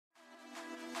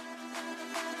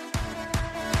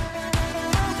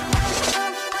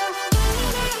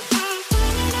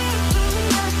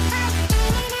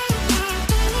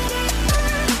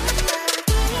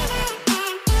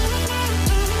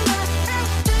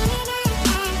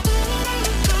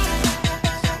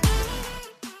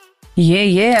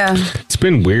Yeah. It's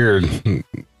been weird.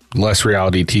 Less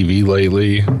reality TV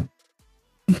lately.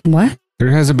 What? There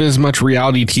hasn't been as much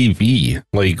reality TV.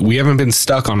 Like, we haven't been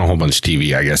stuck on a whole bunch of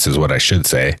TV, I guess is what I should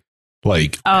say.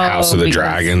 Like, House of the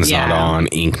Dragon's not on.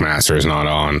 Ink Master's not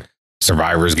on.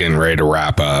 Survivor's getting ready to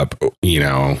wrap up. You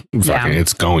know,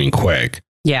 it's going quick.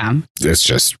 Yeah. It's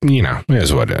just, you know, it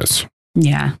is what it is.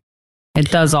 Yeah.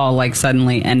 It does all like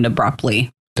suddenly end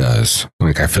abruptly. It does.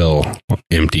 Like, I feel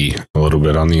empty a little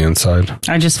bit on the inside.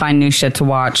 I just find new shit to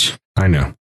watch. I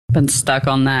know. Been stuck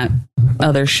on that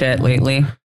other shit lately.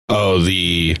 Oh,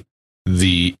 the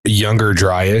Younger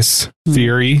Dryas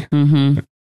theory. Mm-hmm.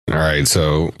 All right.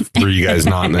 So for you guys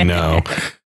not in the know,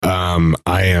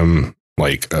 I am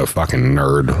like a fucking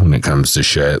nerd when it comes to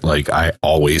shit. Like, I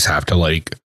always have to,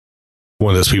 like,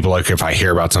 one of those people, like, if I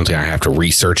hear about something, I have to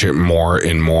research it more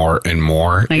and more and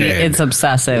more. Like, it's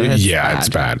obsessive. It's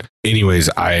bad. Anyways,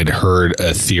 I had heard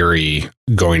a theory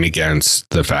going against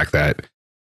the fact that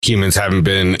humans have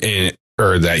been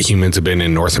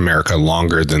in North America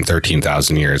longer than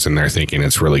 13,000 years. And they're thinking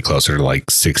it's really closer to like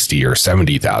 60 or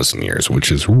 70,000 years,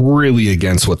 which is really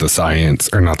against what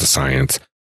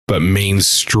but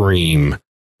mainstream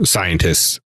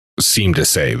scientists seem to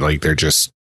say. Like, they're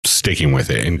just sticking with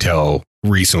it until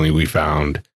recently we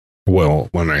found, well,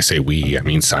 when I say we, I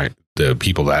mean the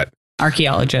people that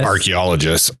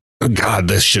archaeologists. God,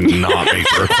 this should not make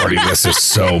the recording. This is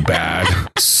so bad.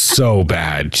 So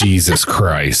bad. Jesus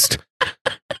Christ.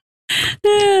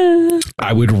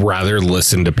 I would rather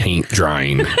listen to paint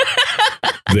drying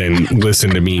than listen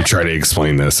to me try to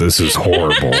explain this. This is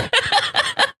horrible.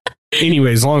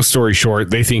 Anyways, long story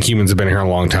short, they think humans have been here a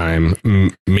long time.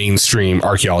 Mainstream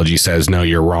archaeology says, no,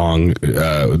 you're wrong.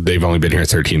 They've only been here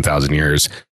 13,000 years.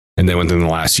 And then within the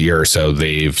last year or so,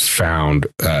 they've found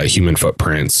human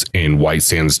footprints in White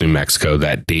Sands, New Mexico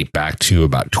that date back to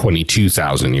about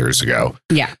 22,000 years ago.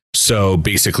 Yeah. So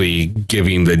basically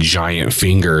giving the giant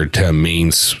finger to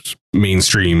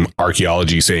mainstream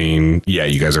archaeology saying, yeah,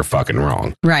 you guys are fucking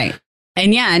wrong. Right.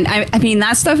 And yeah, and I mean,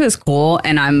 that stuff is cool.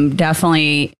 And I'm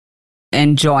definitely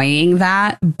enjoying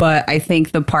that. But I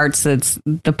think the part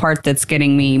that's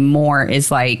getting me more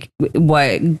is like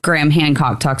what Graham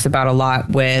Hancock talks about a lot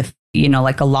with, you know,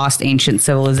 like a lost ancient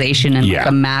civilization and like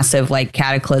a massive like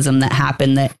cataclysm that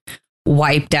happened that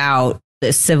wiped out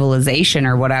this civilization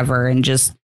or whatever. And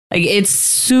just like, it's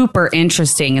super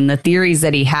interesting. And the theories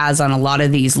that he has on a lot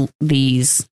of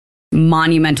these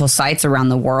monumental sites around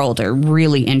the world are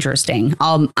really interesting.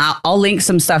 I'll link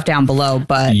some stuff down below,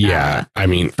 but I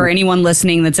mean, for anyone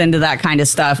listening that's into that kind of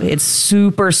stuff, it's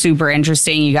super, super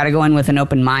interesting. You got to go in with an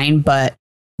open mind, but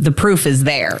the proof is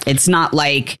there. It's not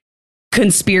like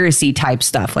conspiracy type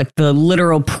stuff. Like, the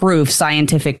literal proof,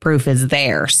 scientific proof is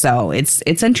there. So it's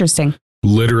interesting.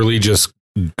 Literally just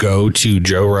go to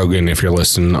Joe Rogan if you're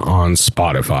listening on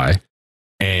Spotify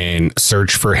and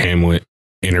search for him with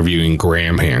interviewing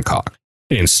Graham Hancock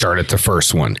and start at the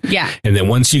first one. Yeah. And then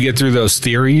once you get through those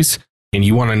theories and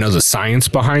you want to know the science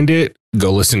behind it,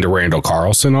 go listen to Randall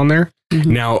Carlson on there.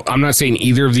 Mm-hmm. Now, I'm not saying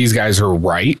either of these guys are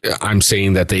right. I'm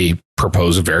saying that they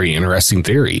propose a very interesting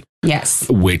theory. Yes.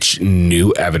 Which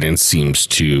new evidence seems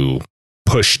to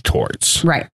push towards.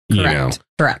 Right. Correct. You know.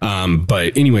 Correct.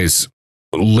 But anyways,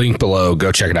 link below.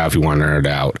 Go check it out if you want to nerd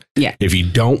out. Yeah. If you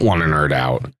don't want to nerd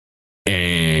out,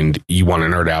 and you want to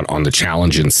nerd out on the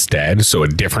challenge instead, so a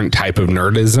different type of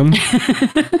nerdism,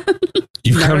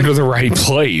 you've come to the right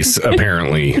place,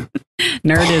 apparently.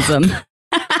 Nerdism.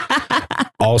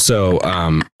 Also,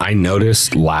 I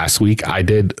noticed last week I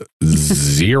did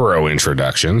 0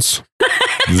 introductions.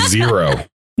 0.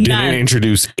 Didn't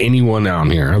introduce anyone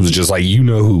on here. I was just like, you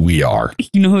know who we are.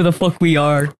 You know who the fuck we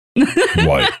are.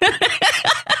 What?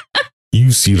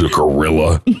 You see the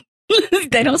gorilla?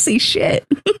 They don't see shit.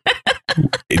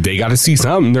 They got to see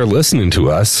something. They're listening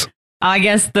to us. I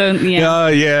guess on the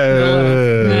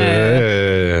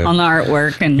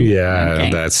artwork and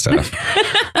that stuff.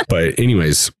 But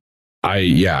anyways,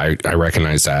 I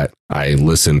recognize that. I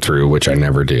listen through, which I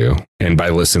never do. And by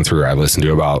listen through, I listen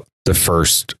to about the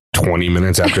first 20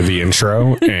 minutes after the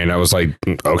intro. And I was like,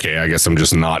 okay, I guess I'm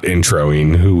just not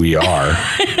introing who we are.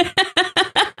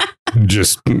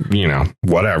 Just, you know,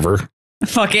 whatever.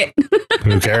 Fuck it.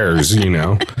 Who cares, you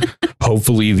know?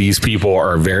 Hopefully these people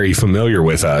are very familiar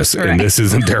with us and this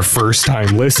isn't their first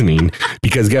time listening,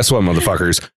 because guess what,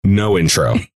 motherfuckers? No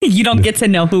intro. You don't get to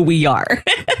know who we are.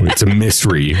 It's a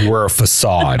mystery. We're a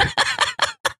facade.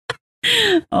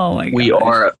 Oh my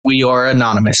God. We are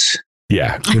anonymous.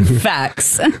 Yeah.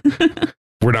 Facts.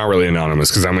 We're not really anonymous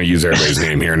because I'm going to use everybody's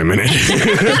name here in a minute.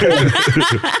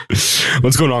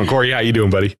 What's going on, Corey? How you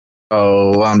doing, buddy?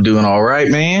 Oh, I'm doing all right,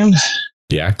 man.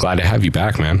 Yeah, glad to have you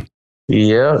back, man.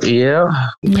 Yeah.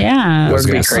 Yeah. Work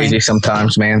be crazy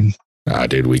sometimes, man.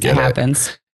 Dude, we get it.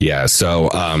 Happens. Yeah. So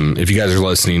if you guys are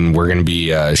listening, we're going to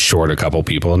be short a couple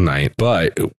people tonight,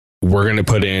 but we're going to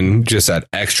put in just that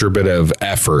extra bit of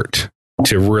effort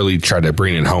to really try to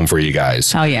bring it home for you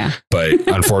guys. Oh, yeah. But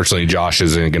unfortunately, Josh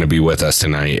isn't going to be with us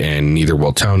tonight, and neither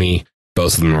will Tony.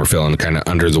 Both of them are feeling kind of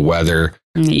under the weather.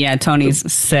 Yeah,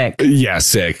 Tony's sick. Yeah,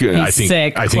 sick. He's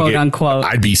sick, quote unquote.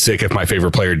 I'd be sick if my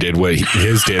favorite player did what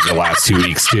his did the last 2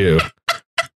 weeks, too.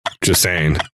 Just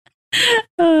saying.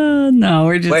 No,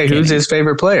 we're just Wait, kidding. Who's his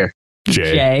favorite player?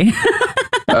 Jay.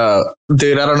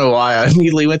 Dude, I don't know why I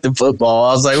immediately went to football.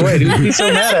 I was like, wait, who's he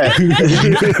so mad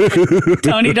at?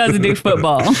 Tony doesn't do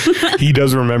football. He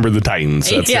does remember the Titans.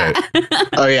 That's it.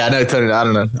 Oh, yeah, I know Tony. I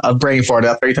don't know. I'm brain farted.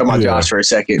 I thought you were talking about Josh for a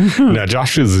second. No,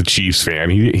 Josh is a Chiefs fan.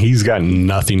 He's got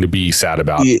nothing to be sad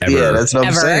about ever. Yeah, that's what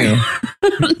I'm saying.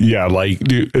 Yeah, like,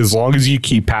 dude, as long as you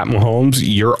keep Pat Mahomes,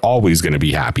 you're always going to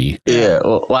be happy. Yeah,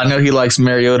 well, I know he likes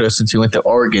Mariota since he went to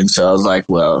Oregon, so I was like,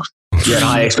 well, you had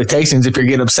high expectations if you're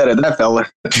getting upset at that fella.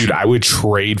 Dude, I would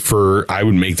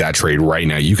make that trade right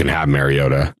now. You can have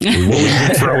Mariota.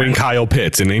 We'll throw in Kyle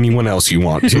Pitts and anyone else you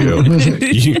want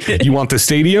to. You want the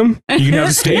stadium? You can have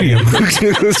the stadium.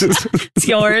 It's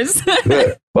yours.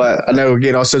 But I know we're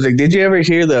getting off subject. Did you ever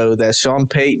hear, though, that Sean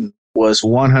Payton was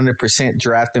 100%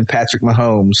 drafting Patrick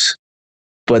Mahomes,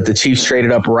 but the Chiefs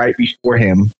traded up right before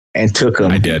him and took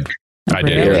him? I did. I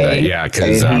did hear that. Yeah,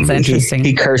 because interesting.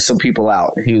 He cursed some people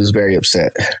out. He was very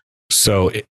upset.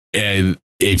 So,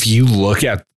 if you look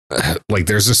at like,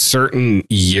 there's a certain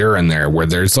year in there where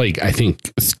there's like, I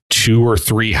think 2 or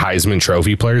 3 Heisman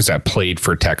Trophy players that played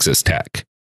for Texas Tech.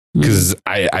 Because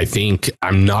I think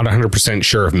I'm not 100%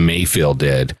 sure if Mayfield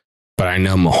did, but I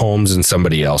know Mahomes and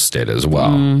somebody else did as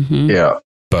well. Mm-hmm. Yeah.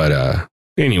 But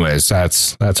anyways,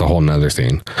 that's a whole nother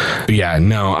thing. But yeah,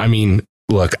 no, I mean,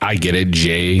 look, I get it.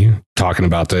 Jay talking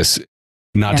about this,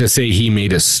 not to say he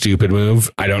made a stupid move.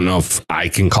 I don't know if I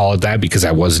can call it that because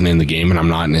I wasn't in the game and I'm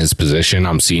not in his position.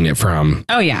 I'm seeing it from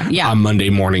a Monday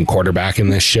morning quarterback in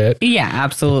this shit. Yeah,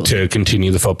 absolutely. To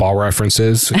continue the football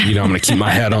references, I'm going to keep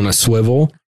my head on a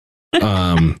swivel.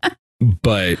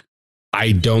 But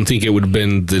I don't think it would have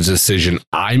been the decision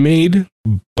I made.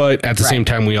 But at the same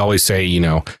time, we always say,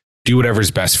 do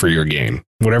whatever's best for your game.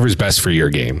 Whatever's best for your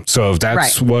game. So if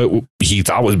that's what he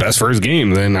thought was best for his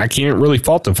game, then I can't really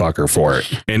fault the fucker for it.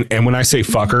 And when I say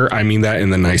fucker, I mean that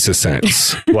in the nicest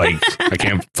sense. Like, I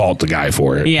can't fault the guy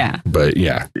for it. Yeah. But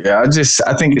yeah. Yeah,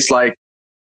 I think it's like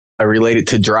related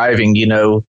to driving,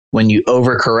 when you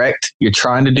overcorrect, you're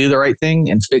trying to do the right thing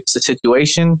and fix the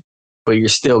situation, but you're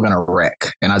still going to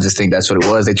wreck. And I just think that's what it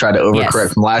was. They tried to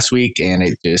overcorrect from last week and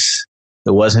it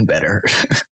wasn't better.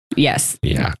 Yes.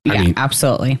 Yeah. I mean,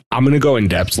 absolutely. I'm going to go in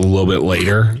depth a little bit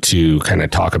later to kind of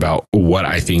talk about what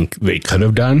I think they could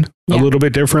have done a little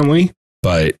bit differently.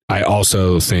 But I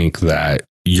also think that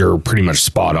you're pretty much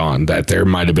spot on that there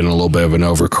might have been a little bit of an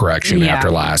overcorrection after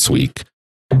last week.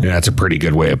 And that's a pretty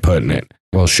good way of putting it.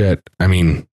 Well, shit. I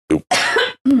mean,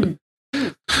 you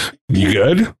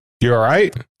good? You all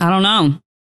right? I don't know.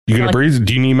 You gonna breathe?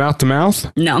 Do you need mouth to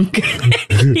mouth? No, I'm good.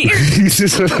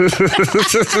 Just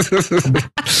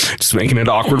making it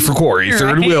awkward for Corey.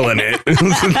 Third wheeling it.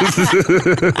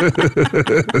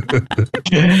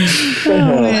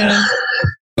 Oh, man.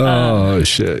 Oh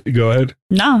shit! Go ahead.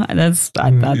 No, that's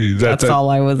all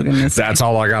I was gonna say. That's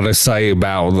all I gotta say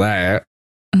about that.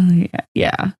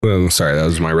 Yeah. Well, sorry, that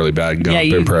was my really bad Gump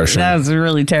impression. That was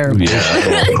really terrible. Yeah,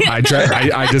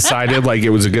 I decided like it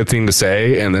was a good thing to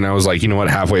say, and then I was like, you know what?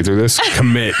 Halfway through this,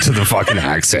 commit to the fucking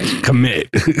accent. Commit.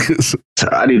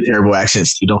 I do terrible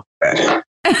accents. You don't.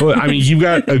 Well, I mean, you've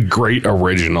got a great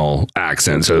original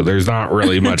accent, so there's not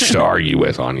really much to argue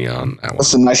with on you on that one.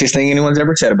 What's the nicest thing anyone's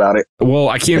ever said about it? Well,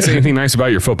 I can't say anything nice about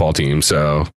your football team,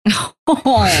 so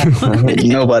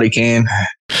nobody can.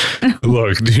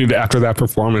 Look, dude, after that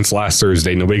performance last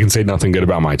Thursday, nobody can say nothing good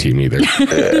about my team either.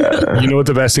 You know what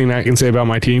the best thing I can say about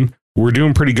my team? We're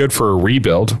doing pretty good for a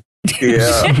rebuild.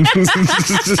 Yeah.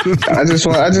 I just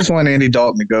want Andy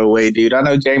Dalton to go away, dude. I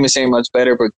know Jameis ain't much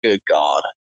better, but good God.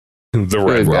 The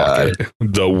Red Rocket.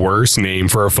 The worst name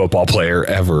for a football player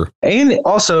ever. And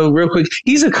also, real quick,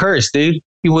 he's a curse, dude.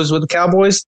 He was with the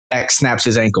Cowboys. Dak snaps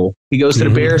his ankle. He goes to the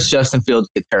Bears. Justin Fields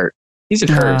gets hurt. He's a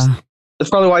curse. That's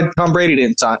probably why Tom Brady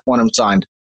didn't want him signed.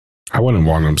 I wouldn't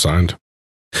want him signed.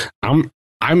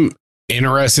 I'm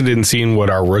interested in seeing what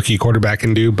our rookie quarterback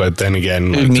can do, but then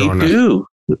again, me too.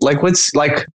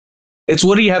 It's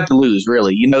what do you have to lose,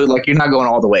 really? Like you're not going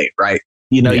all the way, right?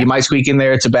 You might squeak in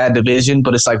there. It's a bad division,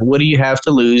 but it's like, what do you have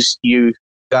to lose? You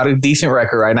got a decent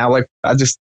record right now. Like, I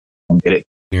just don't get it.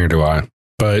 Neither do I.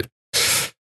 But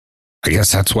I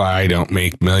guess that's why I don't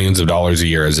make millions of dollars a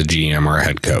year as a GM or a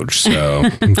head coach. So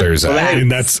there's that.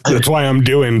 And that's why I'm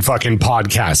doing fucking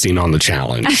podcasting on the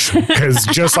challenge. Because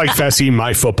just like Fessy,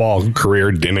 my football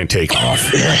career didn't take off.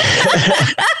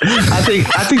 I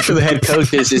think for the head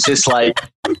coaches, it's just like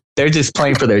they're just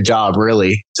playing for their job,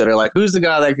 really. So they're like, who's the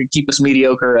guy that could keep us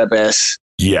mediocre at best?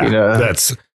 Yeah, you know?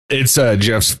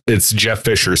 It's Jeff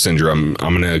Fisher syndrome.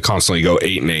 I'm gonna constantly go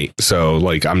 8-8. So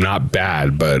like I'm not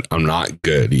bad, but I'm not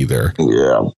good either.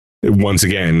 Yeah. Once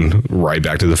again, right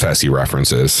back to the Fessy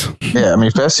references. Yeah, I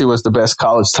mean Fessy was the best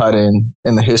college tight end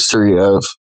in the history of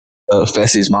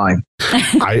Fessy's mind.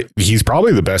 He's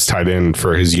probably the best tight end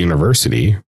for his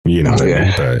university. You know what I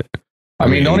mean? But I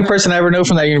mean, the only person I ever know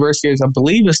from that university is, I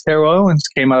believe, is Terrell Owens,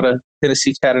 came out of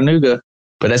Tennessee, Chattanooga.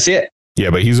 But that's it. Yeah,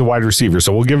 but he's a wide receiver,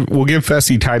 so we'll give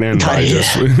Fessy tight end.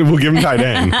 We'll give him tight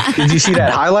end. Did you see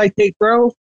that highlight tape,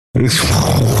 bro?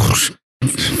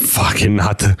 Fucking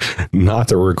not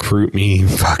to recruit me.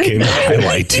 Fucking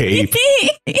highlight tape.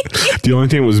 The only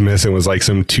thing it was missing was like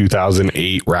some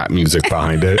 2008 rap music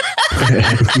behind it.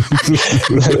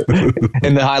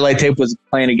 And the highlight tape was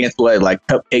playing against what, like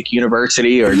Cupcake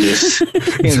University or just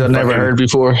things I've never heard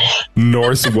before.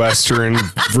 Northwestern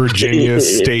Virginia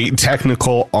State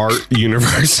Technical Art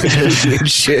University and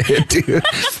shit, dude.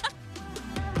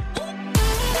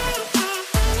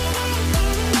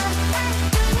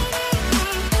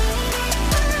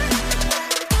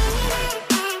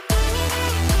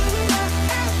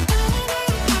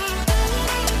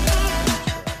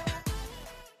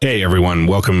 Hey everyone,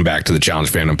 welcome back to the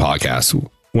Challenge Fandom Podcast.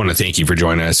 Want to thank you for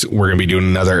joining us. We're going to be doing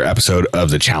another episode of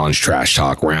the Challenge Trash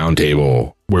Talk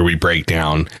Roundtable, where we break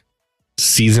down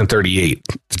Season 38,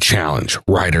 The Challenge,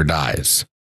 Ride or Dies,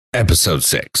 Episode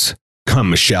 6,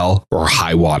 Come Michele or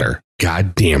High Water.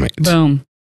 God damn it. Boom.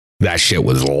 That shit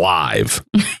was live.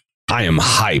 I am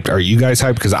hyped. Are you guys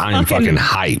hyped? Because I am fucking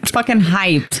hyped. Fucking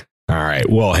hyped. All right.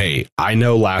 Well, hey, I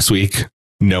know last week,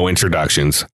 no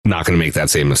introductions. Not going to make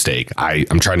that same mistake.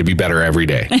 I'm trying to be better every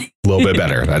day. A little bit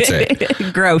better. That's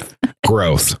it. Growth.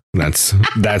 That's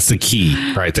the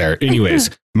key right there.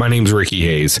 Anyways, my name's Ricky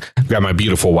Hayes. I've got my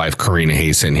beautiful wife, Karina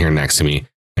Hayes, sitting here next to me.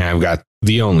 And I've got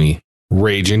the only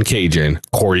Ragin' Cajun,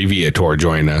 Corey Viator,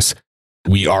 joining us.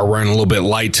 We are running a little bit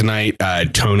light tonight.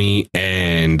 Tony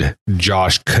and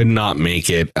Josh could not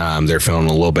make it. They're feeling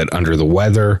a little bit under the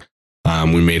weather.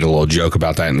 We made a little joke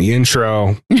about that in the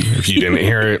intro. If you didn't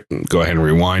hear it, go ahead and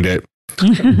rewind it.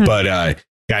 But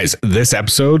guys, this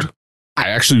episode, I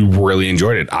actually really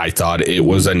enjoyed it. I thought it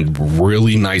was a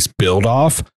really nice build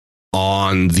off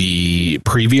on the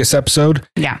previous episode.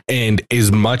 Yeah. And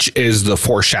as much as the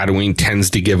foreshadowing tends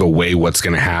to give away what's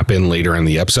going to happen later in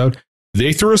the episode,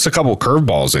 they threw us a couple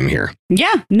curveballs in here.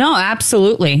 Yeah, no,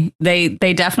 absolutely. They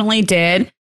definitely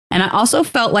did. And I also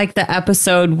felt like the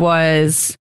episode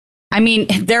was, I mean,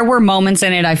 there were moments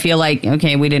in it I feel like,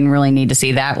 okay, we didn't really need to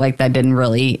see that. Like that didn't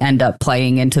really end up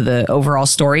playing into the overall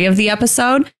story of the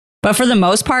episode. But for the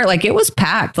most part, like it was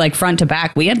packed, like front to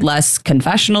back. We had less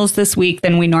confessionals this week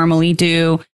than we normally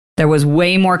do. There was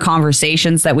way more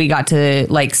conversations that we got to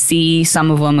like see. Some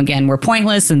of them, again, were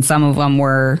pointless and some of them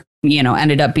were, you know,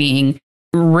 ended up being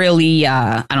really,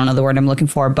 I don't know the word I'm looking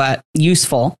for, but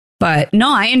useful. But no,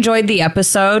 I enjoyed the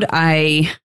episode.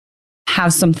 I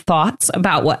have some thoughts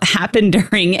about what happened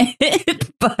during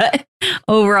it, but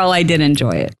overall, I did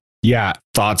enjoy it. Yeah,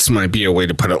 thoughts might be a way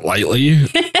to put it lightly.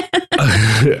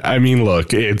 I mean,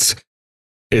 look, it's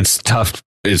tough.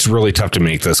 It's really tough to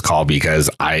make this call because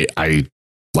I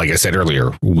like I said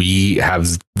earlier, we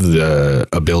have the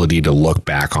ability to look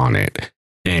back on it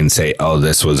and say, oh,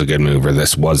 this was a good move or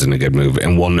this wasn't a good move.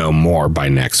 And we'll know more by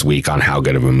next week on how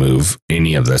good of a move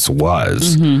any of this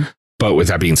was. Mm-hmm. But with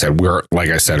that being said, we're, like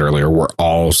I said earlier, we're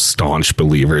all staunch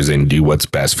believers in do what's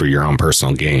best for your own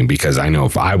personal game, because I know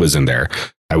if I was in there,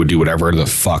 I would do whatever the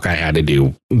fuck I had to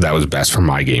do that was best for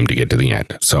my game to get to the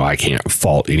end. So I can't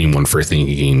fault anyone for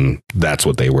thinking that's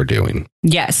what they were doing.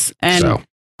 Yes. And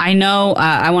I know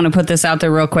I want to put this out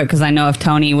there real quick because I know if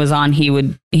Tony was on, he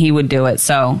would do it.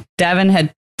 So Devin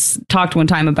had talked one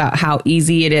time about how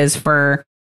easy it is for,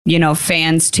 you know,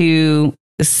 fans to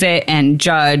sit and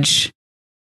judge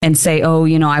and say, oh,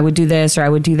 you know, I would do this or I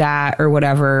would do that or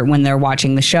whatever when they're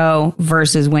watching the show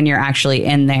versus when you're actually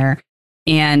in there.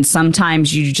 And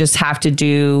sometimes you just have to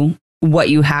do what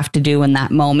you have to do in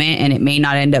that moment. And it may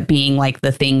not end up being like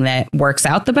the thing that works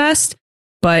out the best,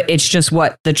 but it's just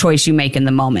what the choice you make in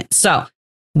the moment. So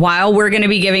while we're going to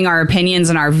be giving our opinions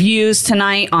and our views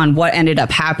tonight on what ended up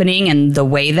happening and the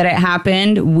way that it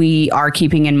happened, we are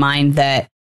keeping in mind that,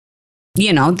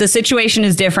 you know, the situation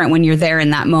is different when you're there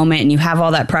in that moment and you have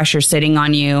all that pressure sitting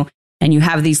on you. and you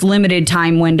have these limited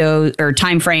time windows or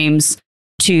time frames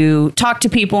to talk to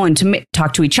people and to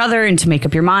talk to each other and to make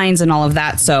up your minds and all of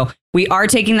that. So we are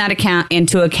taking that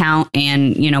into account.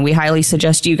 And, we highly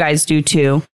suggest you guys do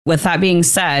too. With that being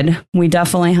said, we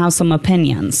definitely have some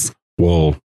opinions.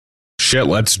 Well, shit,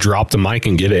 let's drop the mic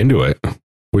and get into it.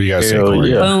 What do you guys say,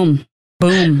 Corey? Yeah. Boom.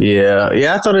 Boom. Yeah.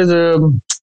 I thought it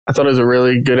was a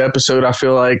really good episode. I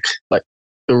feel like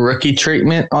the rookie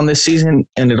treatment on this season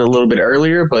ended a little bit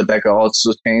earlier, but that could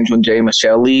also change when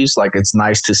Michele leaves. Like, it's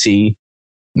nice to see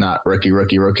not rookie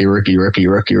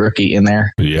in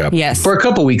there. Yeah. Yes. For a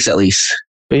couple weeks at least.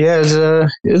 But yeah,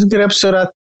 it was a good episode. I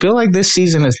feel like this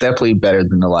season is definitely better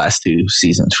than the last 2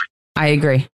 seasons. I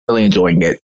agree. Really enjoying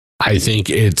it. I think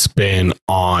it's been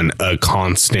on a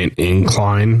constant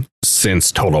incline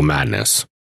since Total Madness,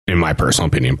 in my personal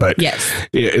opinion. But yes,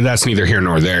 that's neither here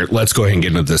nor there. Let's go ahead and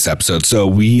get into this episode. So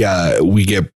we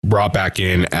get brought back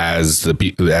in as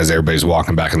everybody's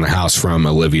walking back in the house from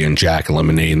Olivia and Jack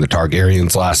eliminating the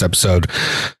Targaryens last episode.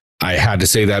 I had to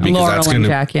say that because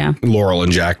Laurel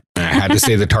and Jack. I had to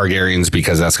say the Targaryens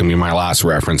because that's going to be my last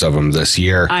reference of them this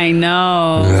year. I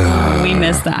know. We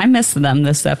missed them. I missed them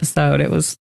this episode. It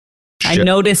was. I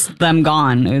noticed them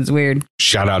gone. It was weird.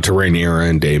 Shout out to Rhaenyra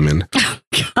and Daemon.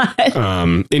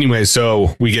 God. Anyway,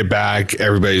 so we get back.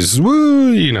 Everybody's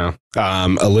woo.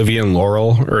 Olivia and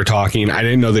Laurel are talking. I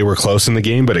didn't know they were close in the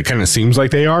game, but it kind of seems like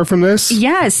they are from this.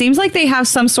 Yeah, it seems like they have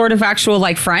some sort of actual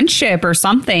like friendship or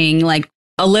something. Like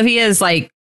Olivia's like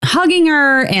hugging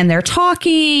her, and they're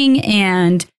talking,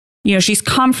 and she's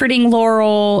comforting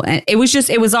Laurel. And it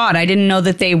was odd. I didn't know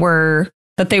that they were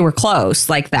close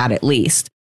like that, at least.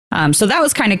 So that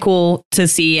was kind of cool to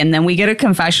see. And then we get a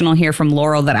confessional here from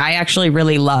Laurel that I actually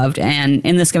really loved. And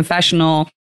in this confessional,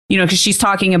 because she's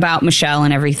talking about Michele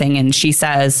and everything, and she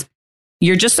says,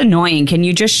 "You're just annoying. Can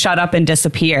you just shut up and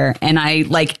disappear?" And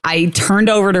I turned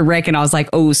over to Rick and I was like,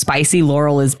 "Oh, spicy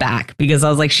Laurel is back," because I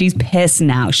was like, she's pissed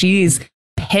now. She's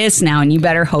pissed now, and you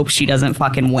better hope she doesn't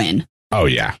fucking win. Oh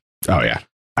yeah.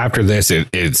 After this,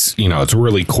 it's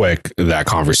really quick, that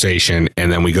conversation,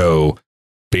 and then we go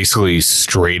basically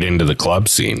straight into the club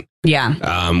scene.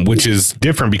 Yeah. Which is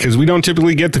different because we don't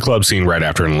typically get the club scene right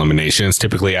after an elimination. It's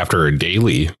typically after a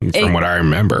daily, from what I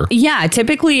remember. Yeah,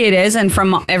 typically it is. And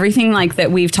from everything like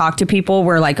that we've talked to people,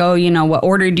 we're like, oh, what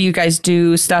order do you guys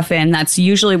do stuff in? That's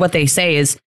usually what they say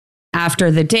is after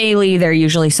the daily, they're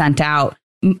usually sent out.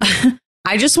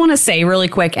 I just want to say really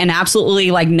quick, and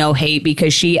absolutely like no hate,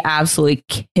 because she absolutely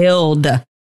killed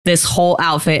this whole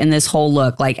outfit and this whole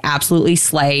look, like absolutely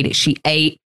slayed. She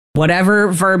ate. Whatever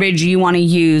verbiage you want to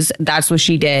use, that's what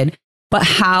she did. But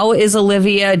how is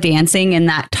Olivia dancing in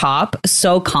that top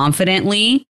so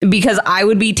confidently? Because I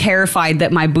would be terrified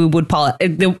that my boob would pull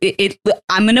it.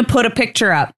 I'm going to put a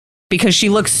picture up because she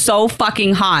looks so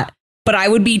fucking hot. But I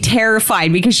would be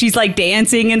terrified because she's like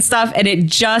dancing and stuff, and it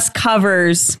just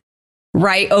covers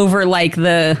right over like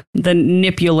the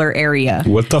nipular area.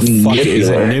 What the fuck is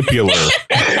a nipular?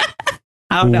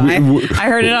 I don't know. I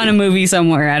heard it on a movie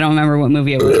somewhere. I don't remember what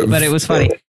movie it was, but it was funny.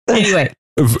 Anyway.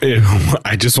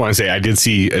 I just want to say I did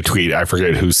see a tweet. I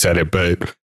forget who said it,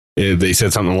 but they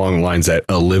said something along the lines that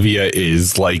Olivia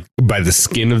is like by the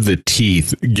skin of the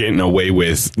teeth getting away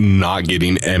with not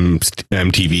getting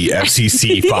MTV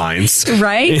FCC fines.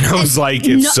 Right. And I was like,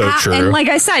 it's so true. And like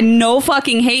I said, no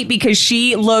fucking hate, because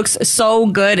she looks so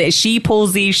good as she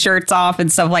pulls these shirts off and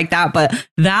stuff like that. But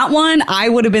that one I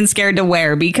would have been scared to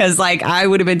wear because like I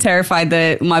would have been terrified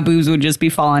that my boobs would just be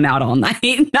falling out all night.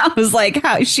 And I was like,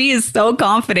 how she is so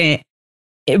confident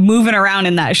moving around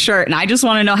in that shirt. And I just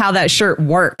want to know how that shirt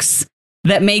works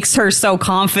that makes her so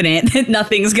confident that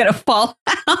nothing's going to fall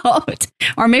out.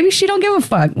 Or maybe she don't give a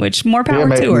fuck, which more power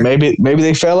to her. Maybe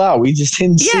they fell out. We just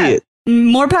didn't see it.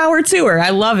 More power to her.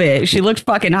 I love it. She looked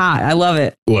fucking hot. I love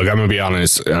it. Look, I'm going to be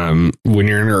honest. When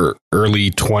you're in your early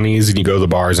 20s and you go to the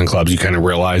bars and clubs, you kind of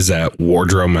realize that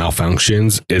wardrobe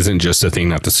malfunctions isn't just a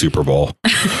thing at the Super Bowl.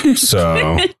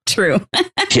 So true.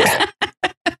 Yeah.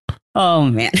 Oh,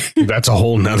 man. That's a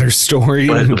whole nother story.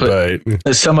 But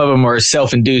some of them are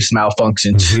self-induced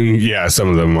malfunctions. Yeah, some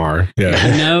of them are.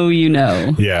 Yeah. You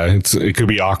know. Yeah, it could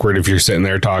be awkward if you're sitting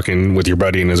there talking with your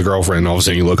buddy and his girlfriend. And all of a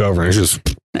sudden you look over and it's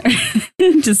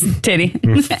just titty.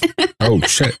 Oh,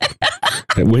 shit.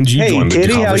 When did you join the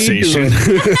kitty, conversation?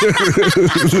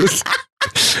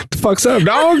 The fuck's up,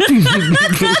 dog?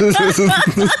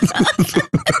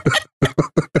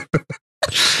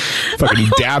 Fucking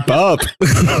dap up.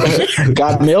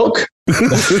 Got milk?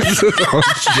 Oh,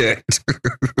 shit.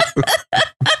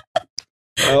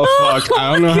 Oh, fuck.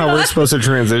 I don't know how we're supposed to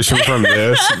transition from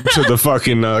this to the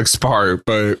fucking next part,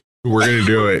 but we're going to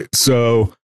do it.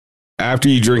 So after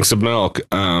you drink some milk,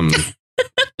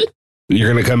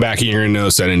 you're going to come back and you're going to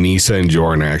notice that Anissa and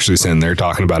Jordan are actually sitting there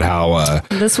talking about how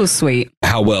this was sweet,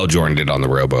 how well Jordan did on the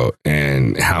rowboat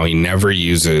and how he never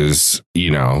uses,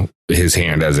 his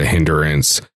hand as a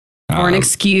hindrance or an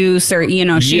excuse, or,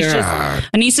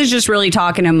 Anissa's just really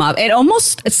talking him up. It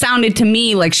almost sounded to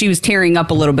me like she was tearing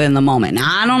up a little bit in the moment. Now,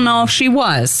 I don't know if she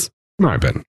was. Might have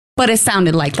been. But it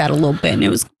sounded like that a little bit, and it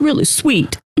was really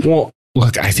sweet. Well,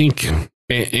 look, I think,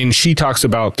 and she talks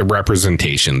about the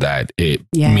representation that it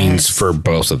means for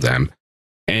both of them.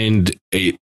 And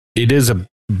it is a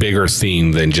bigger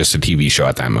theme than just a TV show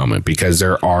at that moment, because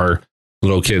there are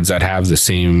little kids that have the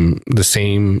same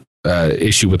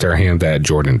issue with their hand that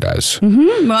Jordan does.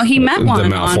 Mm-hmm. Well, he met one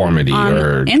the malformity on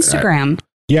or Instagram.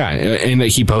 Yeah, and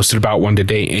he posted about one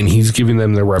today, and he's giving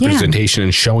them the representation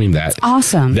and showing that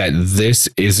awesome that this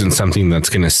isn't something that's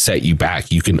going to set you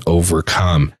back. You can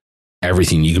overcome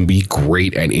everything. You can be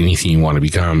great at anything you want to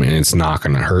become, and it's not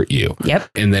going to hurt you. Yep.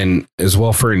 And then as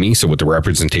well for Anissa with the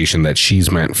representation that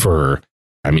she's meant for,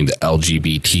 the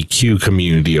LGBTQ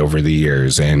community over the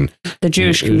years, and the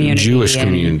Jewish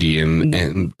community,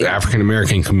 and African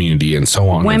American community, and so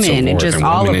on, women, and so forth, just and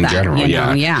all women of in that, general.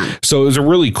 Yeah. So it was a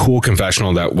really cool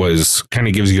confessional that was kind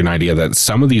of gives you an idea that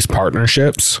some of these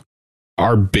partnerships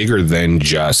are bigger than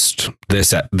just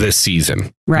this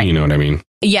season. Right. You know what I mean?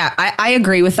 Yeah, I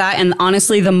agree with that. And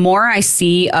honestly, the more I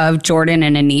see of Jordan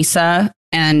and Anissa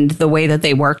and the way that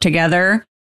they work together,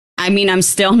 I'm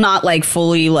still not like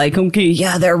fully like, okay,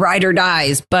 yeah, they're ride or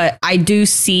dies, but I do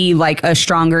see like a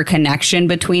stronger connection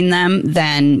between them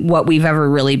than what we've ever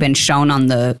really been shown on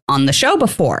the show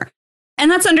before.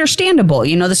 And that's understandable.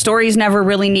 The stories never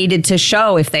really needed to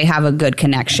show if they have a good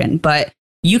connection, but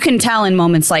you can tell in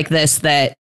moments like this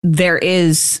that there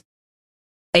is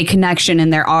a connection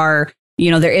and there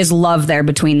is love there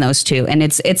between those two. And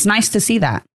it's nice to see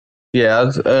that.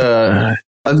 Yeah.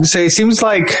 I would say it seems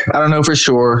like, I don't know for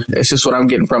sure, it's just what I'm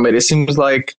getting from it. It seems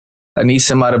like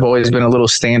Anissa might have always been a little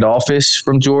standoffish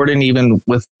from Jordan, even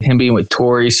with him being with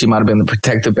Tori. She might have been the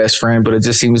protective best friend, but it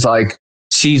just seems like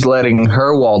she's letting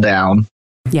her wall down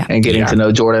and getting to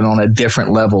know Jordan on a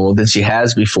different level than she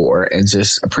has before and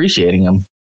just appreciating him.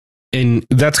 And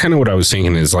that's kind of what I was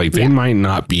thinking is like, they might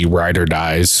not be ride or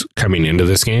dies coming into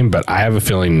this game, but I have a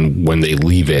feeling when they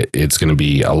leave it, it's going to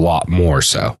be a lot more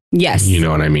so. Yes. You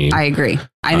know what I mean? I agree.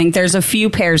 I think there's a few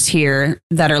pairs here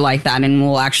that are like that, and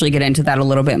we'll actually get into that a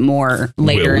little bit more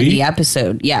later in the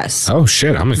episode. Yes. Oh,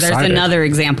 shit. I'm excited. There's another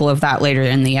example of that later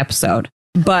in the episode.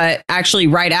 But actually,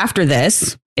 right after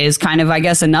this is kind of, I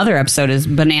guess, another episode is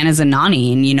Bananas and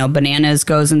Nani. And, Bananas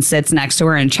goes and sits next to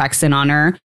her and checks in on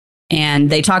her. And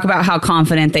they talk about how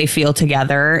confident they feel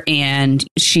together. And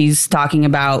she's talking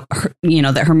about,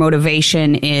 that her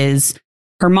motivation is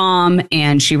her mom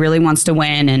and she really wants to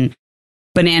win. And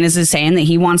Bananas is saying that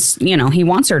he wants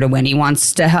her to win. He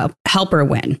wants to help her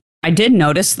win. I did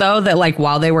notice, though, that like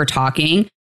while they were talking,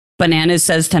 Bananas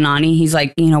says to Nani, he's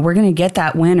like, we're going to get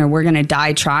that win or we're going to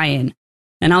die trying.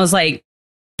 And I was like,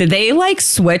 did they like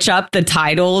switch up the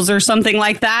titles or something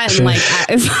like that? And like,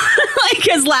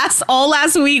 because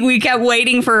last week we kept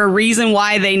waiting for a reason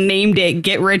why they named it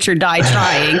 "Get Rich or Die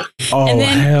Trying." Oh, and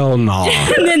then, hell no!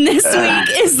 And then this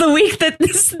week is the week that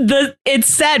it's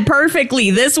said perfectly.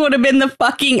 This would have been the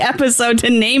fucking episode to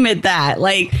name it that.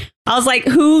 Like, I was like,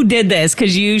 who did this?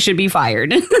 Because you should be fired.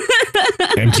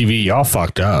 MTV, y'all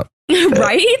fucked up,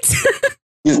 right?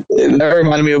 That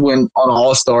reminded me of when on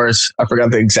All Stars, I forgot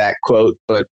the exact quote,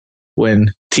 but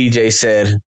when TJ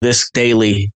said, "This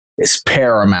daily is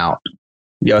paramount."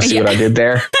 Y'all see what I did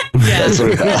there? Yeah. That's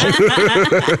what it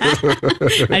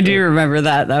felt. I do remember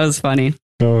that. That was funny.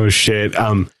 Oh, shit.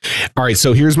 All right.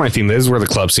 So here's my thing. This is where the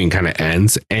club scene kind of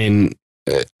ends. And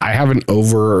I have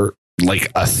a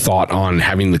thought on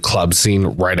having the club scene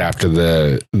right after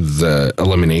the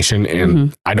elimination.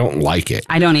 And I don't like it.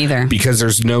 I don't either. Because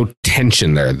there's no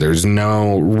tension there. There's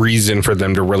no reason for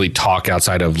them to really talk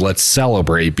outside of let's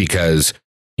celebrate because,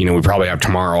 we probably have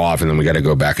tomorrow off and then we got to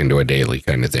go back into a daily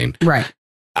kind of thing. Right.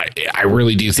 I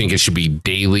really do think it should be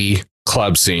daily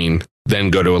club scene, then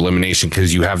go to elimination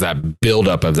because you have that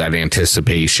buildup of that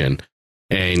anticipation.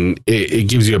 And it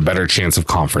gives you a better chance of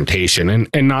confrontation.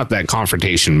 And not that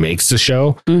confrontation makes the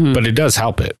show, but it does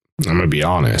help it. I'm going to be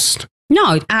honest.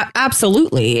 No,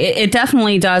 absolutely. It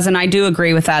definitely does. And I do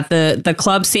agree with that. The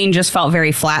club scene just felt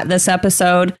very flat this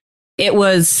episode. It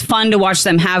was fun to watch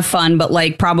them have fun, but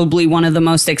like probably one of the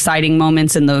most exciting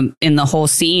moments in the whole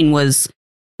scene was,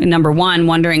 number one,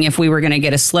 wondering if we were going to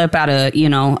get a slip out of,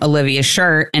 Olivia's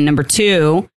shirt. And number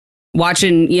two,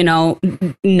 watching,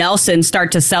 Nelson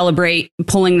start to celebrate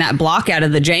pulling that block out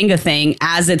of the Jenga thing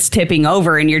as it's tipping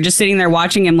over. And you're just sitting there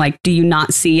watching him like, do you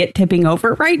not see it tipping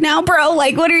over right now, bro?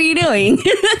 Like, what are you doing?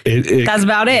 That's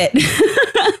about it.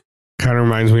 Kind of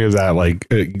reminds me of that, like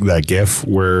that GIF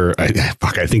where I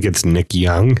think it's Nick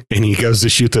Young, and he goes to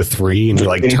shoot the three, and he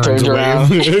like turns away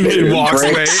and then walks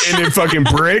away, and then fucking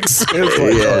bricks. It's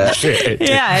like, oh shit.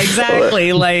 Yeah,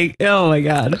 exactly. Like, oh my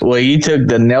god. Well, you took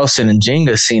the Nelson and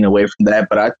Jenga scene away from that,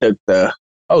 but I took the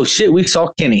we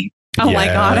saw Kenny. Oh my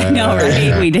god, I know,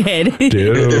 right? We did,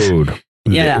 dude.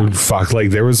 Yeah. Fuck,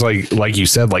 like there was like you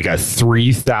said, like a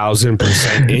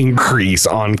 3,000% increase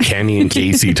on Kenny and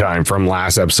Casey time from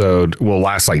last episode. Well,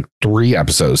 last like 3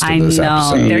 episodes to this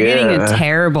episode. They're getting a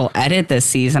terrible edit this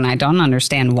season. I don't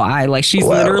understand why. Like she's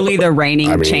literally the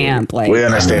reigning champ. Like we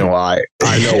understand why.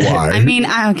 I know why. I mean,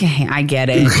 I get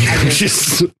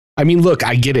it. I mean, look,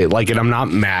 I get it. Like, and I'm not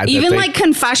mad. Even like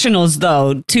confessionals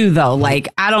though. Like,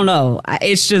 I don't know.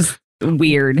 It's just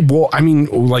weird. Well, I mean,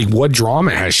 like, what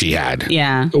drama has she had?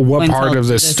 Yeah. What part of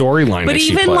the storyline? But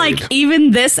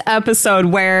even this episode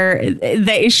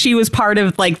where she was part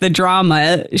of like the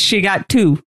drama, she got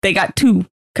 2. They got 2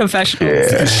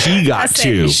 confessionals. Yeah. She got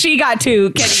 2. She got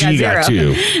 2. She got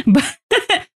 2. But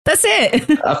that's it.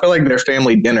 I feel like their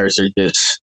family dinners are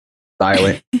just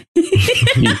silent.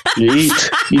 You eat,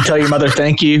 you tell your mother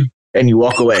thank you, and you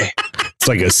walk away. It's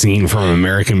like a scene from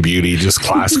American Beauty, just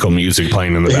classical music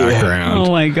playing in the background. Oh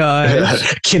my god!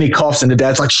 Kenny coughs and the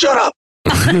dad's like, "Shut up."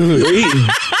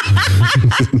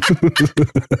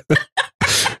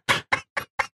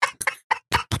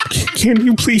 Can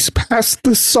you please pass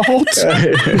the salt?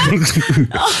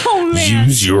 Oh man!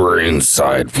 Use your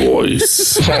inside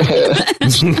voice.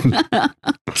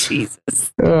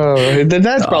 Jesus.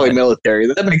 That's probably military.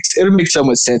 It would make so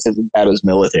much sense if that was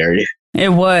military.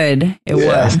 It would. It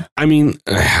would. I mean,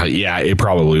 yeah, it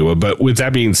probably would. But with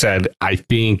that being said, I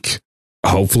think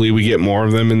hopefully we get more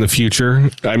of them in the future.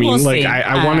 I mean, we'll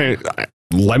I want to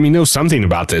let me know something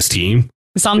about this team.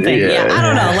 Something. Yeah. I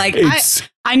don't know. Like,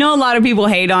 I know a lot of people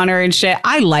hate on her and shit.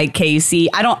 I like Casey.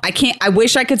 I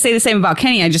wish I could say the same about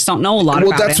Kenny. I just don't know a lot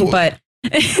about him. But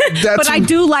I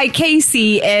do like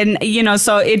Casey. And,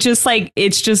 so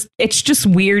it's just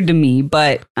weird to me.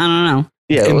 But I don't know.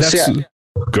 Yeah.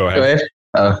 Go ahead.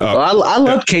 I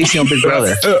loved Casey on Big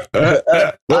Brother.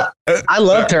 I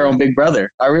loved her on Big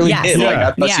Brother. I really did. Like,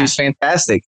 I thought she was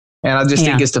fantastic. And I just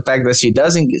think it's the fact that she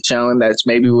doesn't get shown that's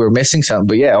maybe we're missing something.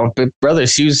 But yeah, on Big Brother,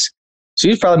 she was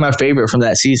probably my favorite from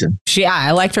that season.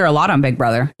 I liked her a lot on Big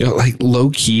Brother. Like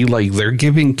low key, like they're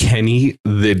giving Kenny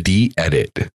the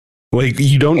de-edit. Like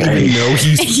you don't even know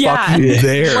he's fucking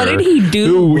there. What did he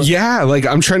do? Yeah, like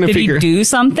I'm trying to figure. Did he do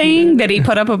something? Did he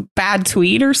put up a bad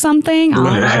tweet or something?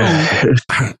 I don't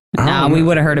know. No, we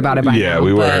would have heard about it by now. Yeah,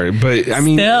 we were. But I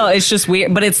mean, still, it's just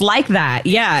weird. But it's like that.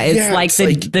 Yeah, it's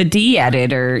the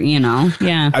de-edit or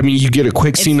Yeah. I mean, you get a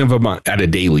quick scene of him at a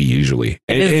daily usually,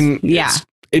 and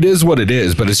it is what it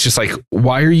is. But it's just like,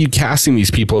 why are you casting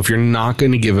these people if you're not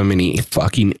going to give them any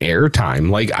fucking airtime?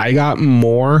 Like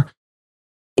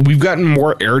we've gotten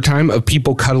more airtime of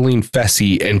people cuddling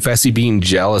Fessy and Fessy being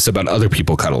jealous about other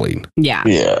people cuddling. Yeah.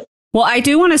 Yeah. Well, I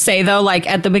do want to say, though, like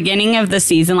at the beginning of the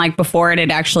season, like before it had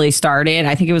actually started,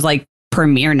 I think it was like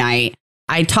premiere night.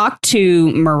 I talked to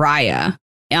Mariah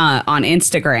on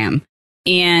Instagram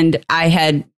and I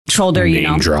had told her,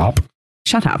 Name drop.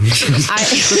 Shut up.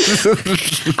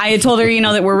 I had told her,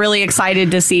 that we're really excited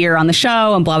to see her on the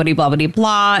show and blah, blah, blah, blah,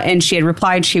 blah. And she had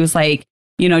replied, she was like,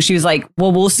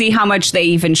 well, we'll see how much they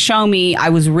even show me. I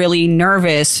was really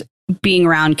nervous being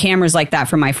around cameras like that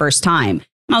for my first time.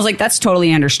 And I was like, that's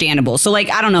totally understandable. So like,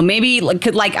 I don't know, maybe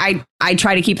like I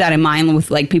try to keep that in mind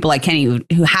with like people like Kenny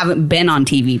who haven't been on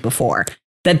TV before.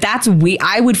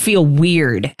 I would feel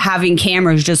weird having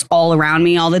cameras just all around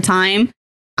me all the time.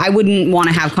 I wouldn't want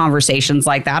to have conversations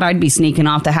like that. I'd be sneaking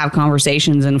off to have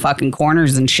conversations in fucking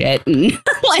corners and shit. And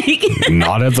like,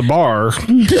 not at the bar.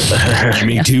 Give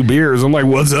me 2 beers. I'm like,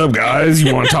 what's up, guys?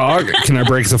 You want to talk? Can I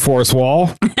break the fourth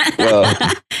wall?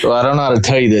 Well, I don't know how to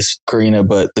tell you this, Karina,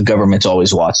 but the government's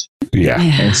always watching. Yeah.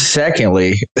 And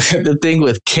secondly, the thing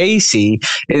with Casey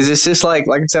is it's just like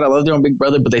I said, I love her on Big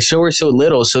Brother, but they show her so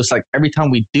little. So it's like every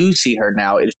time we do see her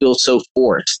now, it feels so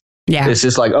forced. Yeah. It's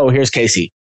just like, oh, here's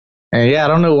Casey. And I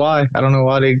don't know why. I don't know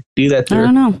why they do that to her.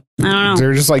 I don't know.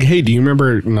 They're just like, hey, do you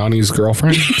remember Nani's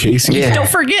girlfriend, Casey? Yeah. Don't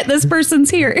forget this person's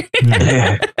here.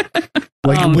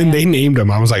 When they named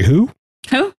him, I was like, who?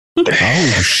 Who?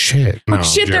 Oh shit! No,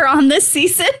 Shit, they're on this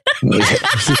season.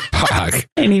 Fuck.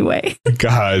 Anyway,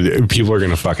 God, people are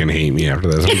gonna fucking hate me after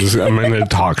this. I'm in a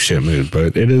talk shit mood,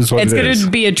 but it is what it's it is.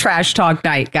 gonna be a trash talk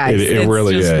night, guys. It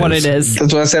really just is what it is.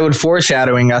 That's what I said with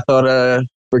foreshadowing. I thought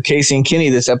for Casey and Kenny,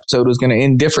 this episode was going to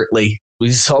end differently.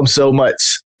 We saw them so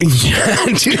much. Yeah,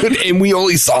 dude, and we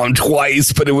only saw him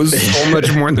twice, but it was so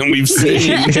much more than we've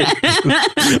seen.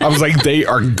 I was like, they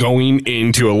are going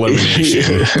into elimination.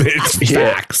 It's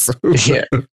facts. Yeah.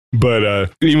 But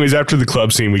anyways, after the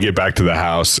club scene, we get back to the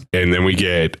house, and then we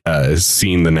get a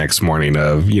scene the next morning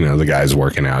of, the guys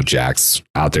working out. Jack's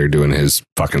out there doing his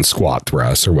fucking squat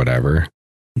thrusts or whatever.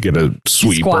 Get a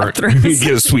sweet burn.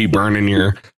 Get a sweet burn in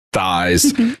your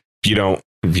thighs. If you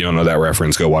don't know that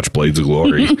reference, go watch Blades of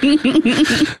Glory.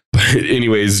 But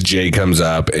anyways, Jay comes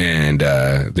up and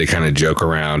they kind of joke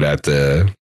around at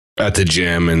the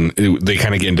gym, and they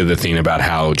kind of get into the thing about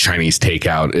how Chinese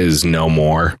takeout is no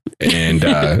more, and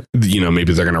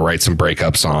maybe they're gonna write some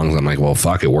breakup songs. I'm like, well,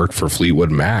 fuck, it worked for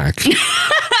Fleetwood Mac.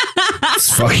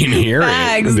 Let's fucking hear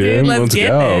it, dude. Let's get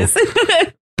go. This.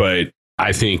 But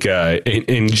I think,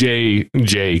 and Jay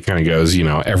kind of goes,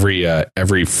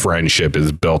 every friendship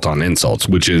is built on insults,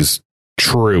 which is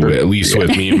true, at least with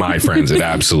me and my friends. It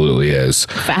absolutely is.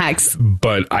 Facts.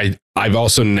 But I've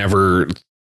also never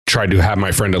tried to have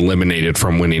my friend eliminated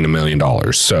from winning $1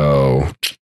 million. So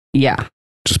yeah.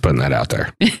 Just putting that out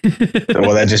there.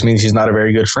 Well, that just means she's not a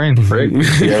very good friend, right?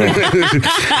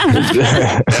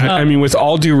 I mean, with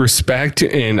all due respect,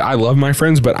 and I love my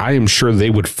friends, but I am sure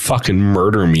they would fucking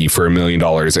murder me for $1 million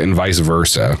and vice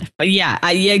versa. Yeah,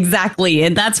 exactly.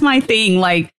 And that's my thing.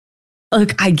 Like,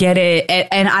 look, I get it.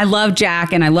 And I love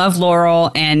Jack and I love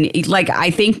Laurel. And like, I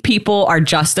think people are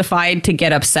justified to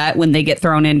get upset when they get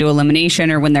thrown into elimination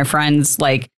or when their friends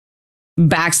like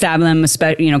backstab them,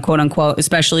 quote unquote,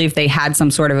 especially if they had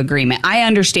some sort of agreement. I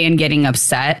understand getting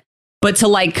upset, but to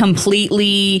like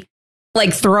completely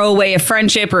like throw away a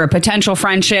friendship or a potential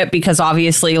friendship, because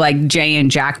obviously like Jay and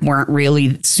Jack weren't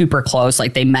really super close.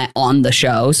 Like they met on the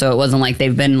show. So it wasn't like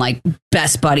they've been like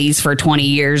best buddies for 20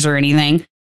 years or anything.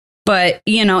 But,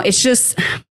 it's just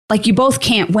like you both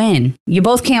can't win. You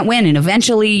both can't win. And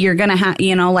eventually you're going to have,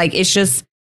 it's just,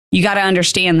 you got to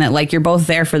understand that like you're both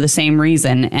there for the same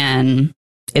reason, and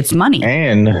it's money.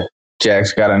 And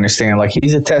Jack's got to understand, like,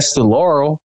 he's attached to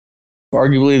Laurel,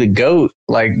 arguably the GOAT.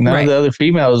 Like, none of the other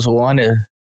females want to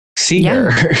see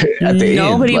her.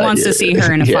 Nobody wants to see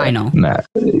her in a final.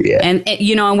 And,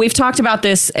 and we've talked about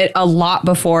this a lot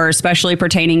before, especially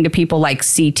pertaining to people like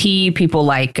CT, people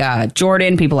like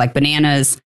Jordan, people like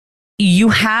Bananas. You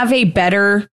have a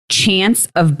better chance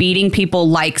of beating people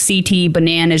like CT,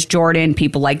 Bananas, Jordan,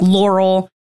 people like Laurel.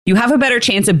 You have a better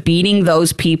chance of beating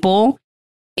those people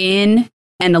in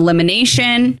an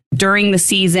elimination during the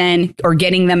season or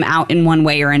getting them out in one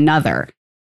way or another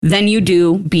than you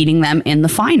do beating them in the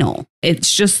final. It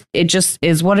just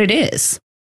is what it is.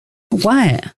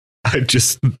 What?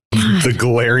 The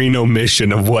glaring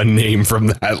omission of one name from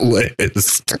that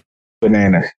list.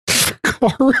 Banana.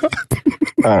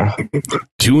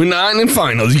 2-9 in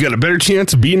finals. You got a better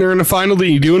chance of beating her in the final than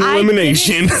you do in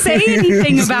elimination. I didn't say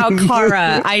anything about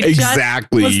Cara. I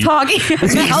just was talking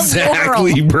about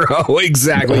Laurel. Bro.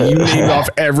 Exactly. You named off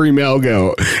every male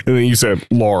goat, and then you said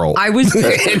Laurel. I was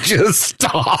just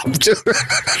stopped.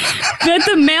 That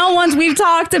the male ones, we've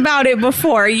talked about it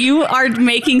before. You are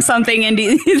making something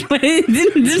into but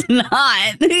it's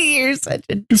not. You're such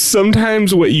a.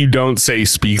 Sometimes what you don't say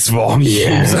speaks volumes.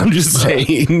 Yeah. I'm just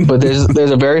saying. But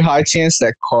there's a very high chance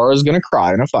that Cara's going to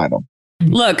cry in a final.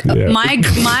 Look,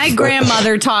 my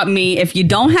grandmother taught me, if you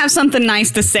don't have something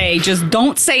nice to say, just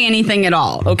don't say anything at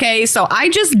all. Okay, so I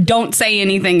just don't say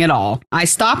anything at all. I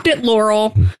stopped at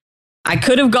Laurel. I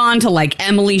could have gone to like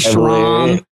Emily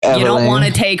Schramm. You don't want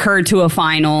to take her to a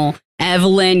final.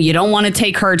 Evelyn, you don't want to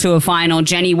take her to a final.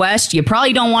 Jenny West, you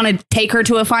probably don't want to take her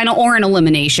to a final or an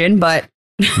elimination, but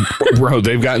bro,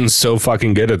 they've gotten so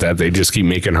fucking good at that. They just keep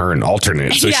making her an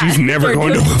alternate. So she's never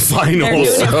going to a final. They're doing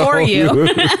it for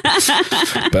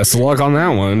you. Best of luck on that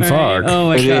one. Fuck. Oh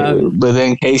my God. But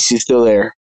then Casey's still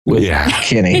there with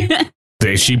Kenny.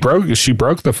 She broke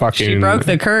the fucking. She broke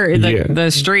the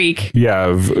streak.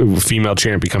 Yeah, female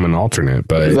champ become an alternate,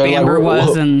 but Amber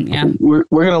was, and we're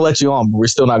gonna let you on, but we're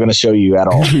still not gonna show you at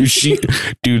all.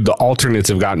 Dude, the alternates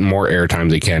have gotten more airtime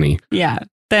than Kenny. Yeah,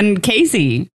 than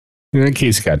Casey.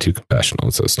 Casey got 2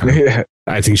 confessionals this time. Yeah.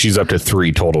 I think she's up to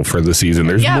 3 total for the season.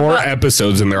 There's more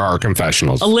episodes than there are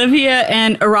confessionals. Olivia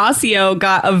and Horacio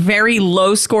got a very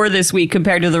low score this week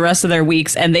compared to the rest of their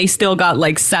weeks, and they still got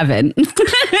like 7.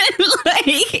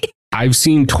 I've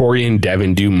seen Tori and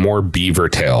Devin do more beaver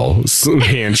tail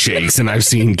handshakes than I've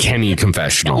seen Kenny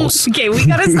confessionals. Okay, we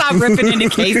got to stop ripping into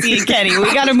Casey and Kenny.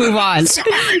 We got to move on.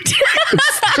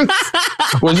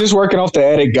 We're just working off the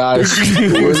edit, guys.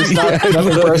 We're just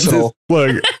nothing personal.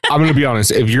 Look, I'm going to be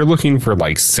honest. If you're looking for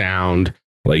like sound,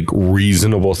 like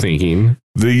reasonable thinking,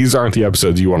 these aren't the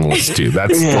episodes you want to listen to.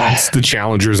 That's the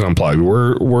Challengers Unplugged.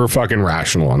 We're fucking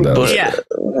rational on those.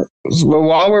 But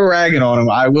while we're ragging on them,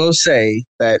 I will say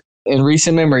that in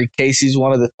recent memory, Casey's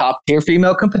one of the top tier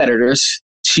female competitors.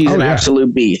 She's an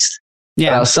absolute beast.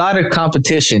 Yeah. But outside of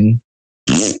competition.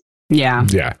 Yeah.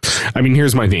 Yeah. I mean,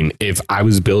 here's my thing. If I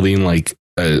was building like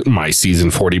my season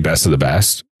 40 best of the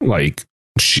best, like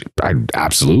I'd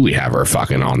absolutely have her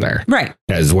fucking on there. Right.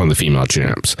 As one of the female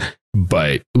champs.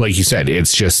 But like you said,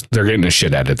 it's just they're getting the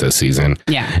shit at it this season.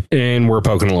 Yeah. And we're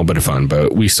poking a little bit of fun,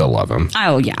 but we still love them.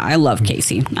 Oh, yeah. I love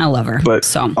Casey. I love her.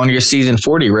 But on your season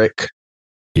 40, Rick.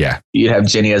 Yeah. You'd have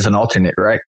Jenny as an alternate,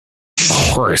 right?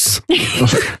 Of course.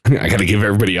 I got to give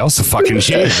everybody else a fucking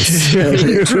chance.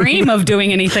 Dream of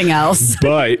doing anything else.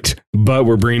 But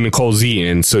we're bringing Nicole Z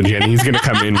in, so Jenny's going to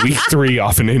come in week 3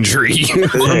 off an injury from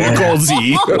Nicole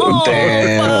Z. Oh,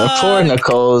 damn. Poor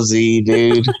Nicole Z,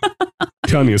 dude. I'm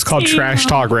telling you, it's called Trash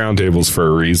Talk Roundtables for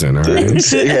a reason, all right?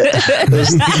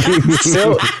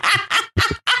 Still,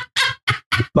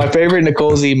 my favorite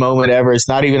Nicole Z moment ever is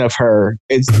not even of her.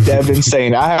 It's Devin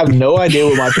saying, I have no idea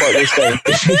what my partner's saying.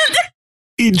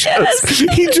 He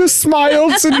just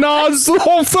smiles and nods the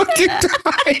whole fucking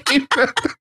time.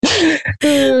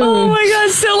 Oh my God.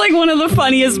 Still like one of the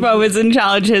funniest moments in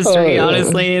challenge history,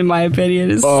 honestly, in my opinion.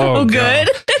 It's so good.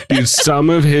 Dude, some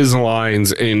of his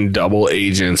lines in Double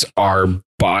Agents are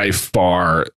by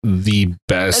far the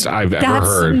best I've ever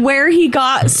heard. That's where he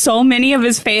got so many of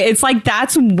his it's like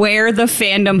that's where the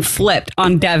fandom flipped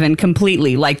on Devin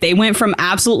completely. Like they went from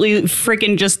absolutely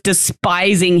freaking just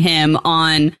despising him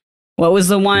on what was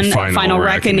the one Final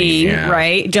Reckoning,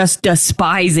 right? Just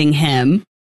despising him.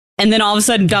 And then all of a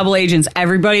sudden, Double Agents,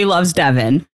 everybody loves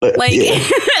Devin. Like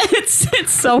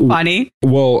it's so funny.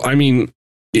 Well, I mean,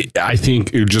 I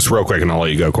think just real quick, and I'll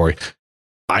let you go, Corey.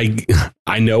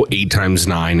 I know 8 times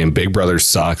 9 and Big Brother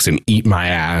sucks and eat my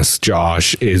ass,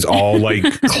 Josh is all like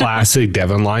classic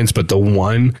Devin lines. But the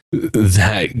one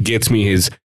that gets me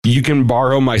is you can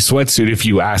borrow my sweatsuit if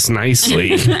you ask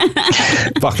nicely.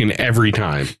 Fucking every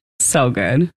time. So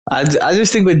good. I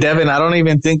just think with Devin, I don't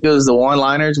even think it was the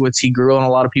one-liners, which he grew on a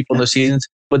lot of people in the seasons.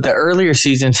 But the earlier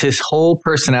seasons, his whole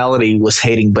personality was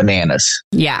hating bananas.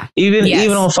 Yeah.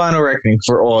 Even on Final Reckoning,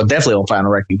 definitely on Final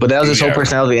Reckoning. But that was his whole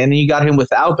personality. And then you got him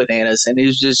without bananas, and it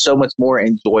was just so much more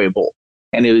enjoyable.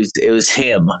 And it was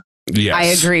him. Yes. I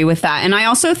agree with that. And I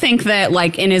also think that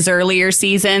like in his earlier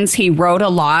seasons, he wrote a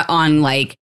lot on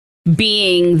like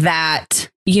being that,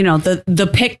 you know, the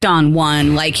picked on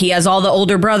one. Like he has all the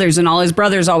older brothers and all his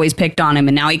brothers always picked on him.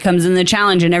 And now he comes in the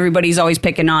challenge and everybody's always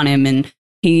picking on him. And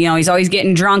he's always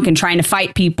getting drunk and trying to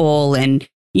fight people. And,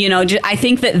 you know, I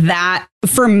think that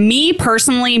for me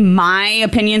personally, my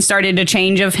opinion started to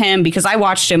change of him because I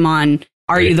watched him on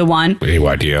Are You the One?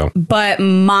 AYDO. But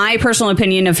my personal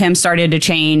opinion of him started to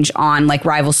change on like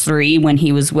Rivals 3 when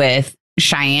he was with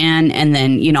Cheyenne. And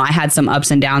then, you know, I had some ups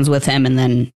and downs with him. And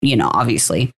then, you know,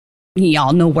 obviously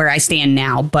y'all know where I stand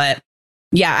now. But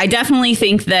yeah, I definitely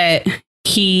think that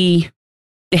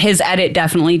his edit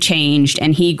definitely changed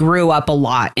and he grew up a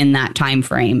lot in that time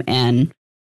frame. And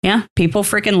yeah, people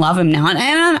freaking love him now. And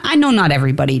I know not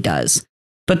everybody does,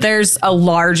 but there's a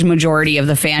large majority of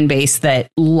the fan base that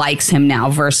likes him now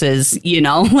versus, you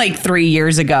know, like 3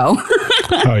 years ago.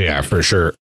 Oh, yeah, for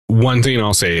sure. One thing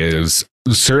I'll say is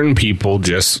certain people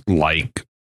just like,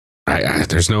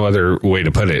 there's no other way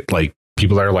to put it. Like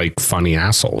people are like funny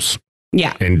assholes.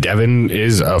 Yeah. And Devin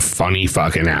is a funny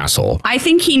fucking asshole. I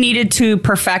think he needed to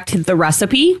perfect the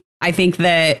recipe. I think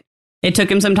that it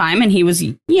took him some time and he was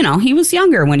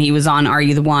younger when he was on Are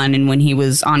You the One and when he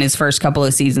was on his first couple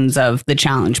of seasons of the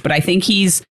challenge. But I think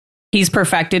he's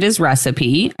perfected his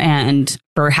recipe and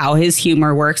for how his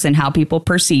humor works and how people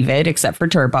perceive it, except for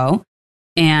Turbo.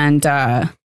 And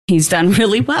he's done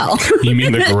really well. You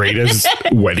mean the greatest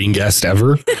wedding guest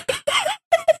ever?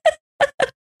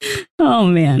 Oh,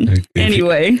 man.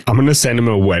 Anyway. I'm going to send him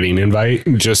a wedding invite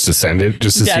just to send it,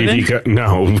 just to Devin? see if he could.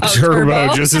 No,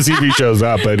 Turbo, just to see if he shows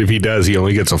up. But if he does, he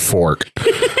only gets a fork.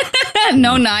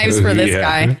 No knives for this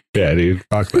guy. Yeah, dude.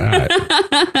 Fuck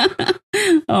that.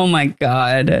 Oh, my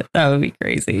God. That would be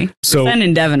crazy. So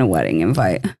sending Devin a wedding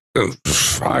invite.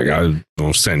 I gotta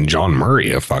send John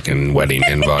Murray a fucking wedding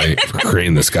invite for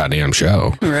creating this goddamn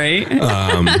show. Right.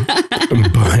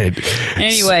 But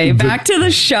anyway, back to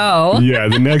the show. Yeah,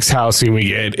 the next house scene we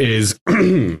get is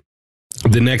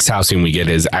the next house scene we get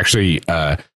is actually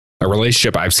a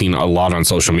relationship I've seen a lot on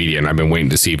social media, and I've been waiting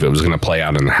to see if it was going to play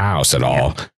out in the house at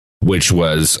all, which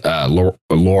was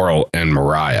Laurel and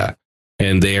Mariah.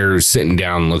 And they're sitting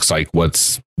down, looks like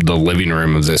what's the living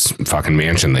room of this fucking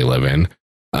mansion they live in.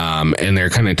 And they're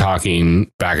kind of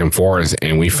talking back and forth.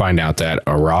 And we find out that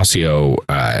Horacio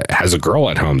has a girl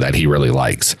at home that he really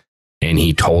likes. And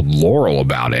he told Laurel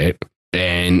about it.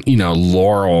 And,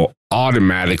 Laurel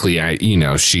automatically,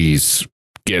 she's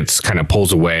gets kind of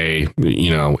pulls away,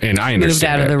 and I understand. Moved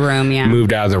out of the room. Yeah.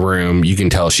 Moved out of the room. You can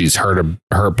tell she's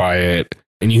hurt by it.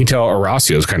 And you can tell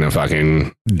Horacio's kind of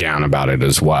fucking down about it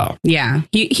as well. Yeah,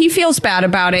 he feels bad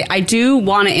about it. I do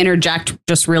want to interject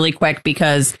just really quick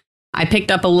because I picked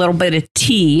up a little bit of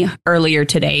tea earlier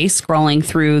today, scrolling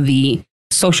through the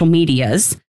social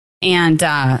medias. And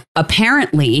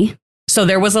apparently, so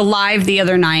there was a live the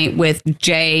other night with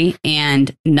Jay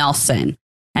and Nelson,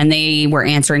 and they were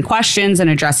answering questions and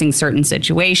addressing certain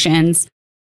situations.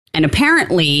 And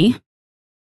apparently,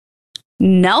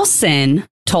 Nelson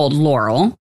told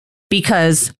Laurel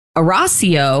because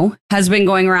Horacio has been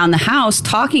going around the house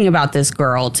talking about this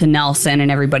girl to Nelson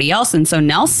and everybody else. And so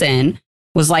Nelson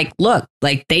was like, look,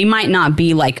 like they might not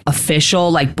be like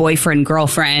official, like boyfriend,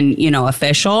 girlfriend,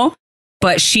 official,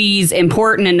 but she's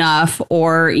important enough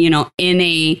or, in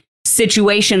a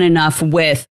situation enough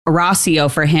with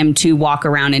Horacio for him to walk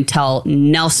around and tell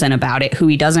Nelson about it, who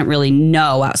he doesn't really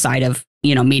know outside of,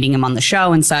 meeting him on the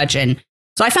show and such. And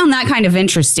so I found that kind of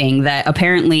interesting that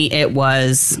apparently it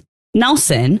was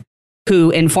Nelson who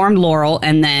informed Laurel,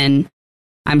 and then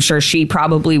I'm sure she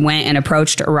probably went and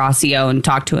approached Horacio and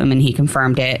talked to him and he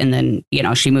confirmed it. And then,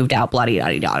 she moved out,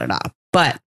 bloody-da-da-da-da.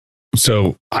 But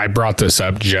so I brought this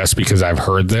up just because I've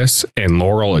heard this, and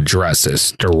Laurel addressed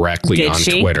this directly on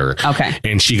Twitter. Okay.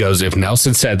 And she goes, if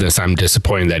Nelson said this, I'm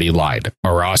disappointed that he lied.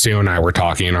 Horacio and I were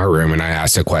talking in our room, and I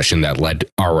asked a question that led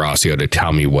Horacio to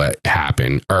tell me what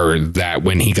happened, or that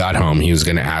when he got home, he was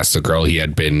going to ask the girl he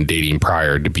had been dating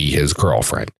prior to be his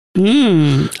girlfriend.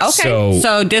 Okay.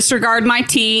 So disregard my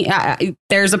tea.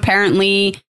 There's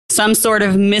apparently some sort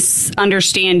of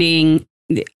misunderstanding.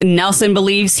 Nelson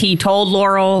believes he told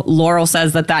Laurel. Laurel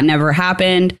says that never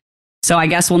happened. So I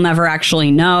guess we'll never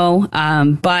actually know.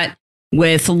 But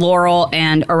with Laurel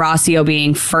and Horacio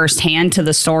being firsthand to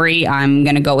the story, I'm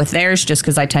going to go with theirs just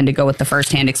because I tend to go with the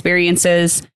firsthand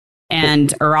experiences. And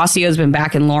Horacio's been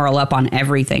backing Laurel up on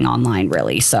everything online,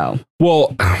 really. So,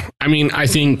 well, I mean, I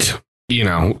think,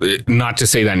 not to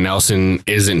say that Nelson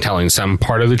isn't telling some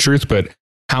part of the truth, but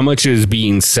how much is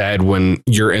being said when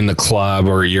you're in the club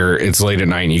or it's late at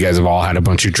night and you guys have all had a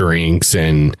bunch of drinks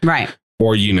and right.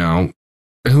 Or,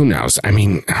 who knows? I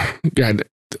mean, God,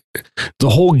 the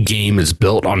whole game is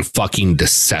built on fucking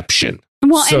deception.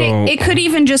 Well, so, and it could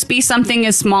even just be something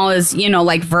as small as,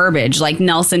 like verbiage, like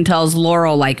Nelson tells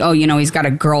Laurel, like, oh, he's got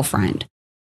a girlfriend,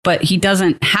 but he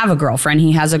doesn't have a girlfriend.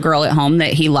 He has a girl at home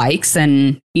that he likes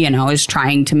and, is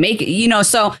trying to make it,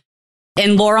 so.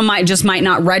 And Laurel might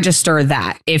not register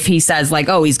that if he says like,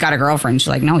 oh, he's got a girlfriend. She's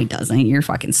like, no, he doesn't. You're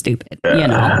fucking stupid,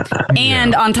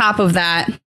 And on top of that,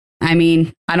 I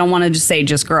mean, I don't want to just say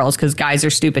just girls because guys are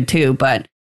stupid, too. But,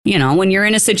 when you're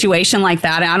in a situation like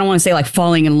that, I don't want to say like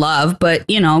falling in love, but,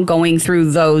 going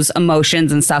through those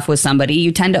emotions and stuff with somebody,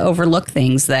 you tend to overlook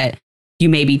things that you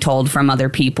may be told from other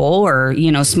people or,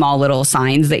 small little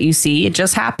signs that you see. It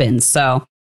just happens. So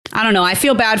I don't know. I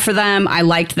feel bad for them. I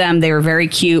liked them. They were very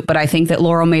cute, but I think that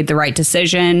Laurel made the right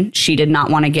decision. She did not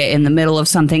want to get in the middle of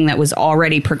something that was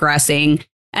already progressing.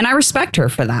 And I respect her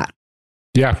for that.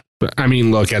 Yeah. I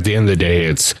mean, look, at the end of the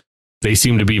day, they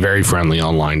seem to be very friendly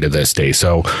online to this day.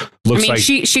 So looks like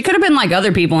she could have been like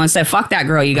other people and said, fuck that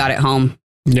girl, you got it home.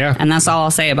 Yeah. And that's all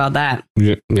I'll say about that.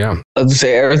 Yeah. I'd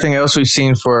say everything else we've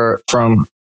seen from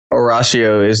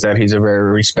Horacio is that he's a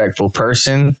very respectful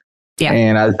person. Yeah.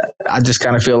 And I just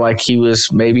kind of feel like he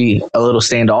was maybe a little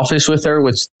standoffish with her,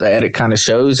 which the edit kind of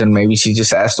shows. And maybe she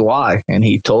just asked why. And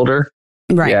he told her.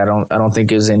 Right. Yeah, I don't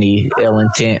think it was any ill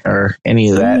intent or any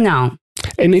of that. No.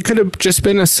 And it could have just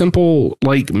been a simple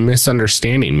like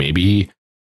misunderstanding. Maybe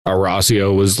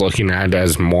Horacio was looking at it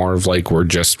as more of like we're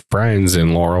just friends,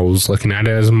 and Laurel was looking at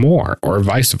it as more, or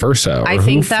vice versa. I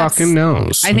think who fucking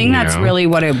knows. I think that's really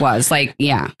what it was. Like,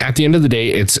 yeah. At the end of the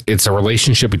day, it's a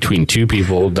relationship between two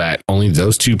people that only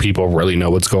those two people really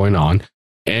know what's going on,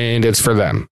 and it's for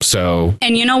them. So,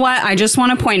 and you know what? I just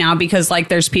want to point out because like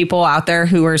there's people out there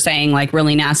who are saying like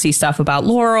really nasty stuff about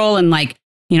Laurel and like,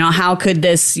 how could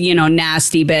this,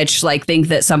 nasty bitch like think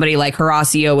that somebody like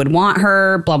Horacio would want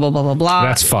her, blah, blah, blah, blah, blah.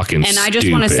 That's fucking And I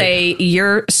just want to say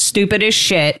you're stupid as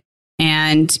shit.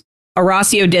 And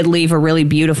Horacio did leave a really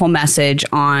beautiful message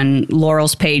on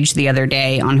Laurel's page the other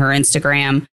day on her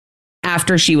Instagram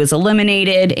after she was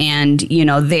eliminated. And, you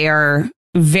know, they're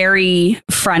very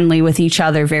friendly with each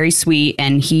other, very sweet.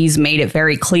 And he's made it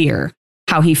very clear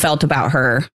how he felt about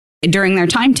her during their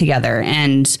time together.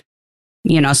 And,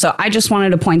 you know, so I just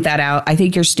wanted to point that out. I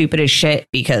think you're stupid as shit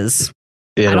because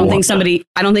I don't think somebody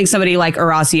like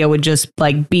Horacio would just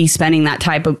like be spending that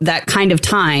kind of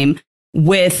time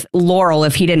with Laurel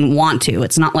if he didn't want to.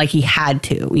 It's not like he had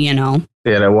to, you know?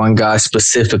 Yeah, that one guy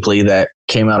specifically that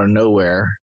came out of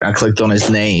nowhere. I clicked on his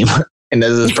name and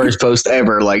that's his first post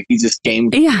ever. Like he just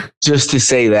came just to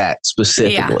say that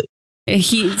specifically. Yeah.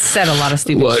 He said a lot of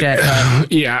stupid shit.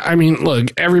 Yeah, I mean, look,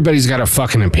 everybody's got a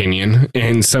fucking opinion.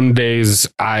 And some days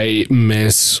I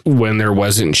miss when there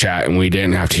wasn't chat and we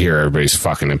didn't have to hear everybody's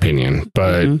fucking opinion.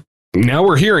 But now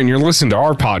we're here and you're listening to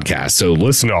our podcast, so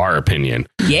listen to our opinion.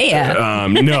 Yeah.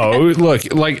 No,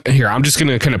 look, like here, I'm just going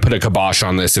to kind of put a kibosh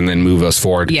on this and then move us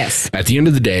forward. Yes. At the end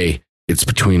of the day, it's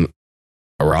between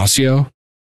Horacio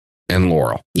and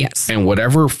Laurel. Yes. And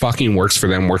whatever fucking works for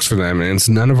them. And it's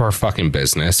none of our fucking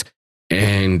business.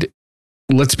 And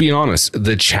let's be honest,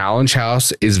 the Challenge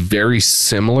House is very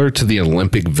similar to the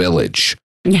Olympic Village.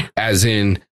 Yeah. As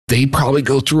in, they probably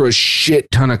go through a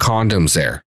shit ton of condoms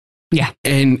there. Yeah.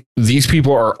 And these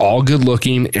people are all good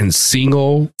looking and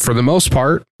single for the most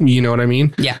part. You know what I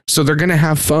mean? Yeah. So they're going to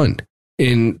have fun.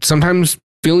 And sometimes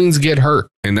feelings get hurt.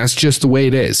 And that's just the way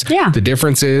it is. Yeah. The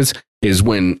difference is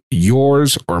when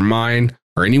yours or mine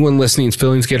or anyone listening's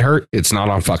feelings get hurt, it's not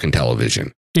on fucking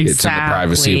television. Exactly. It's in the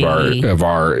privacy of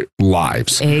our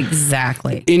lives.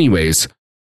 Exactly. Anyways,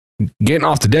 getting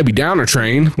off the Debbie Downer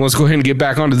train, let's go ahead and get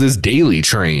back onto this daily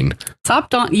train.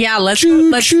 Yeah, let's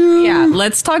choo.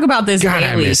 let's talk about this God,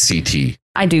 daily. I miss CT.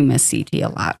 I do miss CT a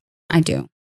lot. I do.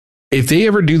 If they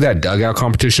ever do that dugout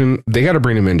competition, they got to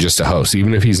bring him in just to host,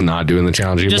 even if he's not doing the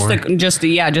challenge anymore. Just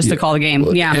to call the game.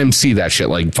 Yeah. MC that shit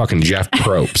like fucking Jeff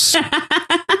Probst.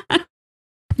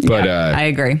 But I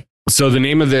agree. So the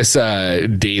name of this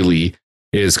daily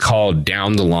is called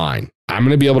Down the Line. I'm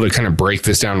going to be able to kind of break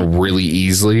this down really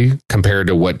easily compared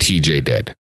to what TJ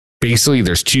did. Basically,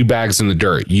 there's 2 bags in the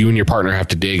dirt. You and your partner have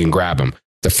to dig and grab them.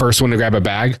 The first one to grab a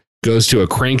bag goes to a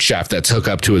crankshaft that's hooked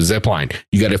up to a zip line.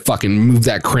 You got to fucking move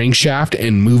that crankshaft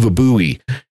and move a buoy.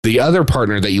 The other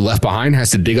partner that you left behind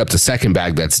has to dig up the second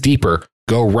bag that's deeper,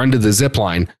 go run to the zip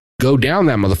line, go down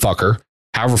that motherfucker.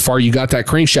 However far you got that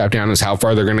crankshaft down is how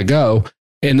far they're going to go.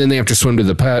 And then they have to swim to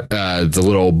the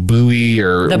little buoy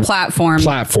or the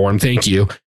platform. Thank you.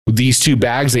 These 2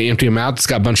 bags, they empty them out. It's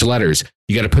got a bunch of letters.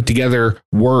 You got to put together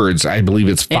words. I believe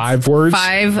it's 5 words.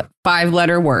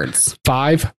 5-letter words.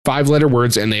 5-letter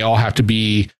words. And they all have to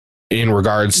be in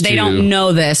regards to. They don't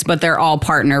know this, but they're all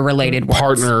partner related words.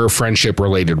 Partner, friendship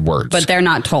related words. But they're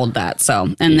not told that.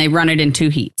 So, and they run it in 2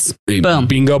 heats. Boom.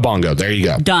 Bingo bongo. There you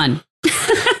go. Done.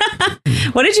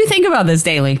 What did you think about this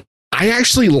daily? I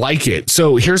actually like it.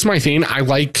 So here's my thing. I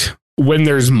like when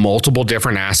there's multiple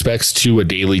different aspects to a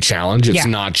daily challenge. It's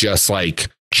not just like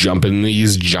jumping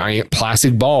these giant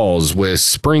plastic balls with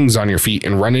springs on your feet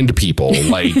and run into people.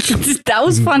 Like that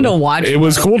was fun to watch. It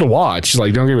was cool to watch.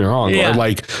 Like, don't get me wrong. Or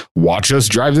like watch us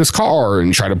drive this car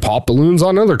and try to pop balloons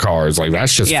on other cars. Like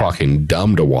that's just fucking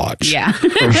dumb to watch. Yeah.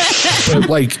 But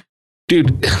like,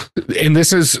 dude, and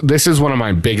this is one of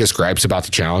my biggest gripes about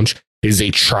the challenge. Is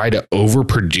they try to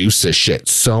overproduce this shit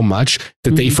so much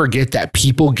that they forget that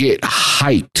people get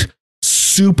hyped,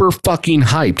 super fucking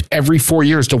hyped every 4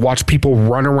 years to watch people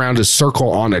run around a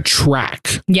circle on a track.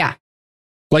 Yeah.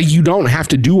 Like you don't have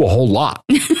to do a whole lot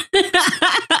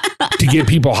to get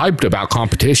people hyped about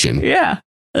competition. Yeah.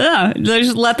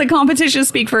 Just let the competition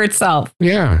speak for itself.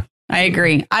 Yeah. I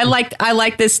agree. I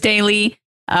like this daily.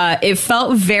 It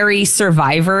felt very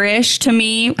Survivor-ish to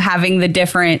me, having the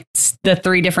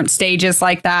 3 different stages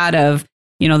like that of,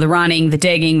 you know, the running, the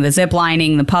digging, the zip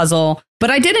lining, the puzzle. But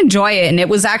I did enjoy it. And it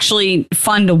was actually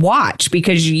fun to watch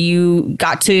because you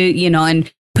got to, you know,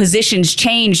 and positions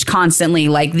changed constantly.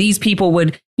 Like these people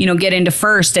would, you know, get into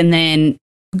first and then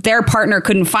their partner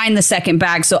couldn't find the second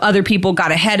bag. So other people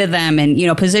got ahead of them and, you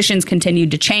know, positions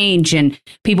continued to change and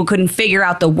people couldn't figure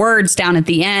out the words down at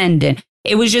the end. And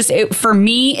it was just for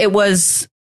me, it was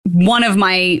one of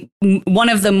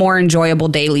the more enjoyable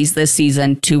dailies this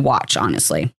season to watch,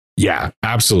 honestly. Yeah,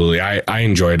 absolutely. I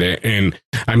enjoyed it. And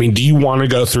I mean, do you want to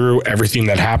go through everything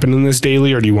that happened in this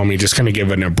daily or do you want me to just kind of give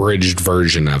an abridged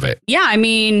version of it? Yeah, I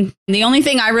mean, the only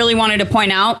thing I really wanted to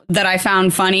point out that I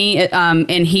found funny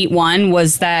in Heat 1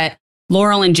 was that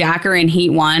Laurel and Jack are in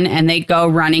Heat 1 and they go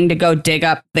running to go dig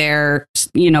up go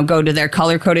to their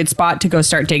color coded spot to go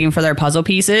start digging for their puzzle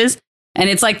pieces. And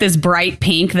it's like this bright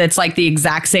pink that's like the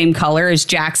exact same color as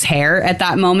Jack's hair at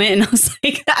that moment. And I was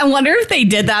like, I wonder if they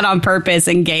did that on purpose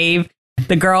and gave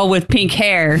the girl with pink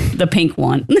hair the pink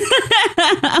one.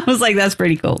 I was like, that's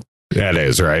pretty cool. That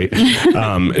is right.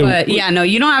 But yeah, no,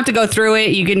 you don't have to go through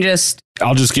it. You can just.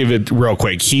 I'll just give it real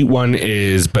quick. Heat 1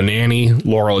 is Banani,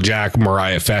 Laurel Jack,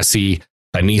 Mariah Fessy,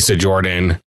 Anissa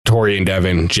Jordan, Tori and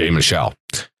Devin, Jay Michelle.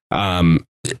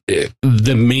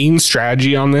 The main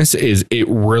strategy on this is it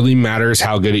really matters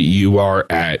how good you are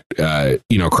at,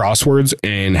 crosswords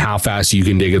and how fast you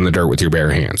can dig in the dirt with your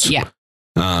bare hands. Yeah.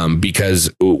 Because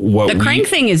what the crank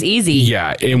thing is easy.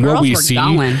 Yeah. And what we see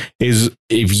is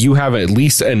if you have at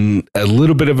least a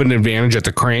little bit of an advantage at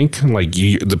the crank, like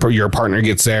your partner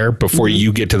gets there before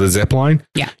you get to the zip line.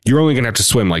 Yeah. You're only going to have to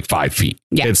swim like 5 feet.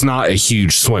 Yeah. It's not a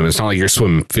huge swim. It's not like you're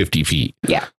swimming 50 feet.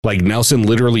 Yeah. Like Nelson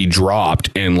literally dropped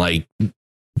and like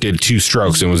did 2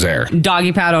 strokes and was there.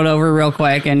 Doggy paddled over real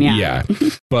quick. And yeah.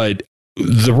 But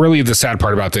the sad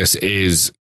part about this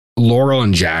is Laurel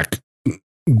and Jack,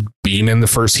 being in the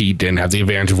first heat, didn't have the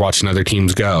advantage of watching other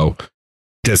teams go,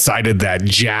 decided that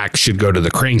Jack should go to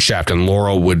the crankshaft and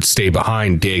Laurel would stay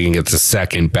behind, dig and get the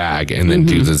second bag and then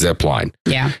do the zip line.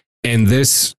 Yeah. And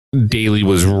this daily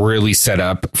was really set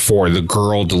up for the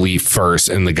girl to leave first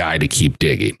and the guy to keep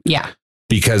digging. Yeah.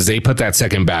 Because they put that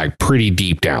second bag pretty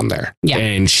deep down there. Yeah.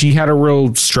 And she had a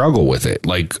real struggle with it,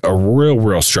 like a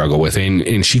real struggle with it.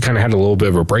 And she kind of had a little bit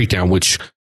of a breakdown, which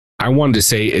I wanted to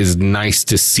say is nice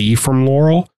to see from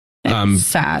Laurel. It's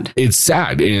sad. It's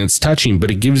sad and it's touching, but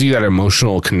it gives you that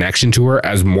emotional connection to her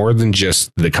as more than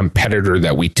just the competitor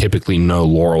that we typically know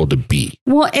Laurel to be.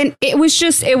 Well, and it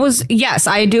was, yes,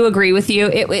 I do agree with you.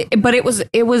 But it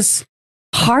was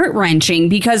heart-wrenching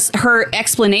because her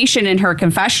explanation in her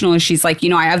confessional is she's like,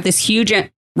 I have this huge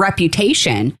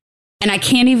reputation and I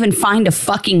can't even find a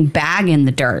fucking bag in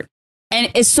the dirt.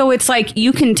 And so it's like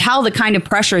you can tell the kind of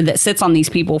pressure that sits on these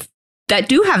people that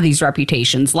do have these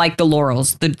reputations, like the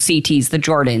Laurels, the CTs, the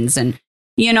Jordans. And,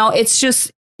 it's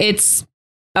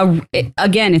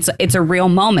a real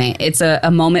moment. It's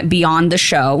a moment beyond the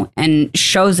show and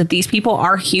shows that these people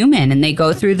are human and they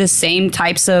go through the same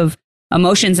types of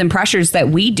emotions and pressures that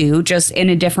we do, just in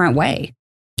a different way.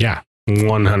 Yeah,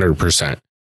 100%.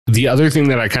 The other thing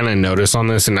that I kind of noticed on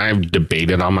this, and I've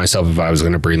debated on myself if I was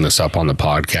going to bring this up on the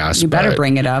podcast. You better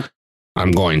bring it up.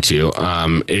 I'm going to,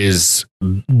 is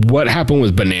what happened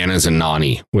with Bananas and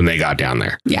Nani when they got down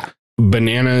there. Yeah.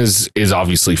 Bananas is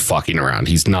obviously fucking around.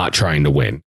 He's not trying to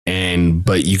win.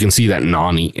 But you can see that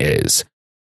Nani is.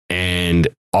 And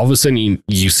all of a sudden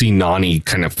you see Nani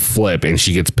kind of flip and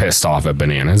she gets pissed off at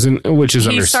Bananas, and which is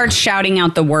he starts shouting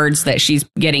out the words that she's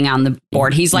getting on the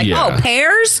board. He's like, oh,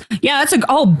 pears? Yeah,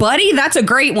 buddy, that's a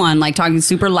great one. Like talking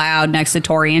super loud next to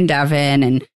Tori and Devin.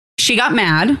 And she got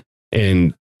mad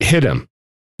and hit him.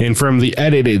 And from the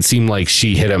edit, it seemed like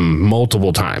she hit him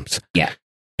multiple times. Yeah.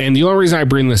 And the only reason I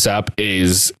bring this up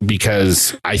is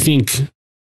because I think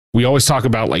we always talk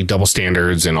about like double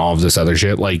standards and all of this other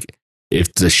shit. Like,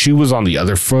 if the shoe was on the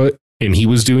other foot and he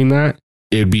was doing that,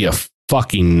 it'd be a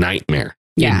fucking nightmare.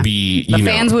 Yeah. It'd be, the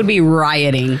fans would be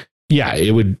rioting. Yeah,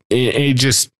 it would. It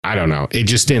just, I don't know. It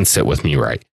just didn't sit with me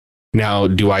right. Now,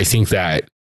 do I think that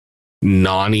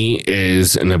Nani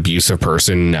is an abusive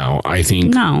person? No, I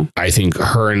think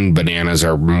her and Bananas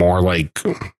are more like,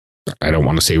 I don't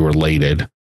want to say related.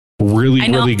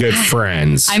 Really good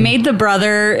friends. I made the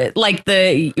brother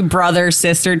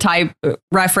sister type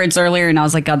reference earlier, and I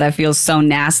was like, God, that feels so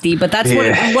nasty. But that's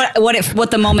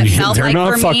what the moment felt like for me. They're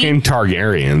not fucking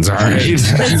Targaryens, all right?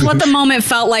 That's what the moment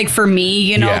felt like for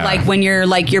me. Like when you're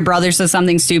like your brother says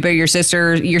something stupid, your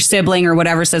sister, your sibling, or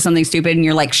whatever says something stupid, and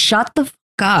you're like, shut the fuck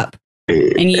up,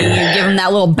 and you give them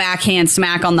that little backhand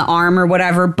smack on the arm or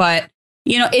whatever. But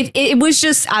it was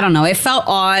just, I don't know. It felt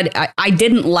odd. I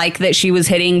didn't like that she was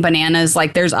hitting Bananas.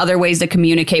 Like, there's other ways to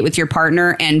communicate with your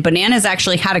partner. And Bananas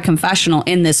actually had a confessional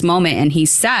in this moment. And he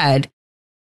said,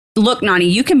 look, Nani,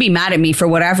 you can be mad at me for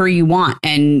whatever you want.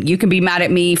 And you can be mad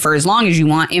at me for as long as you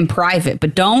want in private.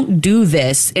 But don't do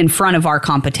this in front of our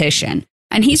competition.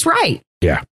 And he's right.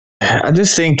 Yeah. I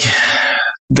just think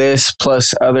this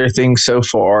plus other things so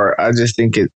far, I just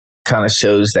think it kind of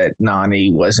shows that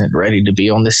Nani wasn't ready to be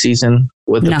on this season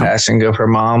with the passing of her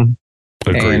mom.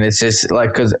 Agreed. And it's just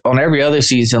like, because on every other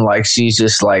season, like she's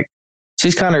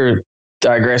kind of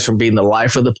digressed from being the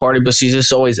life of the party, but she's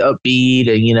just always upbeat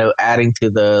and, adding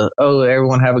to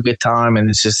everyone have a good time. And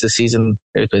it's just this season,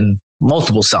 there's been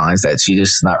multiple signs that she's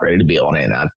just not ready to be on it.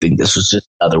 And I think this was just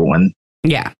another one.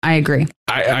 Yeah, I agree.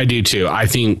 I do too. I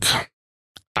think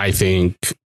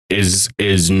is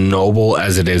noble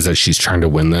as it is that she's trying to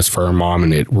win this for her mom,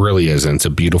 and it really isn't. It's a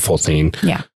beautiful thing.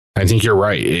 Yeah. I think you're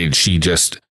right. She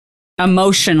just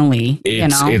emotionally,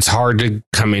 it's hard to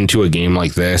come into a game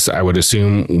like this, I would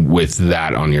assume, with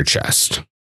that on your chest.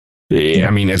 I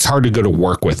mean, it's hard to go to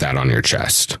work with that on your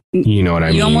chest. You know what I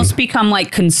mean? You almost become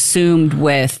like consumed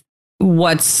with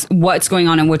what's going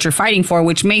on and what you're fighting for,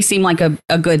 which may seem like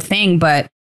a good thing,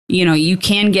 but you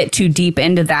can get too deep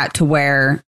into that to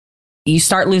where you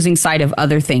start losing sight of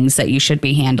other things that you should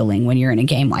be handling when you're in a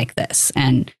game like this.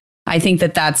 And I think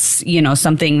that that's,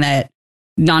 something that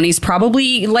Nani's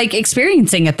probably like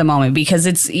experiencing at the moment, because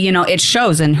it's, it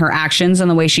shows in her actions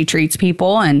and the way she treats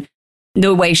people and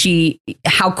the way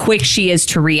how quick she is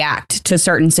to react to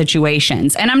certain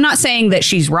situations. And I'm not saying that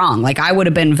she's wrong. Like, I would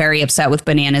have been very upset with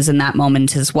Bananas in that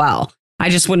moment as well. I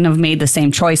just wouldn't have made the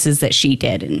same choices that she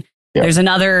did. And there's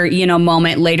another,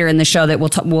 moment later in the show that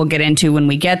we'll get into when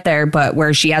we get there, but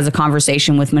where she has a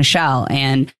conversation with Michele,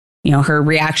 and, her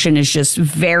reaction is just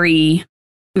very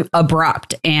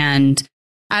abrupt. And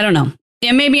I don't know.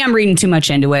 Yeah, maybe I'm reading too much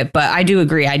into it, but I do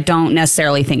agree. I don't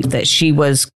necessarily think that she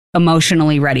was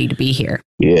emotionally ready to be here.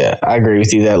 Yeah, I agree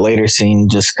with you. That later scene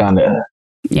just kind of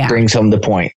brings home the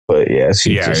point. But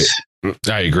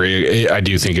I agree. I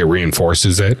do think it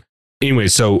reinforces it. Anyway,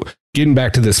 so getting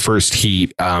back to this first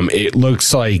heat, it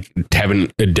looks like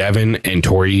Devin and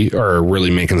Tori are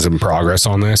really making some progress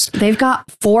on this. They've got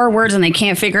 4 words and they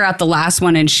can't figure out the last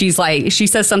one. And she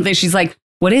says something. She's like,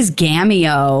 what is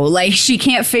Gameo? Like, she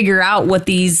can't figure out what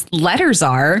these letters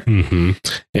are. Mm-hmm.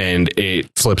 And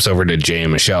it flips over to Jay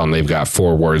and Michele, and they've got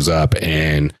 4 words up.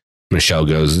 And Michele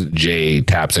goes, Jay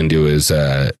taps into his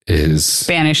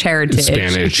Spanish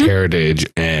heritage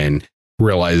and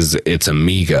realizes it's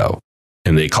amigo.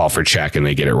 And they call for check and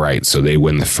they get it right. So they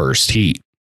win the first heat.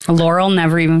 Laurel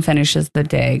never even finishes the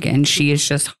dig, and she is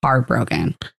just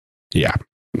heartbroken. Yeah.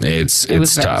 It's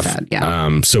tough. Sad,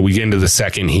 yeah. So we get into the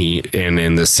second heat, and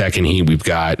in the second heat, we've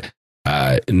got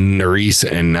Nerys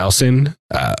and Nelson,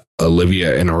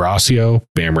 Olivia and Horacio,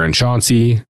 Bamber and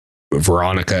Chauncey,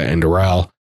 Veronica and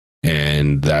Darrell,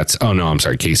 and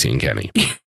Casey and Kenny.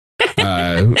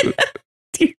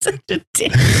 You're such a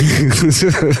dick.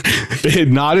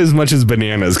 Not as much as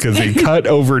Bananas, because they cut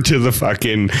over to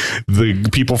the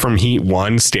people from Heat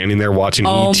 1 standing there watching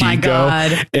E.T. go.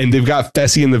 And they've got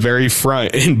Fessy in the very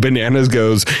front. And Bananas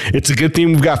goes, it's a good thing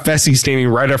we've got Fessy standing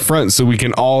right up front so we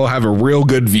can all have a real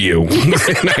good view. And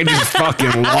I just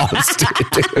fucking lost it.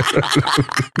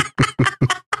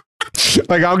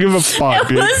 Like, I'll give a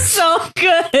fuck. It was so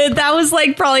good. That was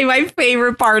like probably my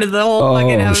favorite part of the whole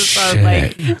fucking episode. Shit.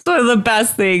 Like, it's one of the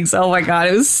best things. Oh my God.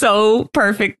 It was so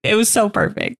perfect. It was so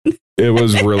perfect. It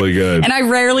was really good. And I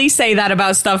rarely say that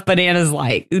about stuff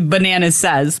Bananas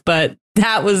says, but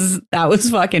that was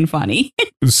fucking funny.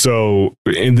 So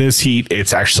in this heat,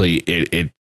 it's actually,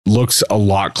 it looks a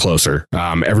lot closer.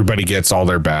 Everybody gets all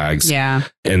their bags. Yeah.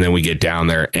 And then we get down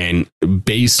there, and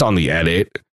based on the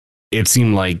edit, it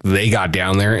seemed like they got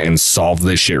down there and solved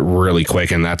this shit really quick.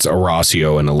 And that's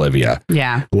Horacio and Olivia.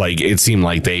 Yeah. Like, it seemed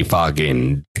like they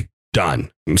fucking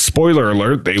done. Spoiler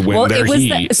alert, they win their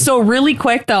heat. So really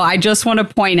quick, though, I just want to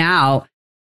point out.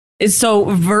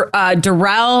 So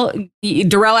Darrell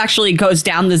actually goes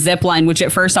down the zip line, which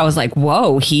at first I was like,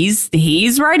 whoa, he's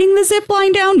riding the zip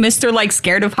line down, Mr. like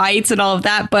scared of heights and all of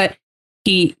that. But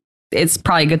it's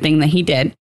probably a good thing that he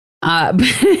did. But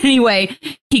anyway,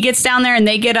 he gets down there and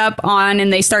they get up on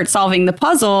and they start solving the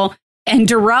puzzle. And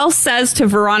Darrell says to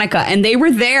Veronica, and they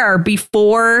were there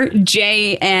before before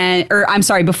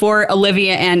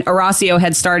Olivia and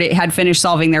Horacio had finished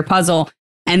solving their puzzle.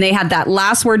 And they had that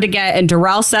last word to get. And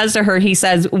Darrell says to her, he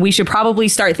says, we should probably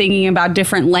start thinking about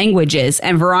different languages.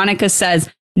 And Veronica says,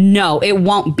 no, it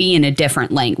won't be in a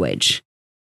different language.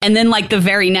 And then like the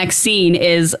very next scene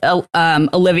is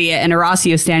Olivia and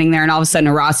Horacio standing there. And all of a sudden,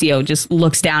 Horacio just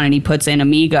looks down and he puts in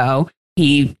amigo.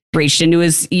 He reached into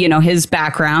his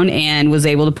background and was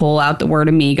able to pull out the word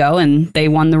amigo, and they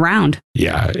won the round.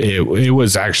 Yeah, it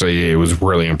was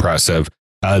really impressive.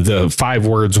 The 5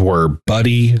 words were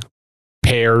buddy,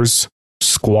 pairs,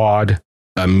 squad,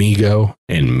 amigo,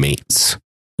 and mates.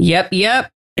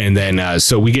 Yep. And then,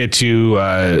 so we get to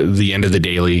the end of the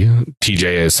daily.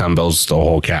 TJ assembles the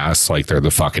whole cast like they're the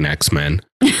fucking X-Men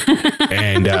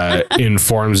and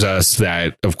informs us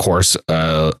that, of course,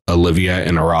 Olivia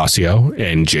and Horacio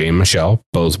and Jay and Michele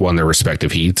both won their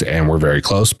respective heats and were very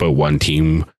close, but one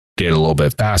team did a little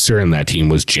bit faster, and that team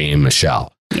was Jay and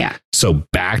Michele. Yeah. So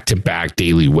back-to-back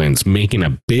daily wins, making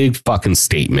a big fucking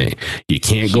statement. You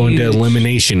can't go into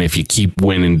elimination if you keep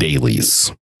winning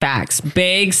dailies. Facts.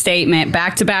 Big statement.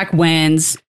 Back-to-back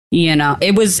wins.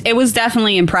 It was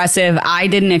definitely impressive. I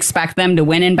didn't expect them to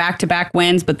win in back-to-back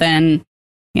wins, but then,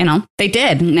 they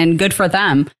did, and good for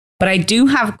them. But I do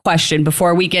have a question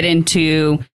before we get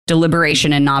into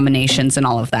deliberation and nominations and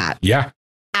all of that. Yeah.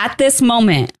 At this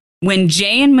moment, when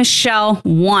Jay and Michele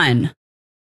won,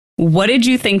 what did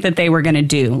you think that they were going to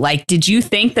do? Like, did you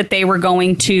think that they were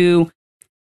going to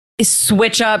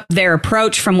switch up their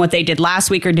approach from what they did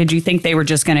last week? Or did you think they were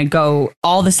just going to go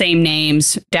all the same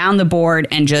names down the board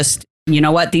and just, you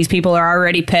know what, these people are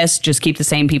already pissed, just keep the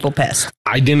same people pissed?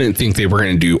 I didn't think they were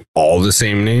going to do all the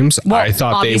same names. Well, I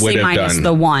thought they would have done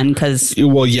the one because.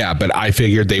 Well, yeah, but I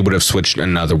figured they would have switched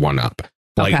another one up.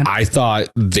 Like, Okay. I thought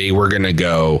they were going to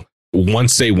go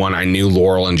once they won. I knew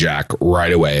Laurel and Jack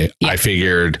right away. Yeah. I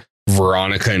figured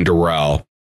Veronica and Darrell.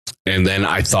 And then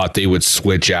I thought they would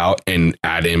switch out and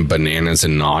add in Bananas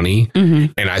and Nani.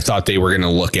 Mm-hmm. And I thought they were going to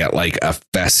look at like a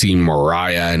Fessy,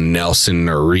 Mariah, Nelson,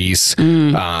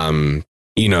 Nerese,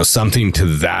 you know, something to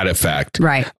that effect.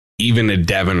 Right. Even a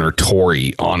Devin or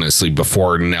Tori, honestly,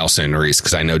 before Nelson and Nerese,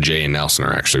 because I know Jay and Nelson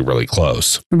are actually really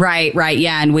close. Right.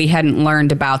 Yeah. And we hadn't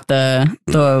learned about the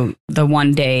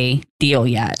 1 day deal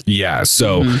yet. Yeah.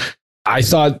 So I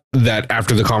thought that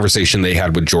after the conversation they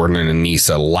had with Jordan and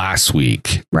Anissa last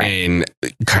week, Right. and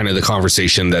kind of the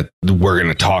conversation that we're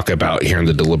going to talk about here in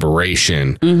the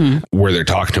deliberation, where they're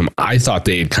talking to him, I thought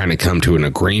they had kind of come to an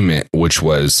agreement, which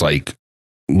was like,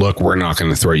 look, we're not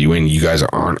going to throw you in. You guys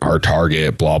aren't our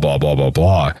target, blah, blah, blah, blah,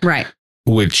 blah. Right.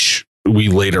 Which we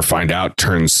later find out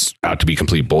turns out to be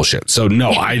complete bullshit. So no,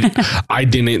 I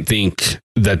didn't think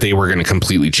that they were going to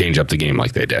completely change up the game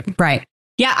like they did. Right.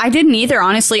 Yeah, I didn't either.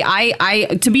 Honestly,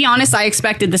 I to be honest, I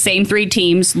expected the same three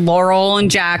teams: Laurel and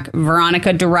Jack,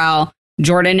 Veronica, Darrell,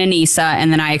 Jordan and Issa,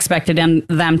 and then I expected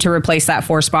them to replace that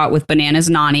 4 spot with Bananas,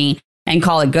 Nani, and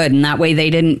call it good. And that way, they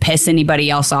didn't piss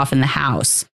anybody else off in the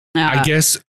house. I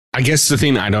guess the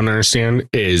thing I don't understand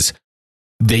is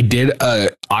they did a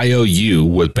IOU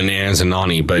with Bananas and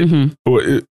Nani, but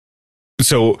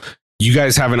so you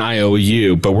guys have an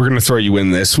IOU, but we're going to throw you in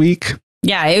this week.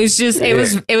 Yeah, it was just it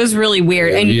was really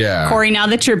weird. And Yeah. Corey, now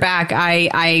that you're back,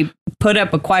 I put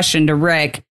up a question to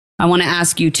Rick. I want to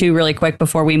ask you too really quick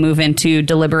before we move into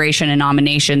deliberation and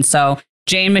nomination. So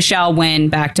Jay and Michele win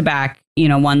back to back,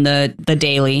 won the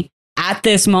daily. At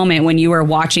this moment when you were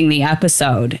watching the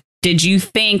episode, did you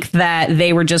think that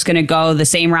they were just going to go the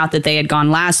same route that they had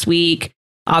gone last week,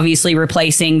 obviously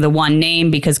replacing the one name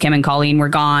because Kim and Colleen were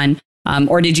gone?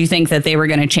 Or did you think that they were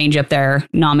going to change up their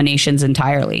nominations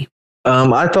entirely?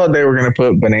 I thought they were going to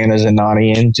put Bananas and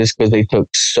Nani in just because they took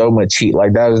so much heat.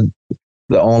 Like, that was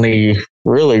the only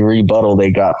really rebuttal they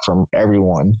got from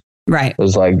everyone. Right. It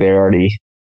was like they already,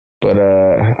 but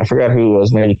I forgot who it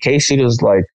was. Maybe Casey was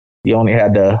like, you only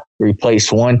had to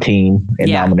replace one team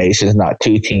in nominations, not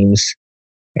 2 teams.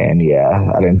 And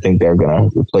I didn't think they were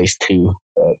going to replace 2,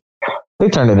 but they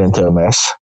turned it into a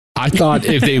mess. I thought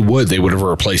if they would have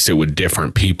replaced it with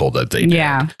different people that they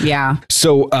did. Yeah.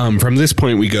 So from this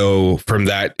point, we go from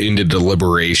that into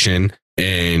deliberation.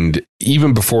 And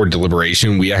even before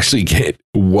deliberation, we actually get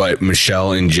what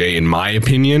Michele and Jay, in my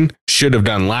opinion, should have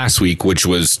done last week, which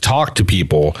was talk to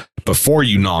people before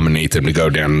you nominate them to go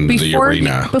down the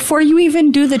arena. Before you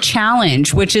even do the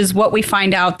challenge, which is what we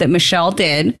find out that Michele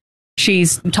did.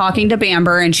 She's talking to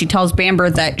Bamber and she tells Bamber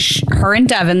that her and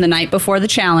Devin the night before the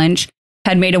challenge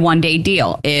had made a 1 day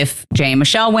deal. If Jay and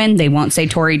Michele win, they won't say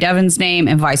Tori Devin's name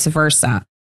and vice versa.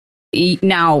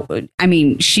 Now, I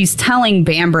mean, she's telling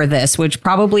Bamber this, which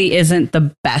probably isn't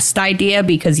the best idea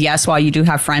because, yes, while you do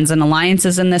have friends and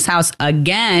alliances in this house,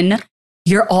 again,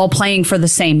 you're all playing for the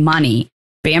same money.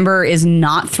 Bamber is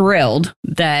not thrilled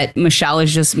that Michele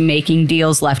is just making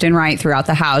deals left and right throughout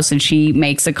the house. And she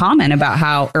makes a comment about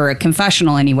how, or a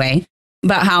confessional anyway,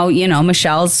 about how,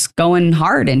 Michelle's going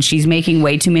hard and she's making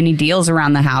way too many deals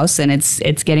around the house and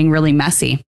it's getting really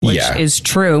messy, which is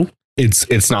true.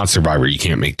 It's not Survivor. You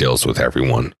can't make deals with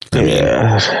everyone. I mean,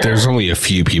 there's only a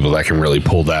few people that can really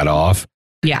pull that off.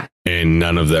 Yeah. And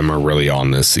none of them are really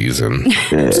on this season.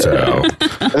 So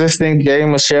I just think Jay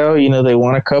and Michele, they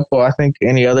won a couple. I think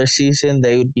any other season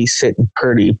they would be sitting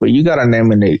pretty, but you got to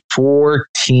nominate 4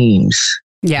 teams.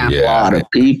 Yeah. A lot of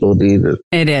people, dude.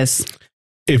 It is.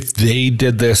 If they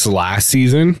did this last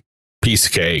season, piece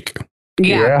of cake.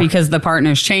 Yeah, because the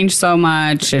partners change so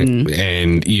much and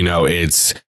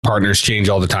it's partners change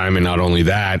all the time. And not only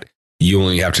that, you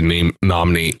only have to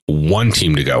nominate one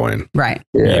team to go in. Right.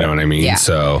 You know what I mean? Yeah.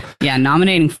 So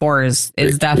nominating 4 is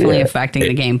definitely affecting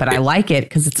the game, but I like it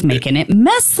because it's making it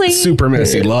messy. Super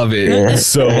messy. Love it.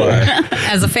 So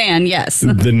as a fan, yes.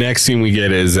 The next scene we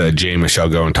get is Jay and Michele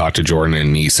go and talk to Jordan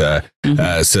and Nisa.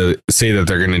 So say that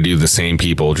they're going to do the same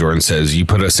people. Jordan says, you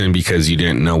put us in because you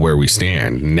didn't know where we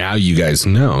stand. Now you guys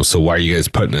know. So why are you guys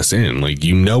putting us in? Like,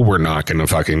 we're not going to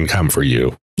fucking come for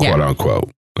you. quote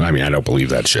unquote. I mean, I don't believe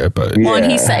that shit, but well, and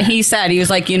he said he was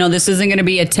like, this isn't going to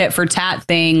be a tit for tat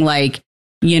thing. Like,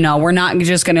 we're not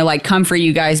just going to like come for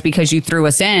you guys because you threw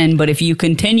us in. But if you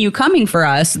continue coming for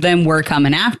us, then we're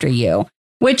coming after you,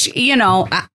 which,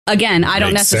 again, I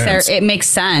don't necessarily, it makes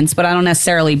sense, but I don't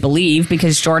necessarily believe,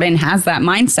 because Jordan has that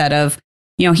mindset of,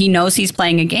 he knows he's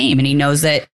playing a game, and he knows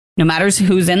that no matter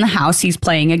who's in the house, he's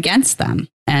playing against them.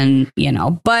 And,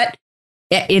 but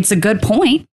it's a good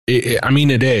point.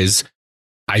 It is.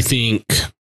 I think,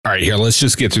 all right, here, let's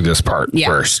just get through this part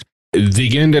first. They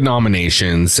get into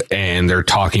nominations, and they're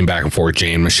talking back and forth,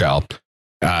 Jay and Michele,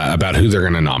 about who they're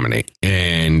going to nominate.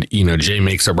 And, Jay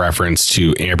makes a reference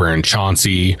to Amber and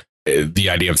Chauncey, the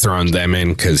idea of throwing them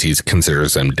in because he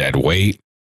considers them dead weight,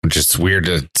 which is weird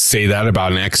to say that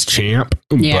about an ex-champ.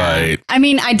 Yeah. But I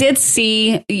mean, I did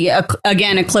see,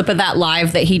 again, a clip of that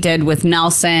live that he did with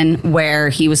Nelson where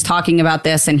he was talking about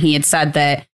this, and he had said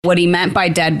that what he meant by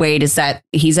dead weight is that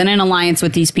he's in an alliance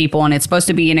with these people, and it's supposed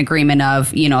to be an agreement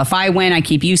of, if I win, I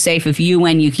keep you safe. If you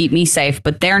win, you keep me safe.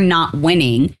 But they're not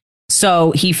winning.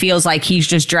 So he feels like he's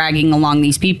just dragging along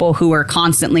these people who are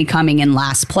constantly coming in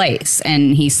last place.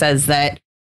 And he says that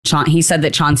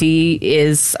Chauncey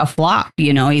is a flop.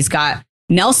 He's got,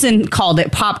 Nelson called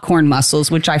it popcorn muscles,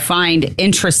 which I find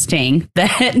interesting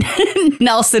that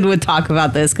Nelson would talk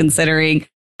about this, considering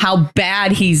how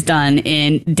bad he's done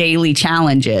in daily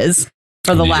challenges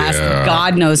for the last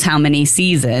God knows how many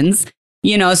seasons.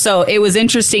 So it was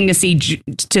interesting to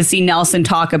see Nelson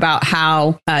talk about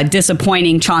how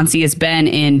disappointing Chauncey has been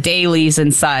in dailies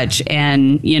and such,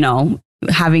 and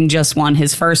having just won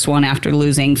his first one after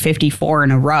losing 54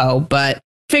 in a row. But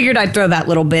figured I'd throw that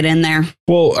little bit in there.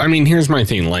 Well, I mean, here's my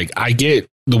thing. Like, I get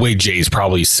the way Jay's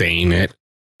probably saying it,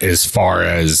 as far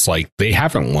as like they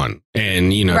haven't won,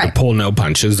 and to pull no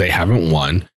punches, they haven't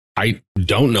won. I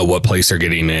don't know what place they're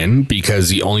getting in, because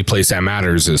the only place that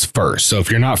matters is first. So if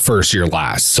you're not first, you're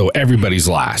last. So everybody's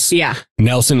last. Yeah.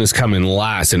 Nelson is coming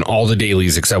last in all the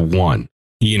dailies except one.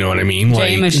 You know what I mean?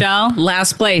 Jay and Michele,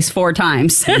 last place 4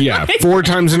 times. Yeah. 4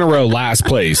 times in a row, last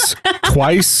place.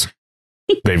 Twice,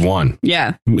 they've won.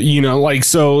 Yeah.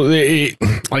 So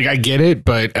I get it.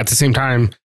 But at the same time,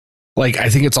 I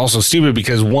think it's also stupid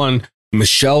because, one,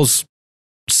 Michelle's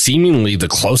seemingly the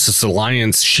closest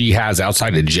alliance she has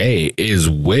outside of Jay is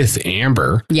with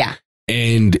Amber. Yeah.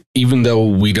 And even though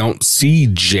we don't see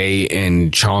Jay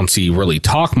and Chauncey really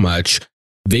talk much,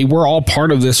 they were all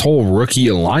part of this whole rookie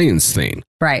alliance thing.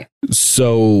 Right.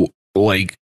 So,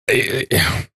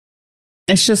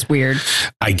 it's just weird.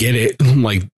 I get it.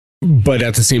 But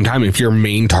at the same time, if your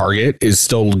main target is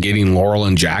still getting Laurel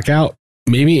and Jack out,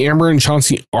 maybe Amber and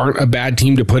Chauncey aren't a bad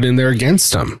team to put in there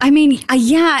against them. I mean,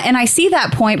 yeah, and I see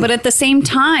that point. But at the same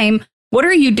time, what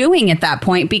are you doing at that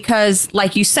point? Because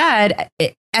like you said,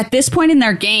 at this point in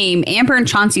their game, Amber and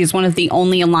Chauncey is one of the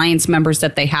only alliance members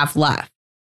that they have left.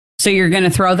 So you're going to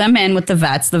throw them in with the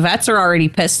vets. The vets are already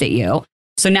pissed at you.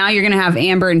 So now you're going to have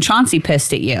Amber and Chauncey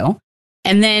pissed at you.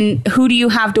 And then who do you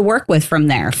have to work with from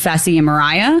there? Fessy and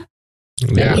Mariah?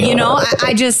 Yeah.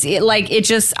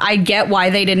 I get why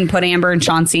they didn't put Amber and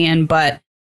Chauncey in, but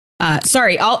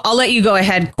sorry, I'll let you go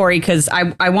ahead, Corey, because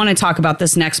I want to talk about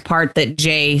this next part that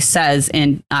Jay says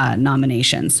in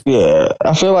nominations. Yeah,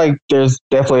 I feel like there's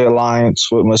definitely alliance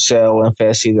with Michele and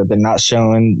Fessy that they're not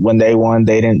showing. When they won,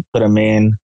 they didn't put them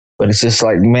in, but it's just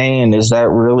like, man, is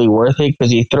that really worth it?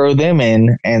 Because you throw them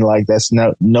in, and that's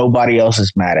nobody else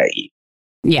is mad at you.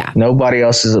 Yeah, nobody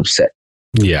else is upset.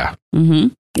 Yeah.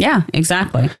 Mm-hmm. Yeah,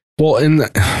 exactly. Well,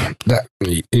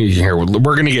 here,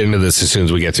 we're going to get into this as soon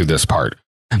as we get through this part,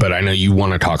 but I know you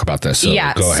want to talk about this. So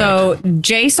yeah. Go ahead. So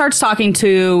Jay starts talking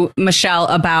to Michele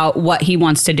about what he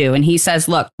wants to do. And he says,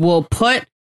 look, we'll put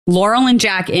Laurel and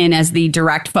Jack in as the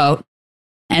direct vote.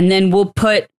 And then we'll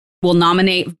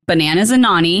nominate Bananas and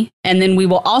Nany. And then we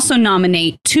will also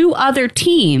nominate 2 other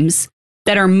teams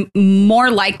that are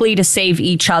more likely to save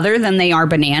each other than they are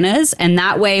Bananas. And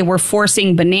that way we're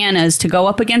forcing Bananas to go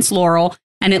up against Laurel,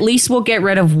 and at least we'll get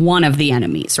rid of one of the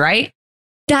enemies, right?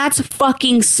 That's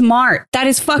fucking smart. That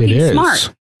is fucking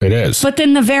smart. It is. But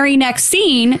then the very next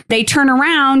scene, they turn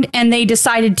around and they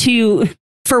decided to,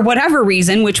 for whatever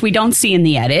reason, which we don't see in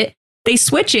the edit, they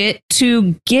switch it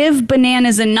to give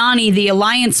Bananas and Nany the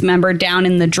alliance member down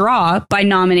in the draw by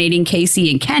nominating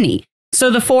Casey and Kenny. So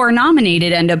the 4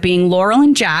 nominated end up being Laurel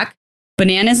and Jack,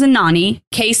 Bananas and Nany,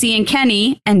 Casey and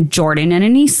Kenny, and Jordan and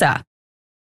Anissa.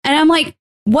 And I'm like,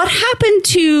 what happened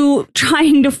to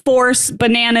trying to force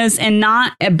Bananas and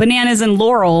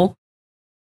Laurel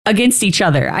against each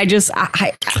other?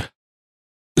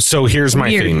 So here's my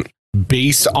thing.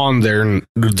 Based on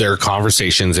their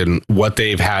conversations and what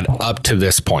they've had up to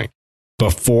this point,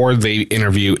 before they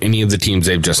interview any of the teams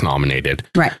they've just nominated.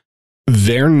 Right.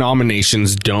 Their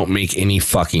nominations don't make any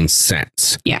fucking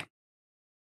sense. Yeah.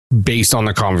 Based on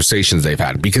the conversations they've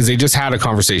had, because they just had a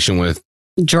conversation with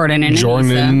Jordan and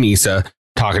Anissa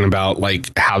talking about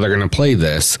like how they're going to play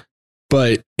this.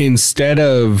 But instead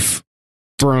of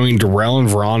throwing Darrell and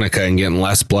Veronica and getting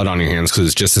less blood on your hands because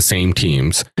it's just the same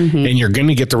teams, and you're going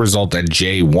to get the result that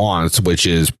Jay wants, which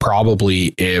is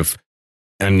probably if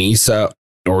Anissa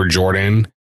or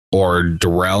Jordan or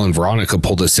Darrell and Veronica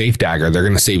pull the safe dagger, they're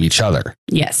going to save each other.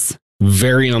 Yes.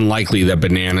 Very unlikely that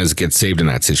Bananas gets saved in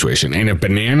that situation. And if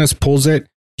Bananas pulls it,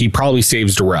 he probably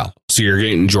saves Darrell. So you're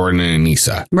getting Jordan and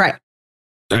Anissa. Right.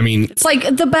 I mean, it's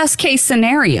like the best case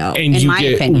scenario, and in you my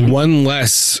get opinion. one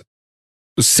less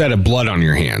set of blood on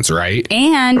your hands, right?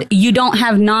 And you don't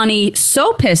have Nani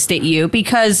so pissed at you,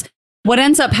 because what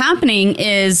ends up happening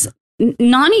is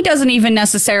Nani doesn't even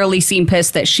necessarily seem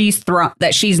pissed that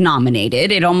she's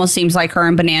nominated. It almost seems like her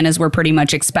and Bananas were pretty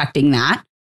much expecting that.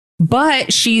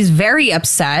 But she's very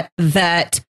upset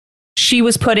that she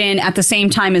was put in at the same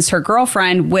time as her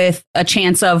girlfriend, with a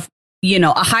chance of,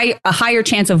 a higher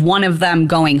chance of one of them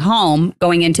going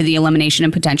into the elimination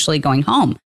and potentially going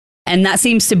home. And that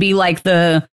seems to be like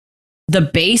the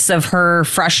base of her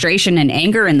frustration and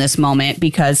anger in this moment,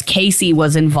 because Casey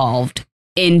was involved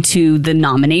into the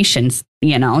nominations,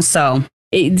 so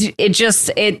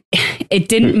it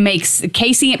didn't make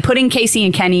putting Casey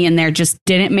and Kenny in there just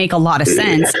didn't make a lot of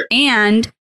sense.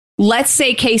 And let's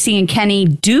say Casey and Kenny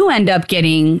do end up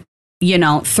getting,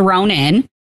 thrown in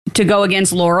to go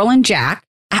against Laurel and Jack.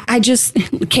 Kenny's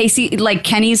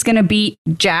going to beat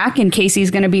Jack and Casey's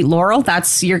going to beat Laurel.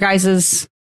 That's your guys's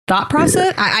thought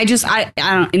process. I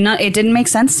don't know. It didn't make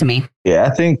sense to me. Yeah,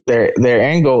 I think their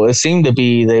angle, it seemed to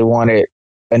be they wanted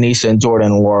Anissa and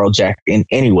Jordan and Laurel Jack in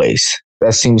anyways.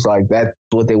 That seems like that's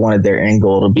what they wanted their end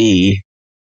goal to be.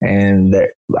 And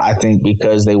I think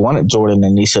because they wanted Jordan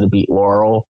and Anissa to beat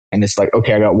Laurel, and it's like,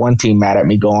 okay, I got one team mad at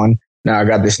me going, now I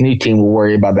got this new team, we'll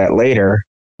worry about that later.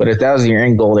 But if that was your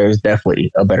end goal, there's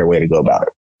definitely a better way to go about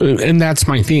it. And that's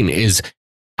my thing is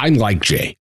I like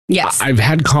Jay. Yes. I've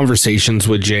had conversations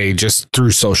with Jay just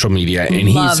through social media, and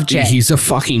he's a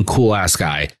fucking cool ass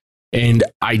guy. And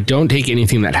I don't take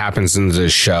anything that happens in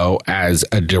this show as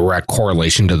a direct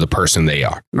correlation to the person they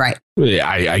are. Right.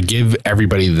 I give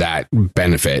everybody that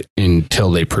benefit until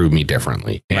they prove me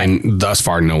differently. Right. And thus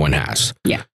far, no one has.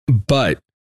 Yeah. But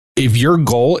if your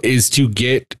goal is to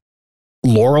get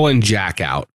Laurel and Jack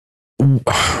out,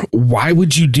 why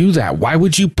would you do that? Why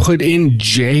would you put in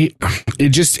Jay?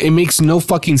 It makes no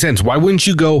fucking sense. Why wouldn't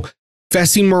you go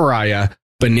Fessy Mariah,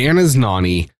 Bananas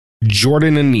Nani,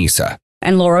 Jordan and Anissa?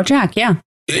 And Laurel Jack, yeah.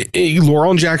 Laurel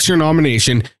and Jack's your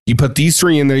nomination. You put these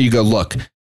three in there. You go, look,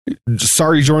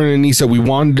 sorry, Jordan and Anissa, we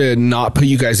wanted to not put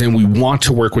you guys in. We want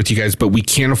to work with you guys, but we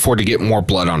can't afford to get more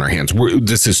blood on our hands.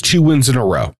 This is 2 wins in a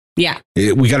row. Yeah.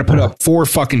 We got to put up 4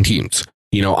 fucking teams.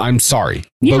 I'm sorry,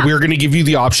 but we're going to give you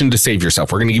the option to save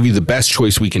yourself. We're going to give you the best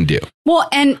choice we can do. Well,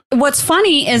 and what's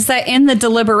funny is that in the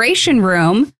deliberation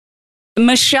room,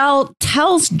 Michele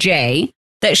tells Jay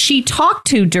that she talked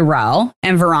to Darrell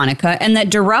and Veronica, and that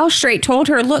Darrell straight told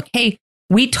her, look, hey,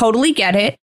 we totally get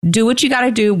it. Do what you got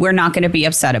to do. We're not going to be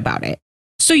upset about it.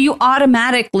 So you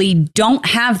automatically don't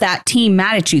have that team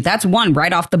mad at you. That's one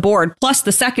right off the board, plus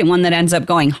the second one that ends up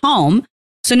going home.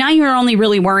 So now you're only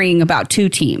really worrying about 2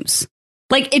 teams.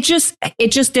 Like it just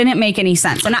didn't make any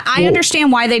sense. And I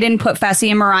understand why they didn't put Fessy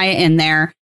and Mariah in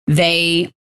there.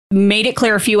 They made it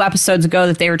clear a few episodes ago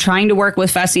that they were trying to work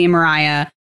with Fessy and Mariah.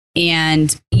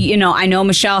 And, I know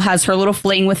Michele has her little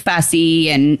fling with Fessy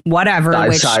and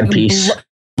whatever, side piece.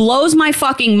 Blows my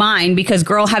fucking mind, because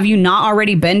girl, have you not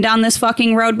already been down this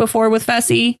fucking road before with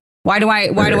Fessy? Why do I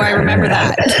remember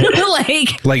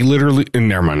that? like literally,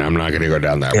 never mind. I'm not going to go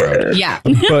down that road. Yeah.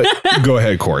 But go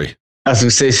ahead, Corey. I was going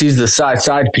to say she's the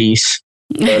side piece.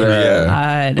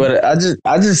 But, but I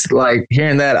just like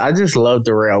hearing that. I just love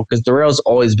Darrell, because Darrell's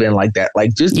always been like that.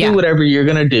 Like, just do whatever you're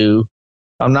going to do.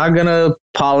 I'm not going to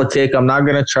politic. I'm not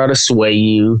going to try to sway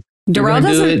you. Darrell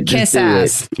doesn't kiss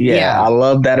ass. Yeah, I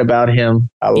love that about him.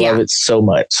 I love it so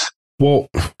much. Well,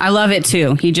 I love it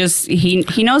too.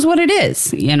 He knows what it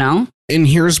is, And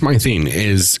here's my thing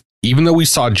is, even though we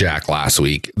saw Jack last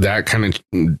week, that kind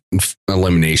of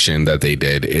elimination that they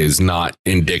did is not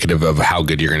indicative of how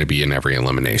good you're going to be in every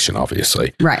elimination,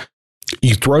 obviously. Right.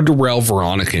 You throw Darrell,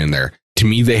 Veronica in there. To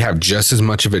me, they have just as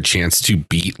much of a chance to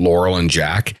beat Laurel and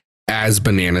Jack as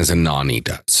Bananas and Nani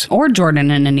does. Or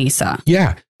Jordan and Anissa.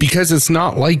 Yeah, because it's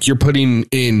not like you're putting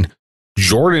in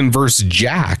Jordan versus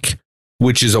Jack,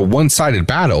 which is a one-sided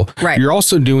battle. Right. You're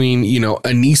also doing,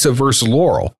 Anissa versus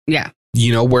Laurel. Yeah.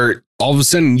 where all of a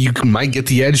sudden you might get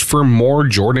the edge for more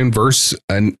Jordan versus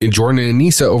Jordan and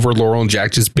Anissa over Laurel and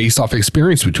Jack, just based off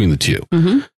experience between the two.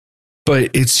 Mm-hmm.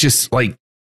 But it's just like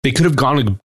they could have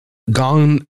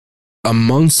gone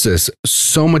amongst this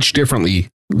so much differently,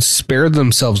 spared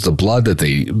themselves the blood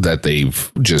that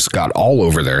they've just got all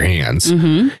over their hands,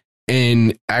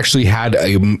 and actually had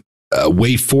a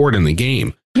way forward in the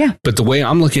game. Yeah. But the way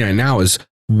I'm looking at it now is,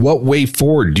 what way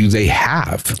forward do they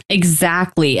have?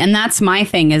 Exactly. And that's my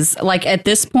thing is, like, at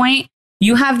this point,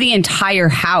 you have the entire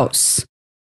house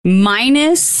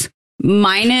minus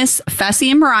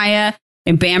Fessy and Mariah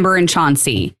and Bamber and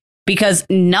Chauncey. Because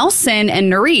Nelson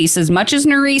and Nerys, as much as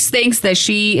Nerys thinks that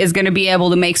she is going to be able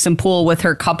to make some pool with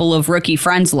her couple of rookie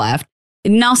friends left,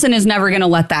 Nelson is never going to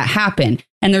let that happen.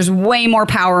 And there's way more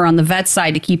power on the vet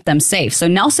side to keep them safe. So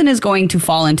Nelson is going to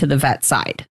fall into the vet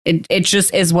side. It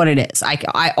just is what it is.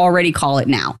 I already call it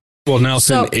now. Well,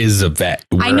 Nelson is a vet.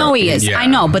 I know he is. Yeah. I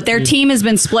know. But their team has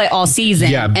been split all season.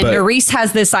 Yeah, and Nerys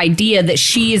has this idea that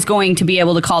she is going to be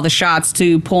able to call the shots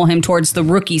to pull him towards the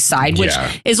rookie side, which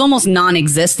is almost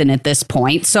non-existent at this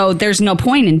point. So there's no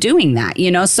point in doing that,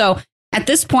 So at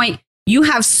this point, you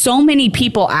have so many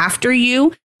people after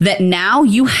you that now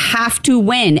you have to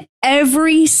win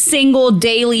every single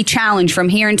daily challenge from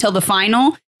here until the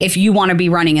final if you want to be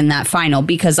running in that final,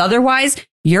 because otherwise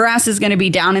your ass is going to be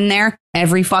down in there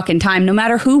every fucking time, no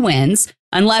matter who wins,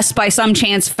 unless by some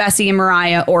chance Fessy and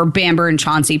Mariah or Bamber and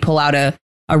Chauncey pull out a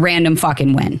random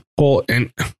fucking win. Well,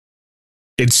 and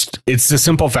it's the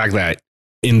simple fact that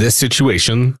in this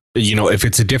situation, if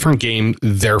it's a different game,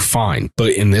 they're fine.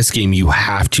 But in this game, you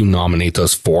have to nominate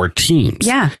those 4 teams.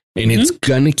 Yeah. And it's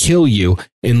going to kill you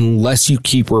unless you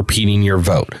keep repeating your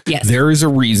vote. Yes. There is a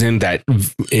reason that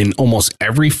in almost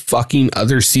every fucking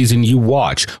other season you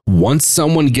watch, once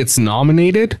someone gets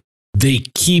nominated, they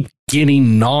keep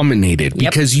getting nominated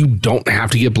because you don't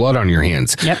have to get blood on your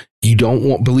hands. Yep. You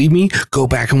don't believe me? Go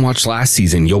back and watch last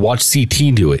season. You'll watch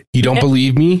CT do it. You don't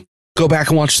believe me? Go back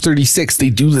and watch 36. They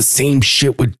do the same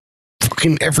shit with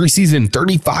fucking every season.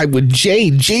 35 with Jay.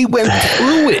 Jay went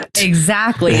through it.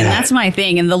 Exactly. And that's my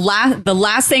thing. And the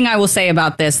last thing I will say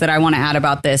about this, that I want to add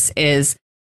about this, is,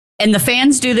 and the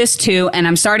fans do this too, and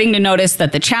I'm starting to notice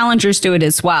that the challengers do it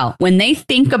as well. When they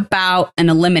think about an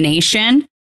elimination,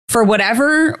 for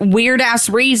whatever weird ass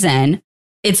reason,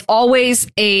 it's always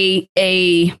a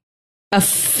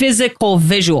physical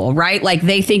visual, right? Like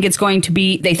they think it's going to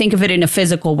be, they think of it in a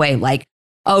physical way. Like,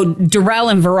 oh, Darrell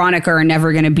and Veronica are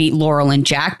never going to beat Laurel and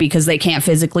Jack because they can't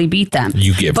physically beat them.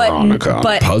 You get Veronica on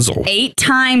a puzzle. 8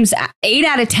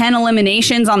 out of 10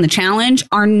 eliminations on the challenge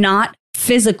are not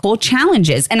physical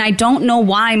challenges. And I don't know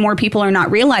why more people are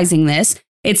not realizing this.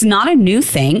 It's not a new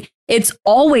thing. It's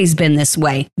always been this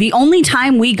way. The only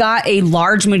time we got a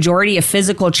large majority of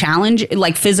physical challenge,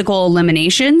 like physical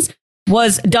eliminations,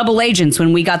 was double agents,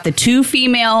 when we got the 2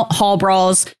 female hall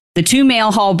brawls, the 2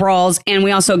 male hall brawls, and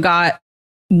we also got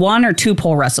 1 or 2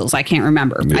 pole wrestles. I can't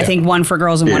remember. Yeah. I think 1 for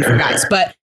girls and 1 for guys.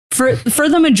 But for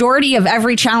the majority of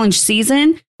every challenge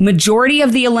season, majority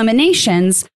of the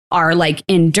eliminations are like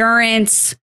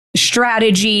endurance,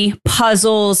 strategy,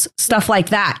 puzzles, stuff like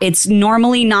that. It's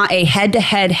normally not a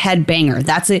head-to-head headbanger.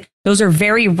 That's it. Those are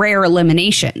very rare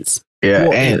eliminations. Yeah.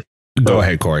 Well, and go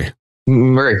ahead, Corey.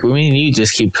 Rick, you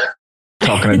just keep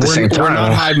talking at the same time. We're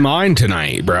not hiding mine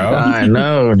tonight, bro. I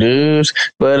know, dude.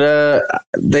 But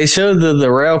they showed the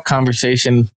rail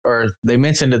conversation, or they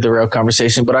mentioned the rail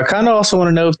conversation, but I kind of also want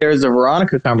to know if there's a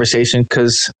Veronica conversation,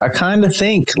 because I kind of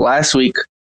think last week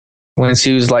when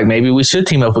she was like, maybe we should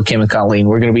team up with Kim and Colleen.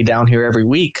 We're going to be down here every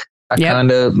week.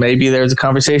 Maybe there's a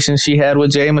conversation she had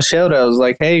with Jay and Michele that was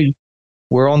like, hey,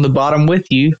 we're on the bottom with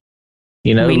you.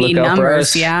 We need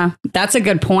numbers. Yeah, that's a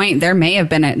good point. There may have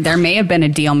been a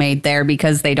deal made there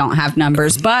because they don't have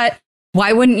numbers. But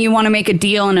why wouldn't you want to make a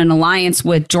deal and an alliance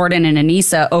with Jordan and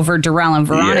Anissa over Darrell and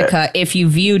Veronica if you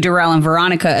view Darrell and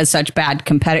Veronica as such bad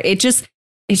competitors?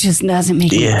 It just doesn't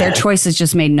make their choices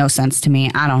just made no sense to me.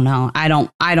 I don't know. I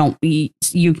don't.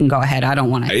 You can go ahead. I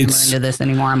don't want to get into this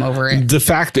anymore. I'm over it.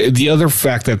 The other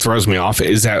fact that throws me off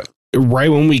is that right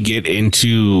when we get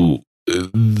into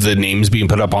the names being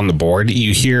put up on the board,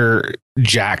 you hear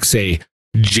Jack say,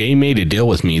 Jay made a deal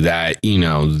with me that,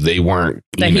 they weren't,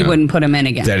 that he wouldn't put him in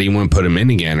again, that he wouldn't put him in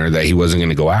again, or that he wasn't going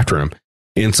to go after him.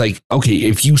 And it's like, okay,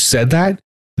 if you said that,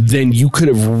 then you could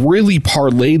have really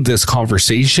parlayed this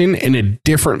conversation in a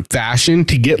different fashion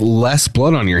to get less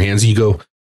blood on your hands. And you go,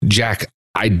 Jack,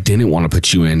 I didn't want to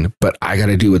put you in, but I got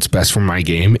to do what's best for my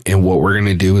game. And what we're going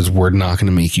to do is we're not going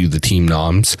to make you the team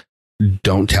noms.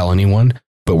 Don't tell anyone,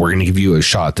 but we're going to give you a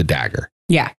shot at the dagger.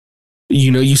 Yeah.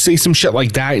 You say some shit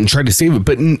like that and try to save it.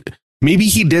 But maybe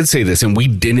he did say this and we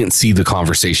didn't see the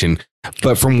conversation.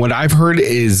 But from what I've heard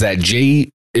is that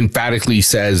Jay emphatically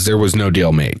says there was no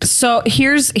deal made. So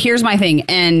here's my thing.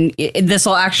 And this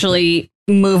will actually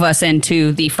move us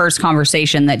into the first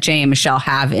conversation that Jay and Michele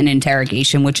have in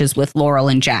interrogation, which is with Laurel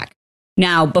and Jack.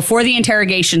 Now, before the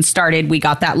interrogation started, we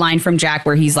got that line from Jack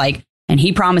where he's like, and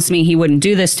he promised me he wouldn't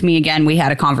do this to me again. We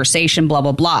had a conversation, blah,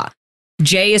 blah, blah.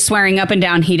 Jay is swearing up and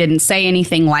down he didn't say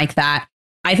anything like that.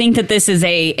 I think that this is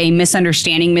a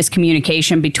misunderstanding,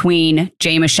 miscommunication between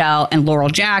Jay, Michele, and Laurel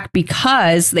Jack,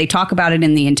 because they talk about it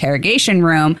in the interrogation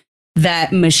room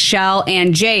that Michele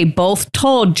and Jay both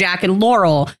told Jack and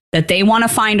Laurel that they want to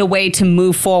find a way to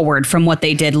move forward from what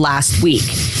they did last week.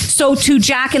 So to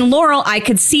Jack and Laurel, I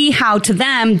could see how to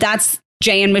them, that's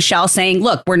Jay and Michele saying,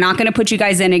 look, we're not going to put you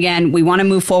guys in again. We want to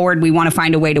move forward. We want to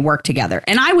find a way to work together.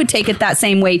 And I would take it that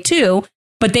same way, too.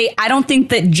 But I don't think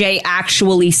that Jay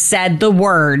actually said the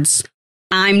words,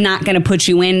 I'm not going to put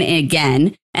you in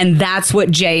again. And that's what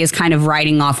Jay is kind of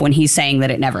writing off when he's saying that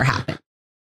it never happened.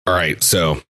 All right.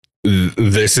 So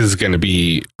this is going to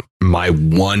be my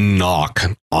one knock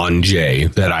on Jay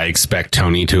that I expect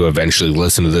Tony to eventually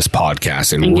listen to this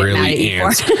podcast and really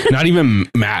answer. Not even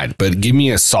mad, but give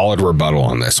me a solid rebuttal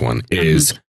on this one.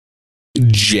 Is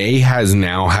Jay has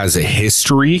a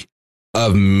history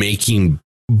of making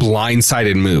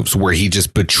blindsided moves where he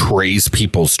just betrays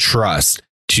people's trust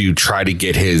to try to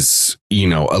get his,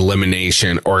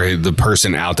 elimination or the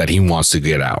person out that he wants to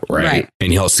get out. Right.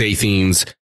 And he'll say things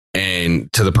and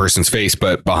to the person's face,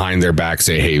 but behind their back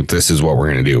say, hey, this is what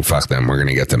we're going to do. Fuck them. We're going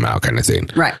to get them out kind of thing.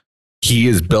 Right. He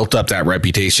has built up that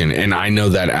reputation. And I know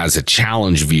that as a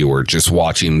challenge viewer, just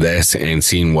watching this and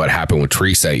seeing what happened with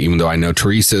Teresa, even though I know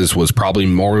Teresa's was probably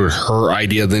more her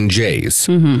idea than Jay's,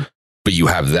 but you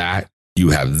have that.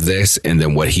 You have this, and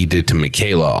then what he did to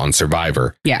Michaela on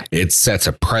Survivor. Yeah. It sets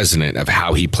a precedent of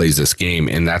how he plays this game,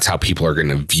 and that's how people are going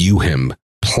to view him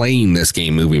playing this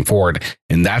game moving forward.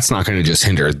 And that's not going to just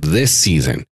hinder this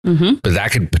season, but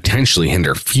that could potentially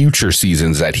hinder future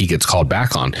seasons that he gets called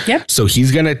back on. Yep. So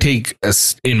he's going to take,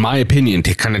 in my opinion,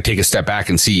 to kind of take a step back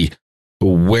and see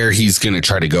where he's going to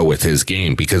try to go with his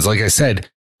game. Because like I said,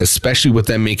 especially with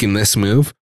them making this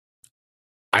move,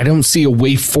 I don't see a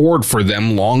way forward for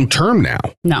them long term now.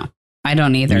 No, I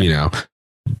don't either.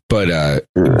 But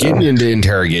getting into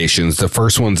interrogations, the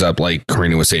first one's up, like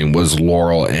Karina was saying, was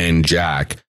Laurel and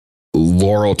Jack.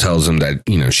 Laurel tells him that,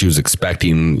 she was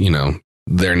expecting,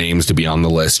 their names to be on the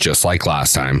list just like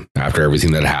last time after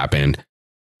everything that happened.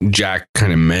 Jack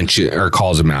kind of mentioned or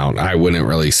calls him out. I wouldn't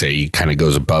really say he kind of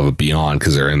goes above and beyond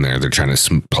because they're in there. They're trying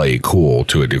to play cool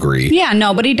to a degree. Yeah,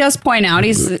 no, but he does point out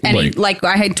like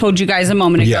I had told you guys a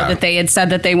moment ago that they had said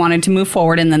that they wanted to move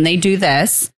forward and then they do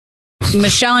this.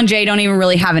 Michele and Jay don't even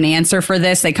really have an answer for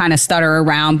this. They kind of stutter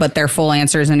around, but their full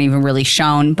answer isn't even really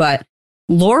shown. But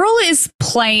Laurel is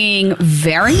playing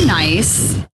very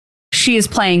nice. She is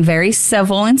playing very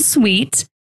civil and sweet.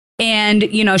 And,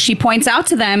 she points out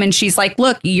to them and she's like,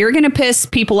 look, you're going to piss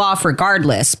people off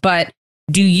regardless. But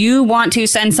do you want to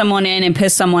send someone in and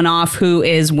piss someone off who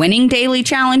is winning daily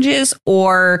challenges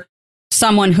or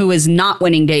someone who is not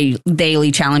winning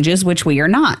daily challenges, which we are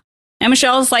not? And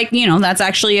Michelle's like, that's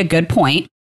actually a good point.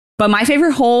 But my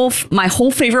favorite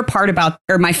part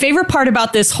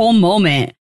about this whole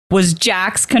moment was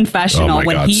Jack's confessional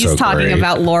when he's talking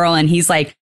about Laurel and he's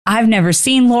like, I've never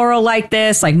seen Laurel like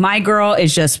this. Like my girl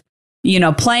is just,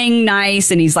 playing nice.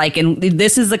 And he's like, and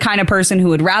this is the kind of person who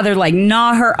would rather like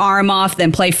gnaw her arm off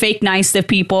than play fake nice to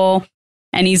people.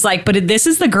 And he's like, but this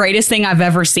is the greatest thing I've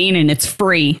ever seen and it's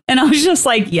free. And I was just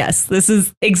like, yes, this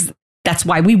is that's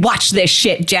why we watch this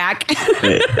shit, Jack.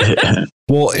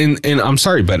 Well, and I'm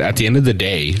sorry, but at the end of the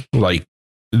day, like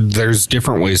there's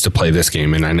different ways to play this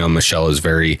game. And I know Michele is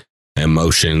very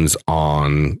emotions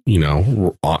on,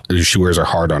 she wears her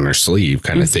heart on her sleeve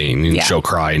kind of thing. And she'll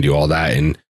cry and do all that.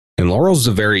 And Laurel's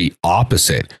the very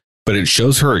opposite, but it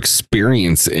shows her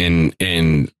experience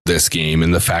in this game.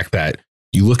 And the fact that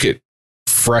you look at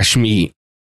fresh meat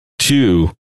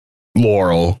to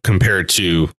Laurel compared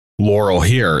to Laurel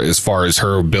here, as far as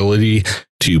her ability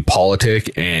to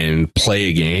politic and play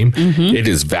a game, it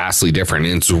is vastly different.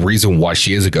 And it's the reason why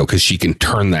she is a go, because she can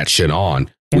turn that shit on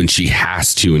when she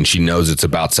has to, and she knows it's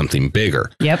about something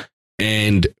bigger. Yep.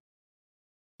 And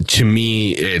to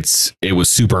me, it was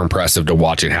super impressive to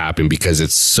watch it happen because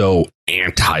it's so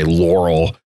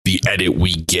anti-Laurel, the edit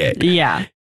we get. Yeah.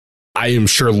 I am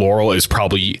sure Laurel is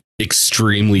probably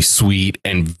extremely sweet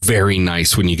and very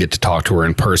nice when you get to talk to her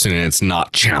in person and it's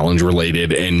not challenge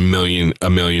related and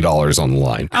 $1 million on the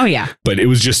line. Oh, yeah. But it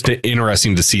was just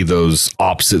interesting to see those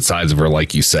opposite sides of her,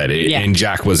 like you said. And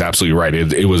Jack was absolutely right.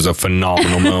 It was a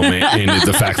phenomenal moment. And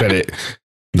the fact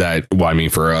well, I mean,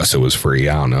 for us, it was free.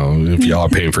 I don't know. If y'all are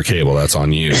paying for cable, that's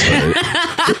on you.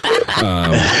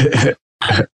 But,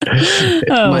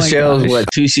 Michelle's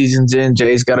 2 seasons in,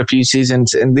 Jay's got a few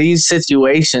seasons. In these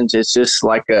situations, it's just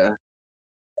like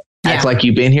act like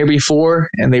you've been here before,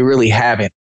 and they really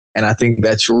haven't. And I think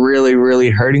that's really, really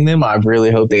hurting them. I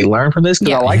really hope they learn from this,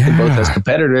 because I like them both as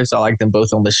competitors. I like them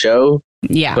both on the show.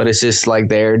 Yeah. But it's just like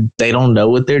they don't know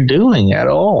what they're doing at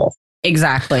all.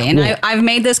 Exactly. And I've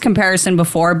made this comparison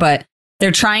before, but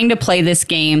they're trying to play this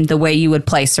game the way you would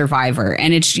play Survivor.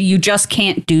 And you just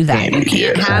can't do that. You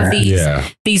can't have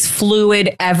these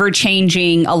fluid,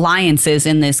 ever-changing alliances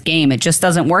in this game. It just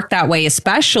doesn't work that way,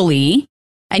 especially.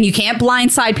 And you can't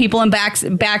blindside people and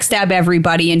backstab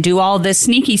everybody and do all this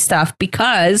sneaky stuff,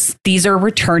 because these are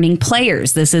returning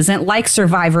players. This isn't like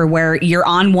Survivor where you're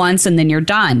on once and then you're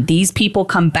done. These people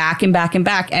come back and back and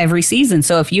back every season.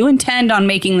 So if you intend on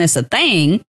making this a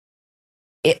thing,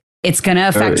 it's going to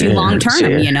affect you long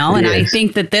term, you know? And I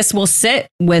think that this will sit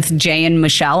with Jay and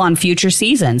Michele on future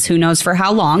seasons. Who knows for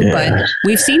how long, but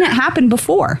we've seen it happen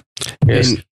before.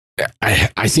 Yes. And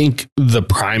I think the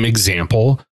prime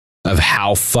example of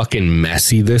how fucking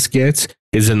messy this gets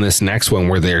is in this next one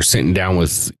where they're sitting down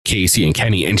with Casey and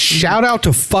Kenny. And shout out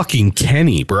to fucking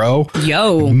Kenny, bro.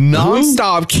 Yo.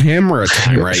 Nonstop camera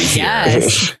time right here.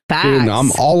 Yes. Dude,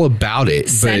 I'm all about it.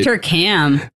 Center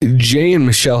cam. Jay and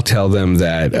Michele tell them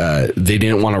that they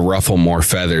didn't want to ruffle more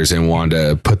feathers and wanted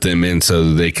to put them in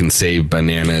so they can save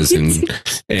Bananas and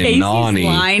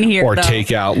Nani or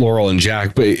take out Laurel and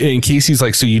Jack. And Casey's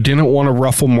like, so you didn't want to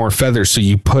ruffle more feathers, so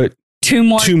you put two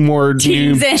more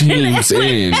teams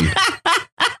in.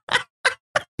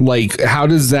 Like, how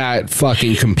does that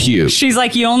fucking compute? She's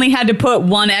like, you only had to put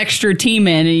one extra team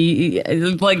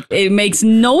in. Like, it makes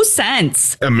no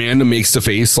sense. Amanda makes the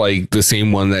face like the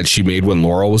same one that she made when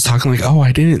Laurel was talking, like, oh,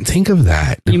 I didn't think of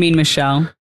that. You mean Michele,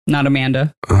 not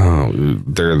Amanda? Oh,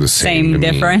 they're the same. Same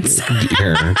difference.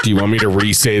 Here, do you want me to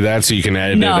re-say that so you can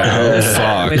edit it out?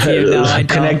 Fuck. No, I don't.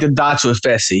 Connect the dots with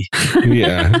Fessy.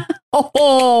 Yeah.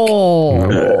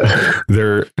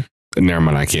 They're... Never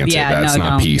mind, I can't say that. It's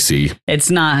not PC. It's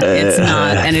not.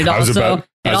 And it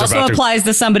also applies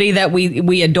to somebody that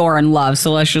we adore and love.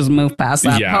 So let's just move past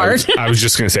that part. I was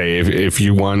just going to say, if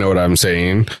you want to know what I'm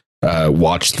saying,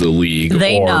 watch The League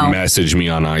message me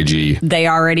on IG. They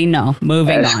already know.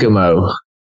 Moving Eskimo.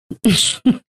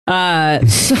 on.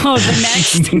 So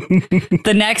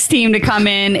the next team to come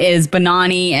in is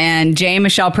Banani, and Jay and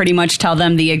Michele pretty much tell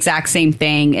them the exact same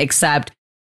thing, except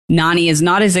Nani is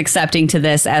not as accepting to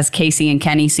this as Casey and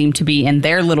Kenny seem to be in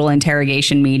their little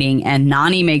interrogation meeting. And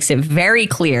Nani makes it very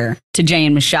clear to Jay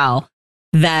and Michele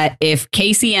that if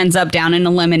Casey ends up down in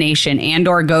elimination and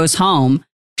or goes home,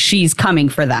 she's coming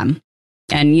for them.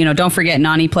 And, you know, don't forget,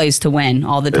 Nani plays to win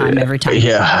all the time, every time.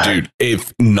 Yeah. Dude,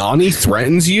 if Nani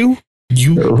threatens you,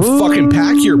 you fucking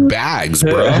pack your bags,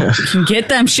 bro. Get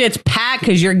them shits packed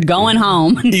because you're going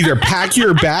home. Either pack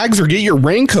your bags or get your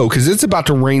raincoat because it's about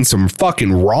to rain some fucking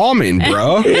ramen,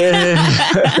 bro.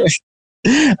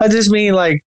 I just mean,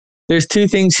 like, there's two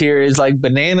things here. Is like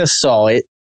Banana saw it.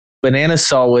 Banana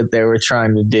saw what they were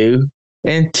trying to do.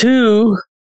 And two,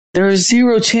 there was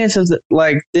zero chance of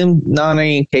like them,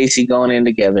 Nani and Casey going in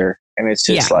together. And it's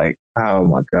just like, oh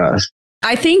my gosh.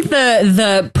 I think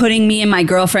the putting me and my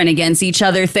girlfriend against each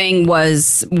other thing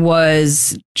was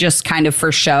just kind of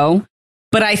for show.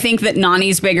 But I think that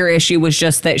Nani's bigger issue was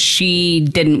just that she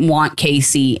didn't want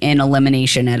Casey in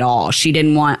elimination at all. She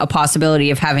didn't want a possibility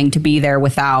of having to be there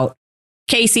without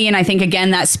Casey. And I think,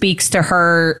 again, that speaks to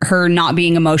her not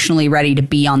being emotionally ready to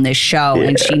be on this show. Yeah.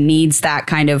 And she needs that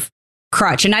kind of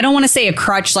crutch. And I don't want to say a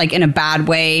crutch like in a bad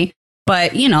way.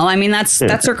 But, you know, I mean, that's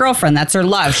her girlfriend. That's her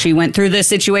love. She went through this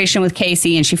situation with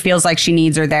Casey and she feels like she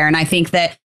needs her there. And I think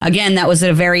that, again, that was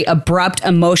a very abrupt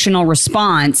emotional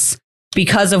response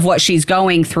because of what she's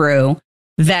going through,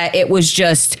 that it was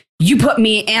just, you put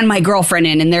me and my girlfriend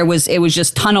in. And it was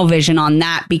just tunnel vision on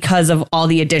that because of all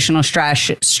the additional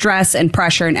stress and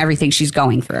pressure and everything she's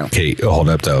going through. Okay, hold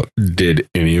up, though. Did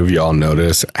any of y'all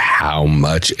notice how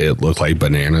much it looked like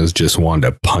Bananas just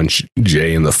wanted to punch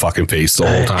Jay in the fucking face the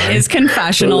whole time? His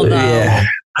confessional, though. Yeah.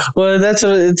 Well,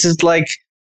 it's just like,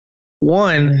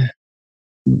 one,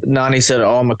 Nani said,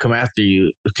 oh, I'm going to come after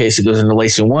you. In case it goes into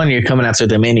relation one, you're coming after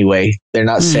them anyway. They're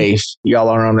not safe. Y'all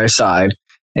are on their side.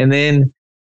 And then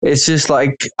it's just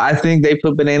like, I think they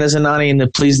put Bananas and Nani in to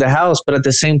please the house, but at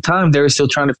the same time, they were still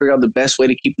trying to figure out the best way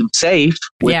to keep them safe,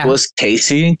 which was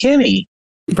Casey and Kenny.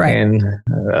 Right. And,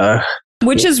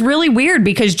 which is really weird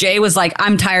because Jay was like,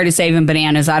 I'm tired of saving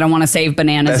Bananas. I don't want to save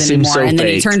Bananas anymore. And then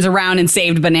he turns around and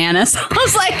saved Bananas. I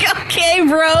was like, okay,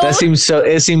 bro.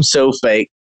 It seems so fake.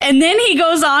 And then he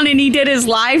goes on and he did his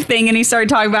live thing and he started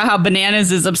talking about how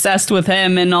Bananas is obsessed with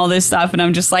him and all this stuff. And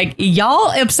I'm just like,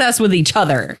 y'all obsessed with each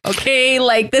other. Okay.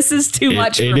 Like, this is too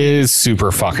much. It is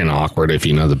super fucking awkward if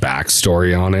you know the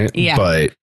backstory on it. Yeah.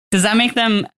 But does that make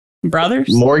them brothers?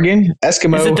 Morgan,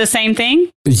 Eskimo. Is it the same thing?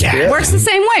 Yeah. It works the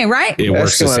same way, right? It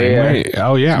works the same way.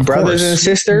 Oh, yeah. Brothers and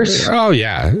sisters. Oh,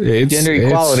 yeah. It's gender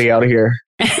equality out here.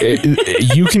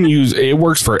 You can use it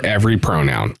works for every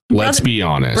pronoun. Let's be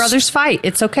honest. Brothers fight.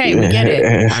 It's okay. We get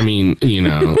it. I mean,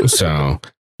 so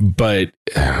but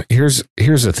here's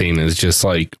the thing is just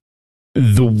like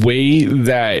the way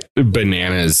that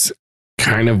Bananas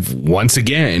kind of once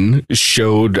again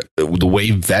showed the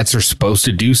way vets are supposed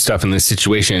to do stuff in this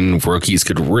situation. Rookies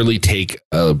could really take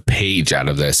a page out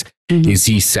of this. Is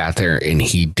he sat there and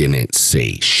he didn't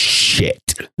say shit.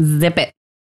 Zip it.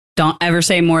 Don't ever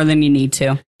say more than you need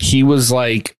to. He was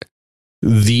like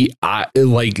the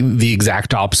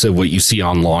exact opposite of what you see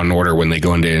on Law and Order when they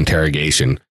go into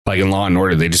interrogation. Like in Law and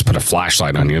Order, they just put a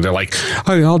flashlight on you. They're like,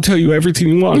 hey, I'll tell you everything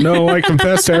you want. No, I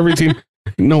confess to everything.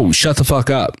 No, shut the fuck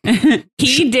up.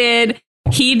 He did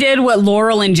what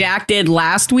Laurel and Jack did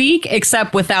last week,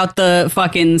 except without the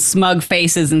fucking smug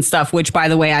faces and stuff, which, by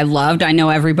the way, I loved. I know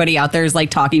everybody out there is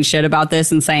like talking shit about this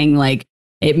and saying like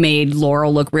it made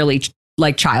Laurel look really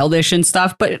like childish and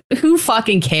stuff, but who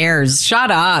fucking cares?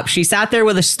 Shut up. She sat there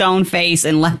with a stone face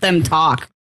and let them talk.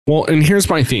 Well, and here's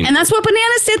my thing. And that's what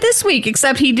Bananas did this week,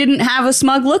 except he didn't have a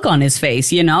smug look on his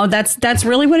face. You know, that's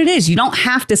really what it is. You don't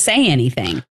have to say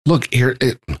anything. Look here.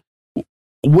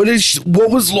 What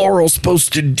was Laurel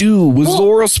supposed to do? Was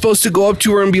Laurel supposed to go up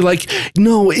to her and be like,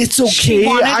 no, it's okay.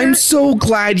 I'm so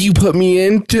glad you put me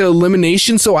into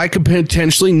elimination so I could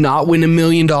potentially not win $1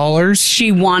 million.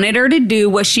 She wanted her to do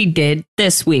what she did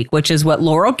this week, which is what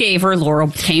Laurel gave her.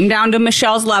 Laurel came down to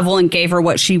Michelle's level and gave her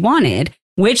what she wanted,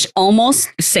 which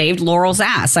almost saved Laurel's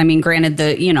ass. I mean, granted,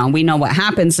 we know what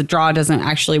happens. The draw doesn't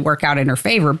actually work out in her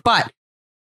favor. But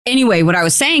anyway, what I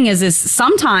was saying is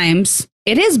sometimes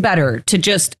it is better to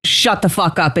just shut the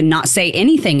fuck up and not say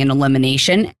anything in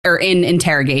elimination or in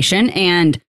interrogation.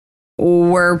 And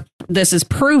this is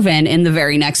proven in the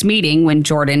very next meeting when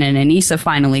Jordan and Anissa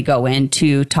finally go in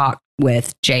to talk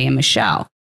with Jay and Michele.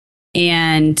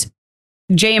 And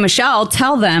Jay and Michele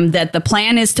tell them that the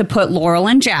plan is to put Laurel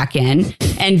and Jack in.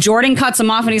 And Jordan cuts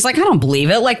him off and he's like, I don't believe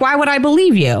it. Like, why would I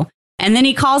believe you? And then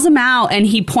he calls him out and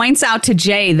he points out to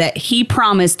Jay that he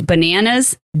promised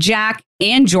Bananas, Jack,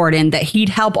 and Jordan that he'd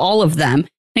help all of them. And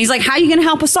he's like, how are you going to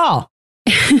help us all?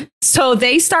 So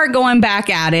they start going back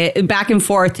at it, back and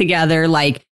forth together.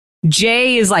 Like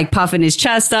Jay is like puffing his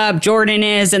chest up. Jordan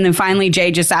is. And then finally Jay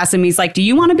just asks him, he's like, do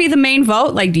you want to be the main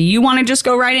vote? Like, do you want to just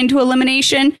go right into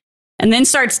elimination? And then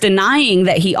starts denying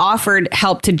that he offered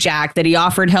help to Jack, that he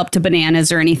offered help to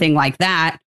Bananas or anything like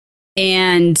that.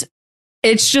 And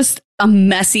it's just a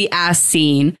messy ass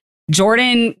scene.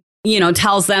 Jordan,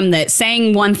 tells them that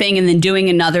saying one thing and then doing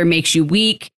another makes you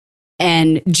weak.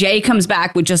 And Jay comes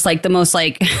back with just like the most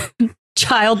like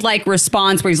childlike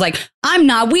response where he's like, I'm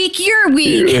not weak, you're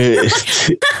weak.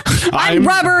 I'm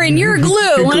rubber and you're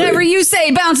glue. Whatever you say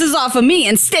bounces off of me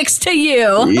and sticks to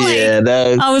you. Yeah,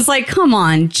 I was like, come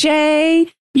on, Jay,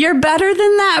 you're better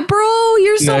than that, bro.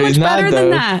 You're so much better than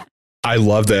that. I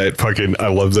love that I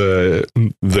love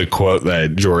the quote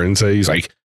that Jordan said. He's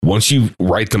like, once you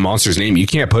write the monster's name, you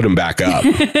can't put him back up.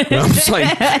 And I was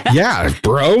like, yeah,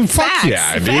 bro, fuck facts,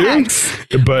 yeah,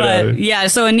 dude. But yeah,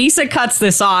 so Anissa cuts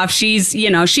this off. She's a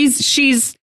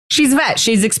vet.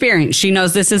 She's experienced. She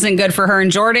knows this isn't good for her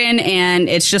and Jordan, and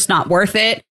it's just not worth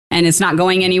it. And it's not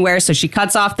going anywhere. So she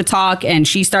cuts off the talk and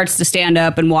she starts to stand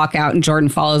up and walk out, and Jordan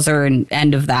follows her and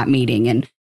end of that meeting. And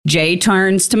Jay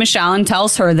turns to Michele and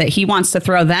tells her that he wants to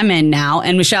throw them in now.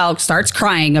 And Michele starts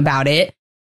crying about it,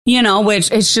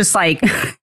 which it's just like,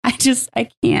 I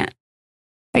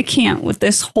can't with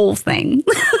this whole thing.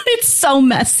 It's so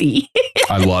messy.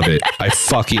 I love it. I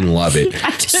fucking love it.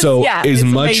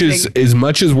 As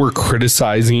much as we're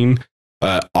criticizing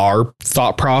our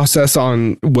thought process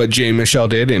on what Jay and Michele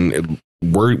did, and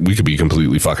we could be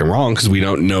completely fucking wrong because we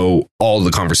don't know all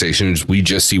the conversations. We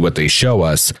just see what they show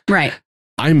us. Right.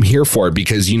 I'm here for it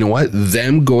because you know what?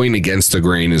 Them going against the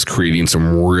grain is creating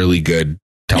some really good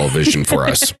television for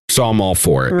us. So I'm all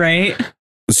for it. Right.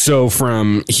 So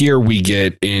from here, we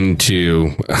get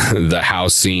into the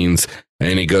house scenes.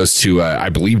 And it goes to, I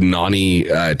believe, Nani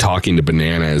talking to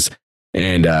Bananas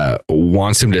and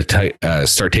wants him to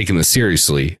start taking this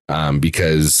seriously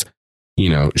because,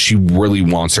 she really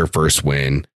wants her first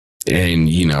win. And,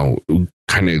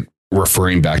 kind of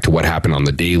referring back to what happened on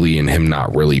the daily and him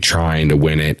not really trying to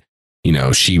win it.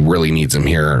 She really needs him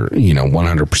here,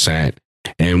 100%.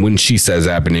 And when she says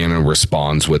that, Banana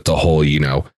responds with the whole,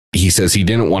 he says he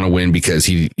didn't want to win because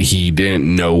he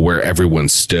didn't know where everyone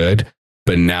stood.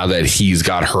 But now that he's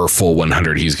got her full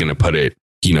 100, he's going to put it,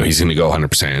 he's going to go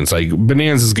 100%. It's like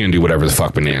Bananas is going to do whatever the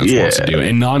fuck Bananas wants to do.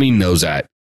 And Nani knows that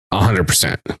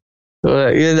 100%.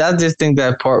 I just think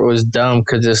that part was dumb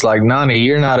because it's like, Nani,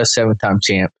 you're not a 7-time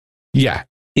champ. Yeah.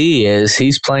 He is.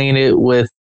 He's playing it with,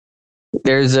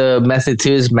 there's a method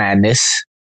to his madness.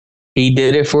 He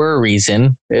did it for a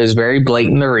reason. It was very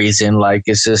blatant, the reason. Like,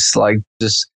 it's just like,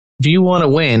 if you want to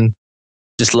win,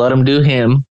 just let him do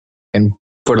him. And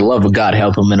for the love of God,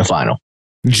 help him in the final.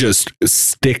 Just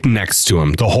stick next to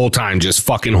him the whole time. Just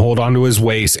fucking hold on to his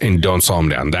waist and don't slow him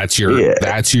down. That's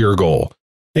your goal.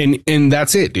 And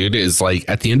that's it, dude. Is like,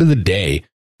 at the end of the day,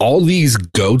 all these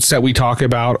GOATs that we talk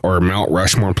about or Mount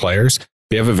Rushmore players,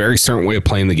 they have a very certain way of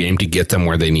playing the game to get them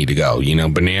where they need to go.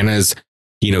 Bananas,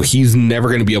 he's never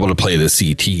going to be able to play the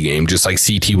CT game, just like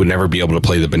CT would never be able to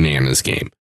play the Bananas game.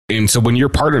 And so when you're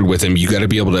partnered with them, you got to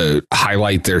be able to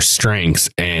highlight their strengths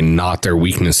and not their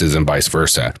weaknesses and vice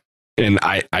versa. And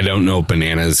I don't know if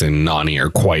Bananas and Nani are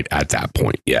quite at that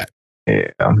point yet.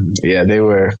 Yeah, they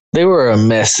were a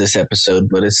mess this episode,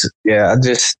 but I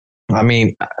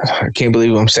can't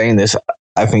believe I'm saying this.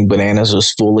 I think Bananas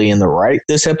was fully in the right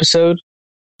this episode.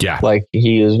 Yeah. Like,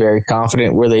 he was very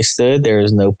confident where they stood. There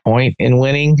is no point in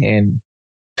winning and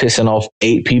pissing off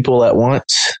 8 people at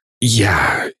once.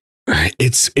 Yeah.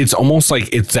 It's almost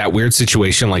like it's that weird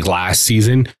situation like last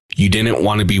season. You didn't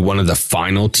want to be one of the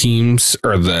final teams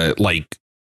or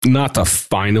not the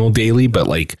final daily, but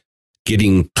like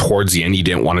getting towards the end, you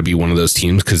didn't want to be one of those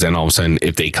teams because then all of a sudden,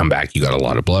 if they come back, you got a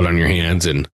lot of blood on your hands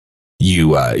and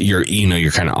you're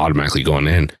kind of automatically going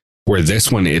in. Where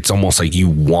this one, it's almost like you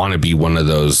want to be one of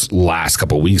those last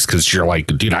couple of weeks because you're like,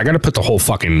 dude, I got to put the whole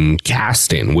fucking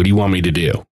cast in. What do you want me to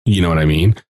do? You know what I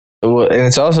mean? Well, and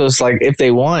it's like, if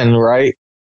they won, right,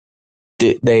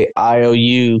 they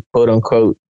IOU, quote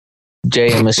unquote,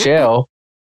 Jay and Michele.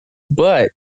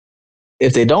 But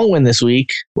if they don't win this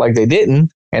week, like they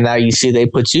didn't, and now you see they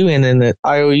put you in and the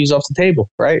IOU's off the table,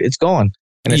 right? It's gone.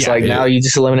 And it's now you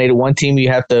just eliminated one team you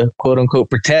have to, quote unquote,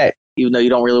 protect, even though you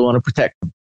don't really want to protect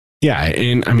them. Yeah.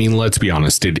 And I mean, let's be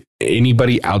honest. Did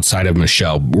anybody outside of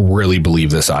Michele really believe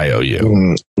this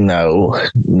IOU? No,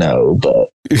 but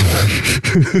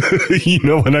you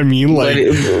know what I mean?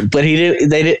 Like, but he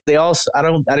did. They also, I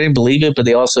didn't believe it, but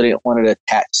they also didn't want it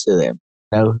attached to them.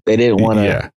 No, they didn't want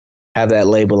to have that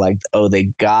label like, oh, they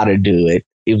got to do it,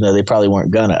 even though they probably weren't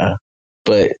gonna.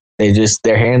 But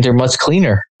their hands are much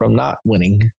cleaner from not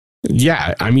winning.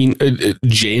 Yeah. I mean,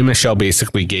 Jay and Michele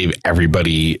basically gave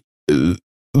everybody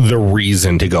the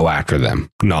reason to go after them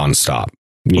nonstop.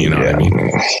 You know what I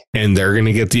mean? And they're going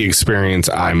to get the experience,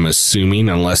 I'm assuming,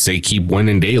 unless they keep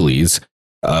winning dailies,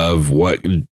 of what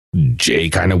Jay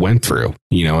kind of went through,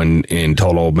 in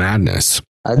total madness.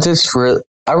 I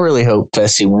really hope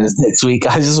Fessy wins next week.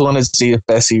 I just want to see if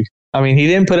Fessy, he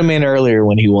didn't put him in earlier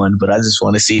when he won, but I just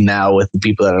want to see now with the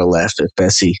people that are left if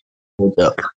Fessy holds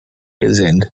up his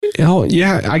end. Oh,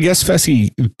 yeah. I guess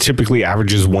Fessy typically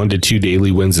averages 1 to 2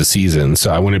 daily wins a season,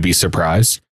 so I wouldn't be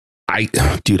surprised. I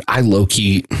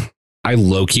low-key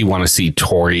want to see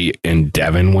Tori and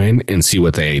Devin win and see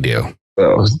what they do.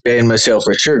 Well, Jay and Michele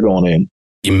for sure going in.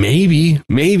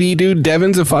 Maybe, dude.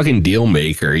 Devin's a fucking deal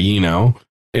maker,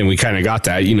 and we kind of got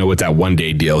that, with that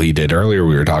 1-day deal he did earlier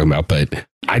we were talking about, but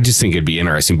I just think it'd be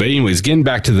interesting. But anyways, getting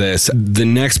back to this, the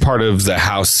next part of the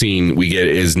house scene we get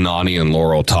is Nani and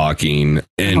Laurel talking,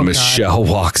 and Michele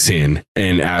walks in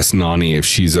and asks Nani if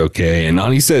she's okay, and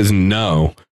Nani says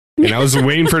no. And I was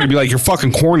waiting for her to be like, "You're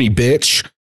fucking corny, bitch.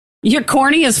 You're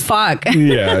corny as fuck."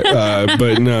 Yeah,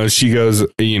 but no, she goes,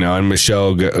 and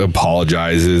Michele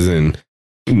apologizes, and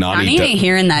Nani ain't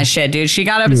hearing that shit, dude. She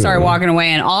got up and started walking away,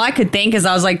 and all I could think is,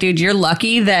 I was like, dude, you're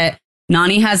lucky that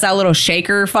Nani has that little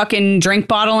shaker fucking drink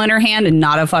bottle in her hand and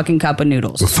not a fucking cup of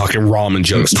noodles. With fucking ramen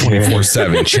jokes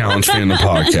 24/7. Challenge fan the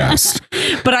podcast.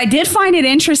 But I did find it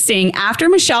interesting after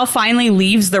Michele finally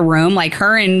leaves the room, like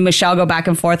her and Michele go back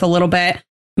and forth a little bit.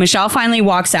 Michele finally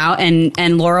walks out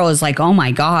and Laurel is like, oh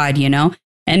my God,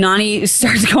 and Nani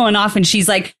starts going off and she's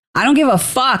like, I don't give a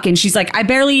fuck. And she's like, I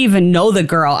barely even know the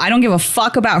girl. I don't give a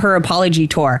fuck about her apology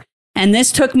tour. And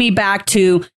this took me back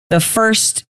to the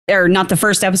first or not the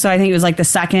first episode, I think it was like the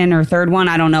second or third one.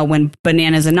 I don't know, when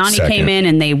Bananas and Nani came in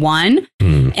and they won.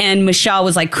 And Michele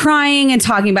was like crying and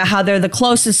talking about how they're the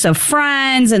closest of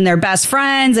friends and they're best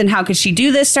friends. And how could she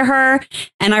do this to her?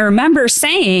 And I remember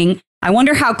saying, I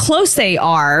wonder how close they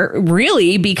are,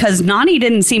 really, because Nani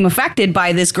didn't seem affected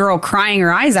by this girl crying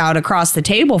her eyes out across the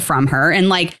table from her. And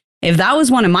like, if that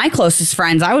was one of my closest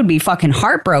friends, I would be fucking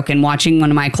heartbroken watching one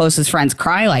of my closest friends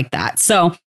cry like that.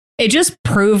 So it just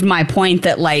proved my point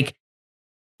that like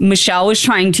Michele was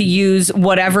trying to use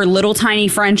whatever little tiny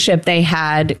friendship they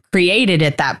had created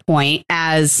at that point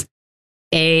as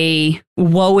a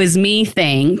woe is me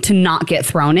thing to not get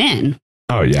thrown in.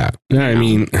 Oh, yeah. I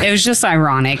mean, it was just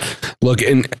ironic. Look,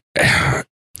 and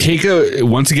take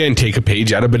a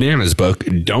page out of Banana's book.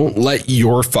 Don't let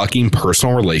your fucking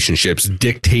personal relationships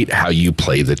dictate how you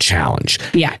play the challenge.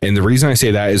 Yeah. And the reason I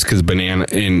say that is because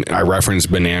I reference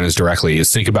Bananas directly,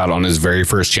 is think about on his very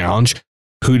first challenge,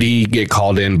 who did he get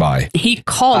called in by? He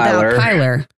called out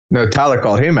Tyler. No, Tyler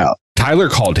called him out. Tyler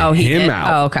called him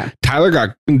out. Oh, okay.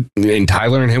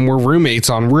 Tyler and him were roommates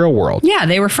on Real World. Yeah,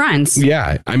 they were friends.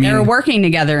 Yeah. I mean, they were working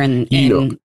together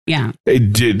yeah.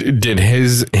 Did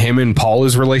him and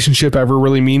Paula's relationship ever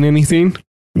really mean anything?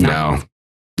 No.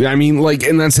 I mean, like,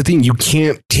 and that's the thing. You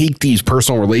can't take these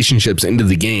personal relationships into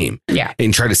the game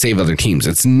and try to save other teams.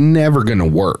 It's never going to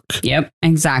work. Yep,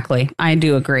 exactly. I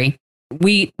do agree.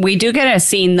 We do get a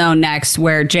scene, though, next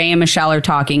where Jay and Michele are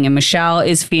talking, and Michele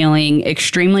is feeling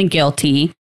extremely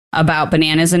guilty about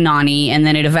Bananas and Nani. And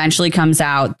then it eventually comes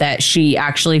out that she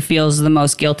actually feels the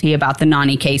most guilty about the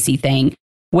Nani Casey thing,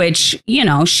 which, you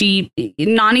know,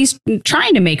 Nani's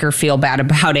trying to make her feel bad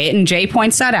about it. And Jay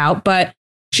points that out. But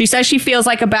she says she feels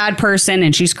like a bad person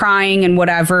and she's crying and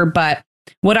whatever. But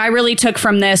what I really took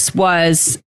from this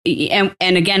was, and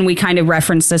again, we kind of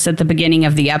referenced this at the beginning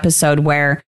of the episode,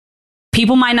 where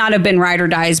people might not have been ride or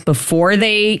dies before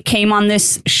they came on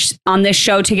this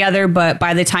show together, but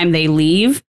by the time they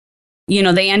leave, you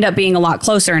know, they end up being a lot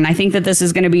closer. And I think that this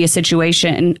is going to be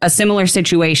a similar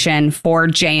situation for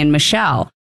Jay and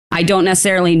Michele. I don't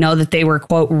necessarily know that they were,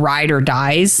 quote, ride or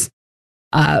dies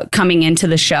coming into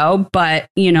the show, but,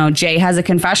 you know, Jay has a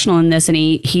confessional in this and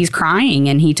he's crying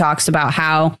and he talks about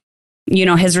how, you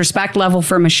know, his respect level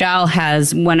for Michele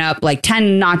has went up like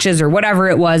 10 notches or whatever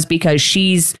it was, because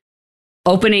she's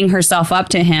opening herself up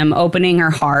to him, opening her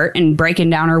heart and breaking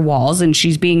down her walls. And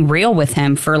she's being real with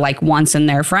him for like once in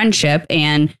their friendship.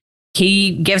 And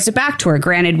he gives it back to her.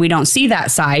 Granted, we don't see that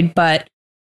side, but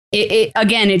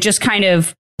it just kind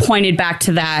of pointed back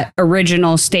to that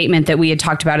original statement that we had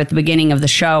talked about at the beginning of the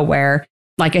show, where,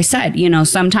 like I said, you know,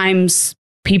 sometimes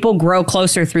people grow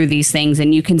closer through these things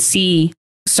and you can see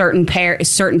certain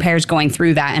pairs going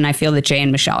through that. And I feel that Jay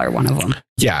and Michele are one of them.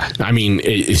 Yeah. I mean,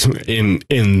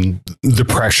 in the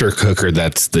pressure cooker,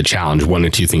 that's the challenge. One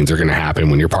of two things are going to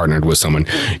happen when you're partnered with someone.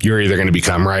 You're either going to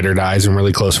become ride or dies and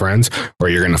really close friends, or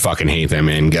you're going to fucking hate them.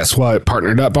 And guess what?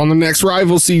 Partnered up on the next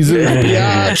rival season.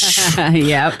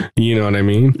 Yep. You know what I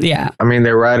mean? Yeah. I mean,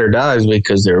 they're ride or dies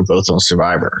because they were both on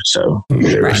Survivor. So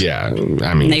yeah.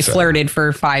 I mean, they flirted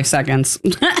for 5 seconds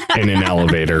in an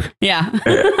elevator. Yeah.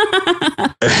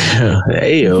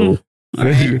 Hey-o.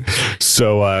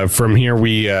 So from here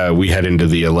we head into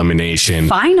the elimination.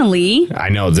 Finally. I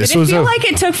know this Did it was feel like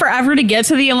it took forever to get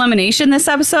to the elimination this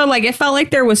episode? Like, it felt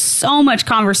like there was so much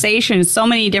conversation, so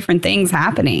many different things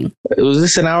happening. Was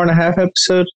this an hour and a half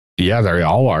episode? Yeah, they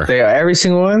all are. They are every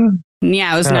single one?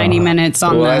 Yeah, it was 90 minutes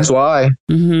on that's why.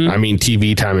 Mm-hmm. I mean,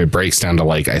 TV time, it breaks down to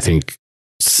like, I think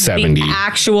 70. The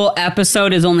actual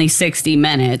episode is only 60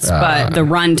 minutes, but the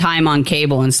run time on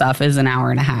cable and stuff is an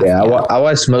hour and a half. Yeah, I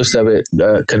watched most of it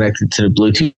connected to the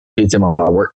Bluetooth in my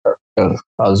work. I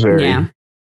was very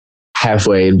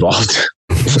halfway involved.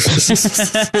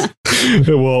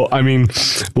 Well, I mean,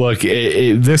 look,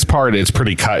 this part is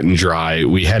pretty cut and dry.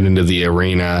 We head into the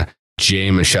arena. Jay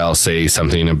and Michele say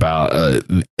something about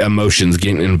emotions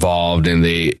getting involved, and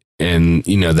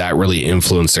you know, that really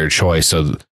influenced their choice.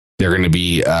 So they're going to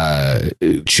be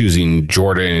choosing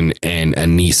Jordan and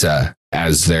Anissa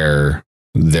as their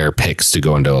picks to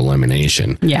go into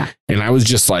elimination. Yeah. And I was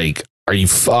just like, are you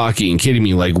fucking kidding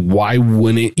me? Like, why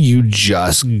wouldn't you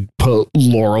just put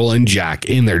Laurel and Jack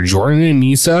in there? Jordan and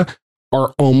Anissa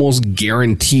are almost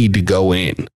guaranteed to go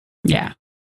in. Yeah.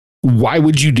 Why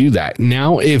would you do that?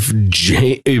 Now, if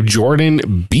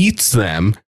Jordan beats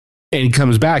them and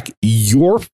comes back,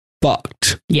 you're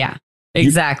fucked. Yeah,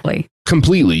 exactly.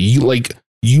 Completely.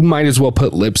 You might as well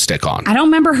put lipstick on. I don't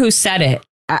remember who said it.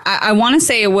 I want to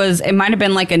say it might have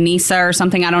been like Anissa or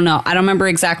something. I don't know. I don't remember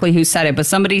exactly who said it, but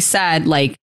somebody said,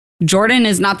 like, Jordan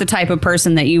is not the type of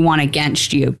person that you want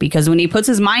against you, because when he puts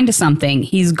his mind to something,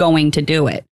 he's going to do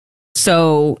it.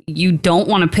 So you don't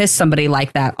want to piss somebody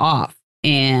like that off.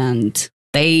 And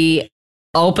they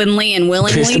openly and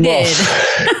willingly did.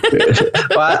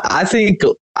 Well, I think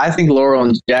Laurel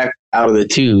and Jack out of the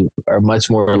two are much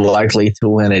more likely to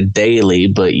win it daily,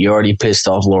 but you already pissed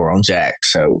off Laurel and Jack,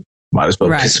 so might as well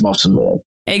piss them off some more.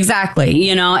 Exactly.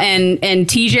 You know, and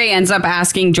TJ ends up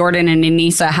asking Jordan and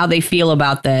Anissa how they feel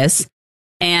about this.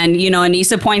 And, you know,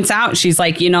 Anissa points out, she's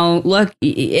like, you know, look,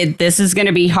 this is going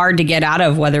to be hard to get out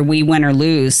of whether we win or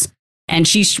lose. And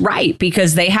she's right,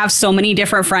 because they have so many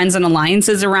different friends and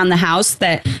alliances around the house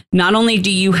that not only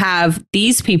do you have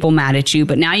these people mad at you,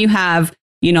 but now you have,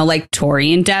 you know, like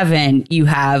Tori and Devin, you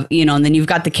have, you know, and then you've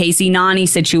got the Casey Nani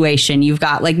situation. You've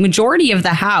got like majority of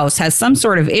the house has some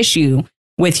sort of issue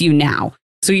with you now.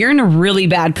 So you're in a really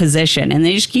bad position, and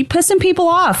they just keep pissing people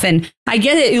off. And I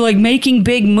get it, like making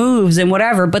big moves and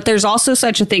whatever, but there's also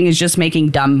such a thing as just making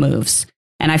dumb moves.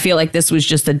 And I feel like this was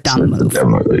just a dumb move.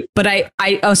 But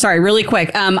oh, sorry, really quick.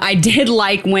 I did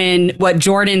like what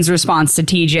Jordan's response to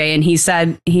TJ, and he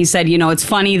said, you know, it's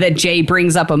funny that Jay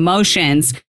brings up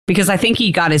emotions because I think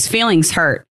he got his feelings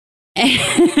hurt.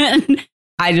 And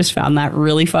I just found that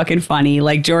really fucking funny.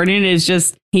 Like, Jordan is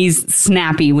just, he's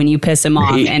snappy when you piss him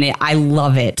off. I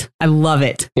love it. I love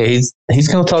it. Yeah, he's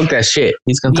going to talk that shit.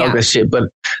 He's going to talk that shit. But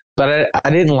I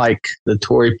didn't like the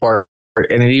Tory part.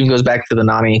 And it even goes back to the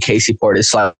Nani and Casey part.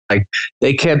 It's like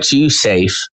they kept you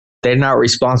safe. They're not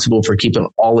responsible for keeping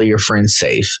all of your friends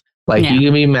safe. Like, you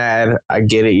can be mad. I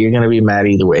get it. You're going to be mad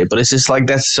either way. But it's just like,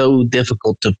 that's so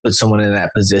difficult to put someone in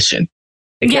that position.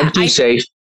 They kept you safe.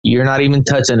 You're not even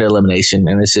touching the elimination.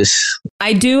 And it's just...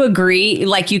 I do agree.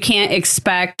 Like, you can't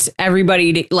expect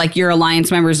everybody to, like, your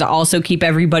alliance members to also keep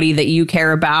everybody that you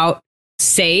care about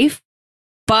safe.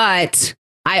 But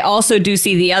I also do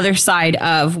see the other side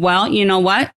of, well, you know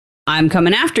what? I'm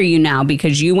coming after you now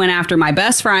because you went after my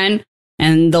best friend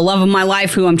and the love of my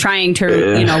life, who I'm trying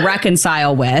to, you know,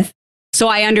 reconcile with. So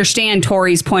I understand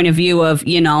Tori's point of view of,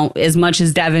 you know, as much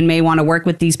as Devin may want to work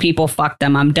with these people, fuck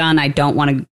them. I'm done. I don't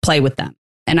want to play with them.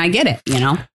 And I get it, you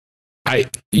know?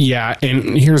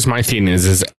 And here's my thing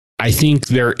is I think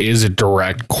there is a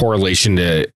direct correlation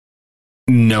to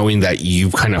knowing that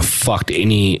you've kind of fucked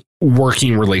any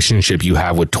working relationship you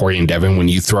have with Tori and Devin when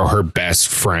you throw her best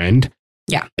friend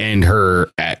and her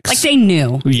ex. Like, they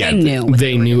knew. Yeah,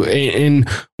 they knew. And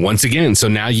once again, so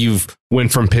now you've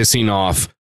went from pissing off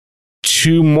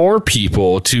 2 more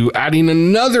people to adding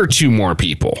another 2 more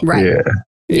people. Right.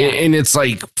 Yeah. And it's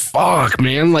like, fuck,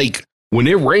 man. Like, when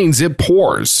it rains, it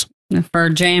pours. For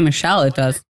Jay and Michele, it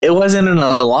does. It wasn't an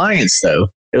alliance, though.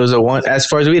 It was as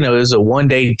far as we know, it was a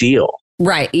 1-day deal.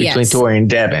 Right. Between Tori and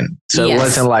Devin. So it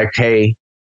wasn't like, hey,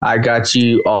 I got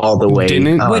you all the way.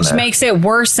 Which makes it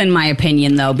worse, in my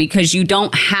opinion, though, because you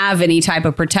don't have any type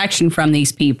of protection from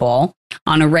these people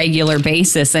on a regular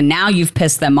basis. And now you've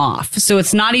pissed them off. So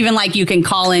it's not even like you can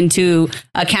call into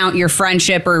account your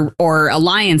friendship or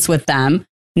alliance with them.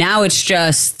 Now it's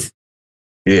just...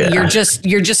 Yeah.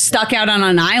 You're just stuck out on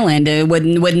an island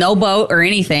with no boat or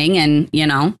anything. And, you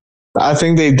know, I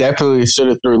think they definitely should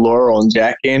have threw Laurel and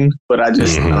Jack in, but I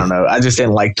just, I don't know. I just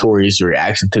didn't like Tori's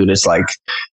reaction to it. It's like,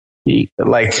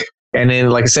 and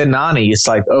then, like I said, Nani, it's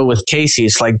like, oh, with Casey,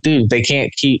 it's like, dude, they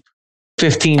can't keep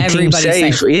 15 teams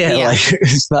safe. Yeah. Like,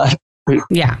 it's not.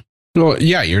 Yeah. Well,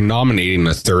 yeah, you're nominating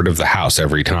a third of the house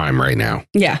every time right now.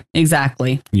 Yeah,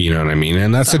 exactly. You know what I mean?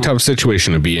 And that's a tough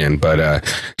situation to be in. But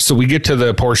so we get to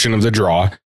the portion of the draw,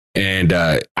 and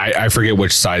I forget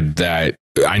which side that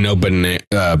I know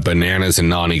Bananas and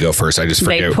Nani go first. I just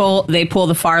forget. They pull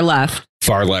the far left.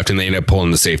 Far left, and they end up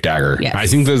pulling the safe dagger. Yes. I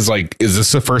think is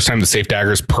this the first time the safe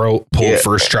dagger's pulled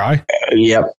first try?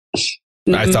 Yep.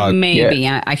 I thought maybe.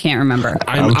 I can't remember.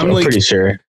 I'm pretty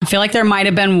sure. I feel like there might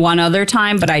have been one other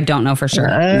time, but I don't know for sure.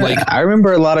 I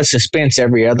remember a lot of suspense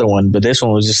every other one, but this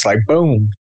one was just like,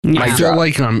 boom. Yeah. I feel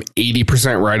like I'm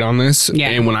 80% right on this. Yeah.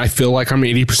 And when I feel like I'm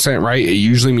 80% right, it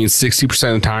usually means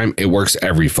 60% of the time it works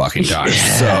every fucking time.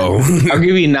 So I'll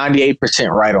give you 98%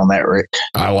 right on that, Rick.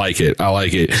 I like it.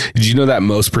 Did you know that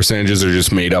most percentages are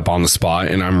just made up on the spot?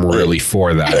 And I'm really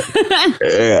for that.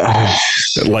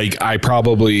 Like,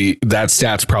 that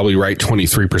stat's probably right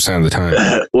 23% of the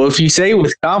time. Well, if you say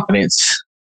with confidence,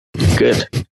 good.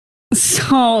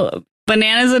 So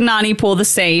Bananas and Nani pull the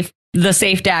safe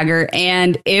dagger.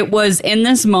 And it was in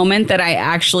this moment that I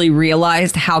actually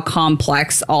realized how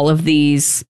complex all of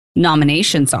these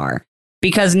nominations are.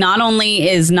 Because not only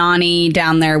is Nani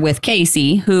down there with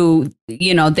Casey, who,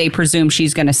 you know, they presume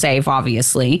she's going to save,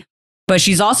 obviously, but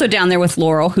she's also down there with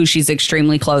Laurel, who she's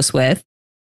extremely close with.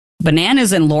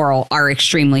 Bananas and Laurel are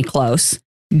extremely close.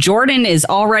 Jordan is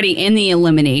already in the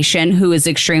elimination, who is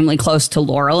extremely close to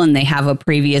Laurel, and they have a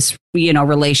previous,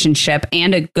 relationship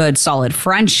and a good, solid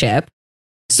friendship.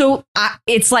 So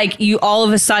it's like you all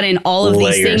of a sudden, all of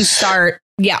these things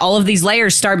all of these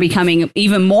layers start becoming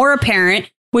even more apparent,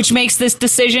 which makes this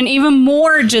decision even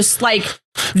more just like,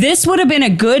 this would have been a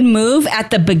good move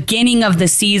at the beginning of the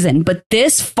season, but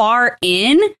this far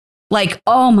in, like,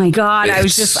 oh my God, I'm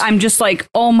just like,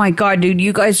 oh my God, dude,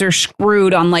 you guys are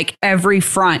screwed on like every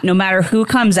front. No matter who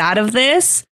comes out of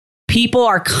this, people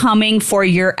are coming for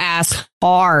your ass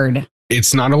hard.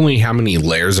 It's not only how many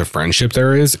layers of friendship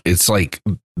there is, it's like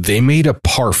they made a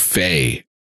parfait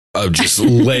of just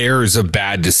layers of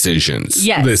bad decisions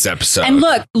this episode. And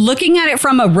looking at it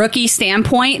from a rookie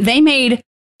standpoint, they made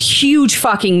huge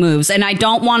fucking moves. And I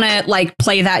don't want to like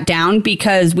play that down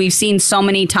because we've seen so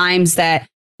many times that,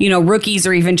 rookies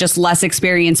or even just less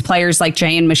experienced players like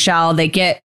Jay and Michele, they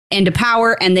get into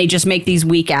power and they just make these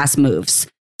weak ass moves.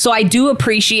 So I do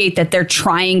appreciate that they're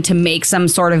trying to make some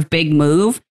sort of big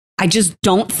move. I just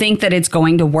don't think that it's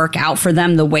going to work out for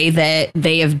them the way that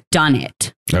they have done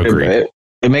it. Agreed.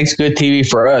 It makes good TV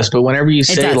for us, but whenever you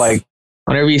say like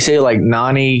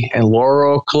Nani and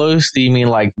Laurel close, do you mean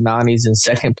like Nani's in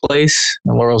second place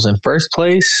and Laurel's in first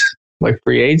place, like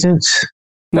free agents?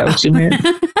 Is that what you meant?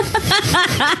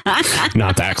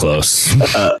 Not that close.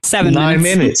 9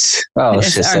 minutes. Oh,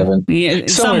 it's just 7. Yeah,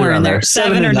 somewhere in there.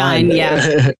 7 or 9.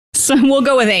 Yeah. So we'll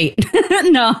go with 8.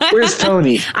 No. Where's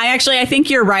Tony? I think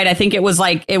you're right. I think it was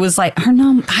like, or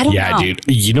no, I don't know. Yeah, dude.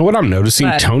 You know what I'm noticing?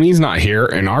 But Tony's not here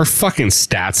and our fucking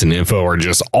stats and info are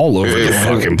just all over the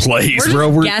fucking place, bro.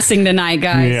 We're guessing tonight,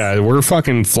 guys. Yeah, we're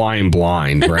fucking flying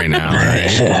blind right now.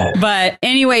 Right? But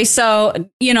anyway, so,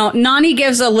 Nani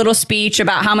gives a little speech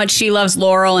about how much she loves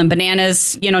Laurel, and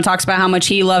Bananas, talks about how much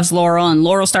he loves Laurel, and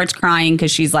Laurel starts crying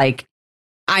because she's like,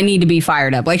 I need to be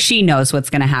fired up. Like, she knows what's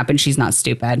going to happen. She's not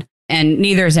stupid. And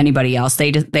neither is anybody else.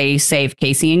 They save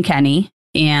Casey and Kenny.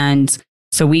 And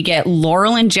so we get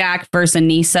Laurel and Jack versus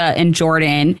Anissa and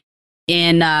Jordan.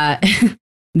 In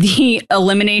the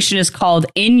elimination is called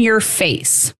In Your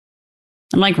Face.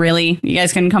 I'm like, really? You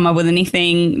guys couldn't come up with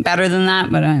anything better than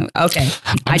that? But okay,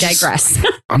 I digress.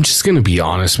 I'm just going to be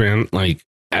honest, man. Like,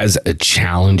 as a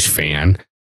challenge fan,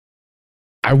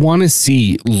 I want to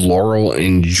see Laurel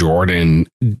and Jordan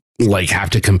like have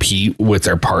to compete with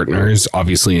their partners,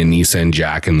 obviously Anissa and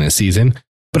Jack in this season,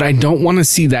 but I don't want to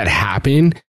see that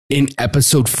happen in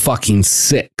episode fucking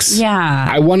 6. Yeah.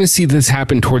 I want to see this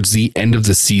happen towards the end of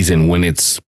the season when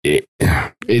it's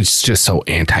just so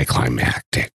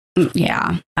anticlimactic.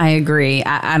 Yeah, I agree.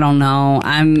 I don't know.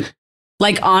 I'm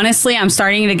like, honestly, I'm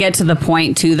starting to get to the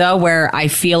point too, though, where I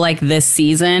feel like this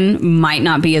season might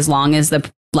not be as long as the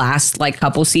last like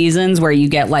couple seasons where you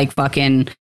get like fucking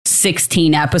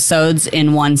 16 episodes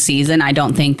in one season. I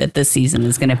don't think that this season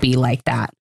is going to be like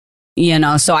that,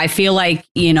 so I feel like,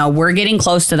 we're getting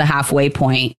close to the halfway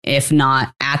point, if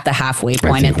not at the halfway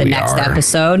point at the next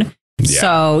episode. Yeah.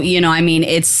 So,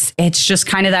 it's just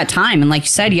kind of that time. And like you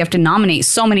said, you have to nominate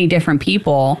so many different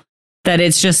people that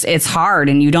it's hard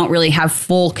and you don't really have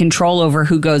full control over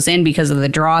who goes in because of the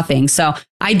draw thing. So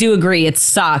I do agree. It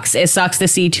sucks. It sucks to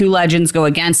see two legends go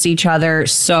against each other.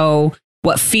 So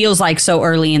what feels like so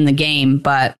early in the game,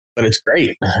 but it's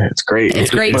great. It's great.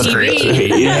 It's great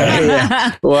TV.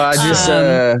 Yeah. Well,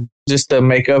 I just to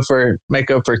make up for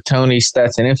Tony's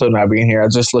stats and info not being here, I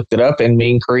just looked it up and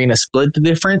me and Karina split the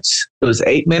difference. It was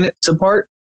 8 minutes apart.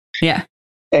 Yeah.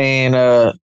 And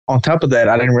on top of that,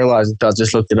 I didn't realize until I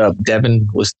just looked it up. Devin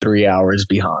was 3 hours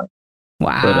behind.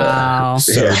 Wow. But,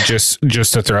 so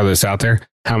just to throw this out there,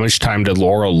 how much time did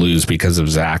Laurel lose because of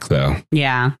Zach, though?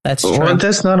 Yeah, that's true. Well,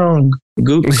 that's not on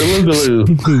Googaloo.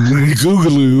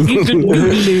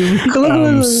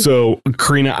 Googaloo. So,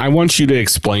 Karina, I want you to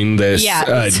explain this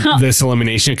this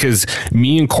elimination because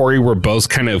me and Corey were both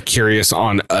kind of curious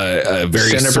on a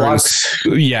very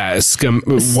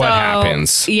what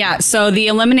happens. Yeah, so the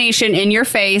elimination In Your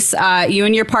Face, you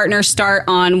and your partner start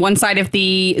on one side of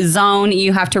the zone.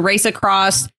 You have to race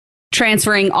across,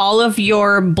 transferring all of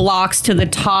your blocks to the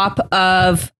top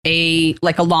of a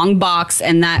long box,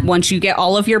 and that once you get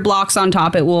all of your blocks on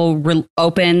top, it will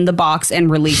open the box and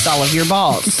release all of your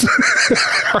balls.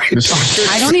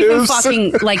 I don't even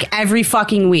fucking every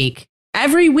fucking week.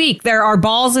 Every week there are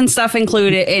balls and stuff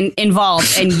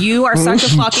involved, and you are such a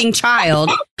fucking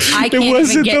child. I can't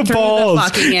even get through the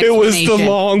fucking explanation. It was the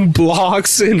long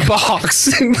blocks and box.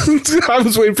 I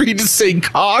was waiting for you to say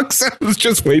cocks. I was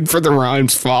just waiting for the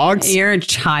rhymes. Fox. You're a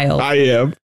child. I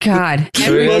am. God.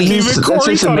 Even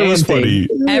Corey thought it was funny.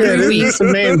 Every week. It's a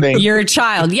man thing. You're a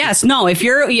child. Yes. No, if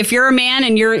you're a man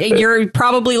and you're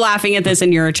probably laughing at this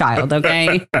and you're a child,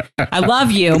 okay? I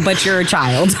love you, but you're a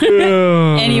child.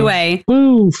 Anyway,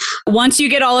 once you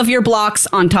get all of your blocks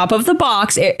on top of the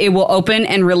box, it will open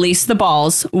and release the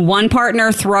balls. One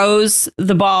partner throws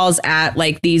the balls at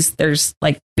there's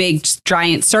big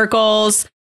giant circles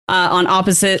on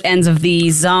opposite ends of the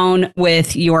zone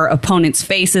with your opponent's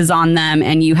faces on them,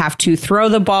 and you have to throw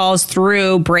the balls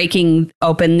through, breaking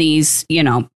open these,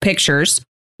 pictures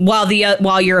while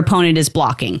your opponent is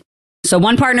blocking. So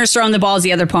one partner's throwing the balls,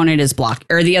 the other partner is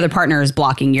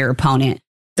blocking your opponent.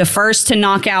 The first to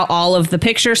knock out all of the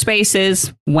picture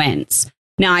spaces wins.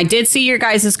 Now, I did see your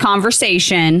guys'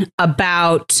 conversation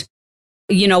about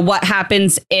what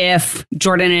happens if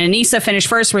Jordan and Anissa finish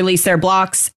first, release their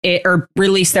blocks or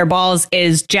release their balls.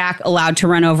 Is Jack allowed to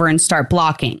run over and start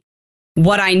blocking?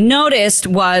 What I noticed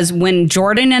was when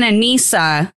Jordan and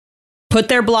Anissa put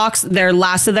their last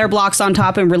of their blocks on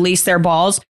top and released their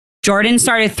balls, Jordan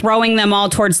started throwing them all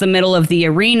towards the middle of the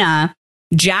arena.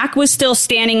 Jack was still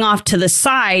standing off to the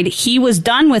side. He was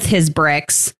done with his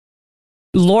bricks.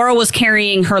 Laura was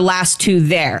carrying her last two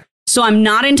there. So I'm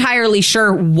not entirely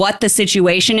sure what the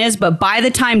situation is, but by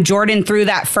the time Jordan threw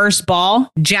that first ball,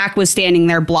 Jack was standing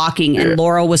there blocking and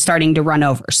Laura was starting to run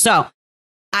over. So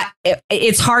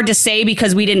it's hard to say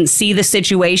because we didn't see the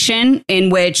situation in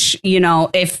which,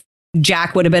 if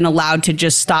Jack would have been allowed to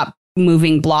just stop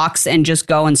moving blocks and just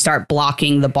go and start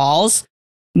blocking the balls.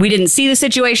 We didn't see the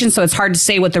situation, so it's hard to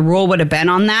say what the rule would have been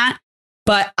on that.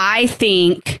 But I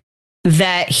think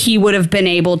that he would have been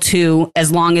able to,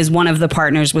 as long as one of the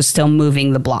partners was still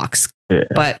moving the blocks. Yeah.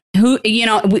 But who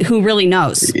really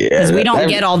knows? Because we don't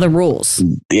get all the rules.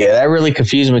 Yeah, that really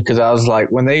confused me because I was like,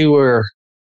 when they were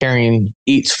carrying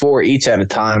four each at a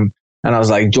time, and I was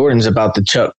like, Jordan's about to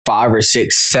chuck 5 or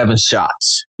 6, 7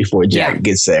 shots before Jack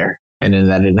gets there. And then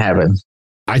that didn't happen.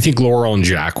 I think Laurel and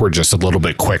Jack were just a little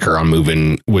bit quicker on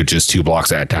moving with just 2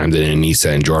 blocks at a time than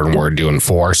Anissa and Jordan were doing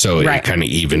 4. So it kind of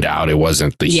evened out. It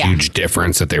wasn't the huge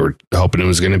difference that they were hoping it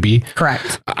was going to be.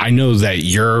 Correct. I know that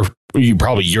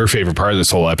probably your favorite part of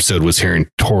this whole episode was hearing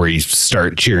Tori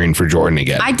start cheering for Jordan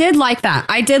again. I did like that.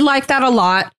 A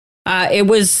lot. It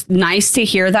was nice to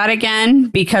hear that again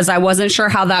because I wasn't sure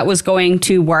how that was going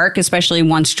to work, especially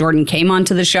once Jordan came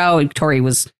onto the show. Tori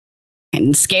was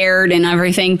getting scared and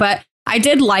everything, but I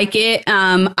did like it.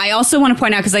 I also want to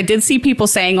point out, because I did see people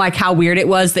saying how weird it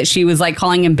was that she was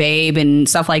calling him babe and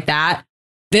stuff like that.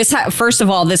 First of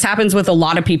all, this happens with a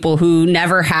lot of people who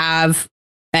never have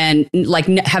and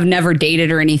have never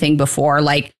dated or anything before.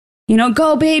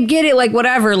 Go babe, get it,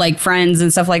 whatever, friends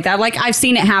and stuff like that. I've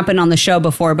seen it happen on the show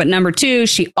before. But number 2,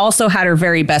 she also had her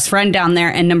very best friend down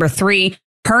there. And number 3,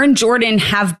 her and Jordan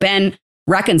have been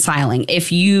reconciling.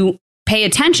 If you pay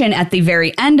attention at the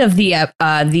very end of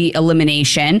the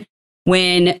elimination,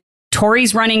 when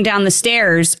Tori's running down the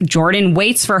stairs, Jordan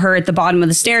waits for her at the bottom of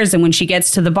the stairs. And when she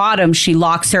gets to the bottom, she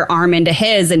locks her arm into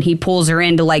his and he pulls her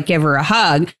in to give her a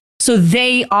hug. So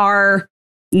they are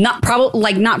not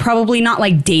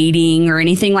dating or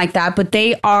anything like that, but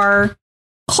they are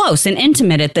close and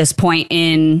intimate at this point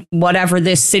in whatever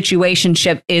this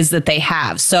situationship is that they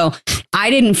have. So I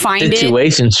didn't find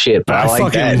situationship. I like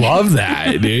fucking that. Love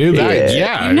that, dude.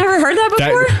 You've never heard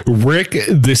that before? Rick,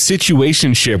 the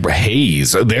situationship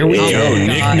haze. There we go.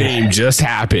 Nickname just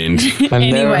happened. I've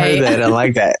never heard that. I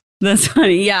like that. That's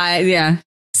funny. Yeah.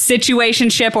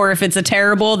 Situationship, or if it's a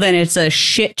terrible, then it's a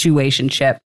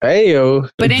shit-situationship. Heyo.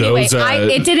 But anyway,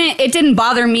 it didn't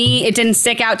bother me. It didn't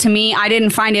stick out to me. I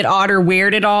didn't find it odd or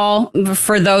weird at all.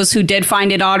 For those who did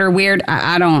find it odd or weird,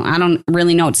 I don't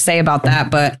really know what to say about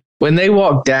that. But when they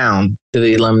walked down to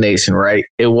the elimination, right?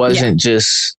 It wasn't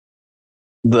just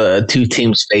the 2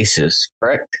 teams' faces,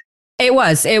 correct? It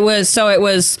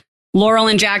was Laurel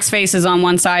and Jack's faces on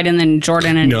one side, and then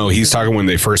Jordan and... No, he's talking when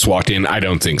they first walked in. I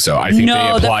don't think so. I think they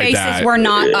applied that. The faces were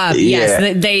not up.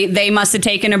 Yes, they must have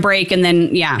taken a break, and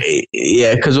then, Yeah,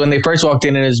 because when they first walked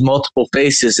in, there's multiple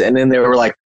faces, and then they were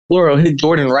like, Laurel hit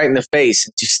Jordan right in the face,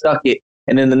 and she stuck it.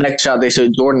 And then the next shot, they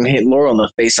showed Jordan hit Laurel in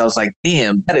the face. I was like,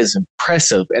 damn, that is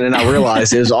impressive. And then I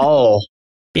realized it was all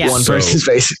one person's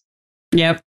face.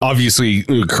 Yep. Obviously,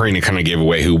 Karina kind of gave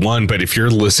away who won, but if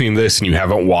you're listening to this and you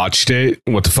haven't watched it,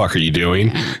 what the fuck are you doing?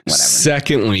 Whatever.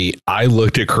 Secondly, I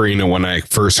looked at Karina when I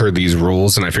first heard these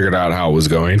rules and I figured out how it was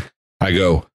going. I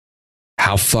go,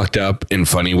 how fucked up and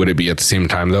funny would it be at the same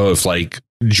time, though, if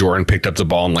Jordan picked up the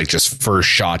ball and like just first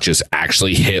shot just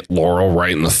actually hit Laurel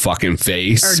right in the fucking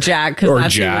face. Or Jack, because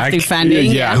that's who was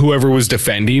defending. Yeah, whoever was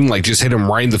defending, like just hit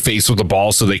him right in the face with the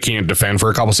ball so they can't defend for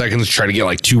a couple seconds, try to get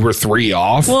like 2 or 3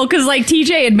 off. Well, because like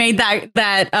TJ had made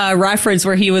that reference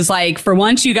where he was like, for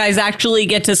once you guys actually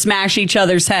get to smash each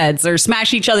other's heads or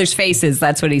smash each other's faces.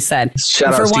 That's what he said.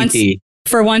 Shout out CT.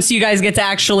 For once you guys get to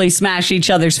actually smash each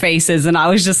other's faces. And I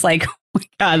was just like, oh my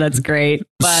God, that's great.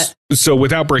 But so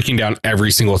without breaking down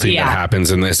every single thing that happens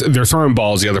in this, they're throwing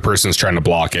balls. The other person's trying to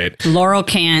block it. Laurel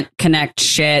can't connect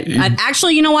shit.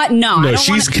 Actually, you know what? No,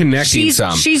 she's connecting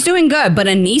some. She's doing good, but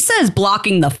Anissa is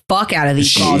blocking the fuck out of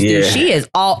these balls, dude. She is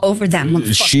all over that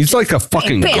motherfucker. She's like a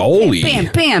fucking bam, goalie. Bam,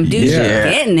 bam, bam, dude. She's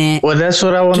getting it. Well, that's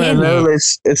what I want to know.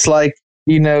 It's like,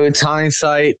 you know, it's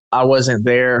hindsight. I wasn't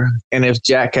there. And if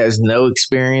Jack has no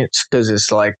experience, because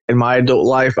it's like in my adult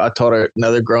life, I taught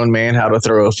another grown man how to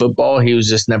throw a football. He was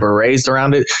just never raised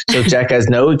around it. So if Jack has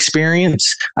no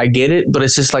experience, I get it. But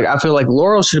it's just like, I feel like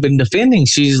Laurel should have been defending.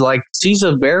 She's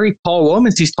a very tall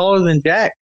woman. She's taller than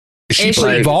Jack. She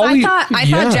played volley. I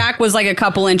thought Jack was like a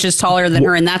couple inches taller than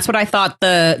her, and that's what I thought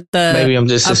the maybe I'm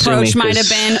just approach might have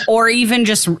been, or even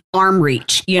just arm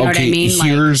reach. You know what I mean?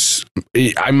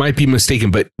 I might be mistaken,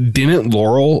 but didn't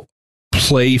Laurel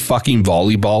play fucking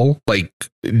volleyball, like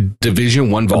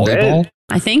Division I volleyball?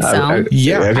 I think so.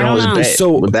 Yeah, I don't know.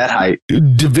 So with that height,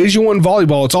 Division I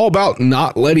volleyball, it's all about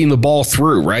not letting the ball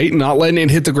through, right? Not letting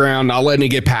it hit the ground, not letting it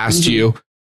get past you.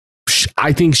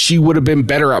 I think she would have been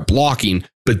better at blocking.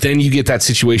 But then you get that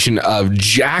situation of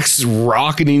Jack's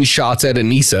rocketing shots at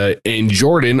Anissa and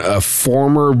Jordan, a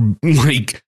former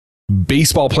like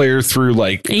baseball player through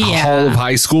like Hall of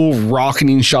High School,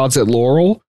 rocketing shots at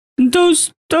Laurel.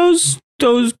 Those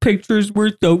pictures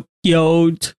were so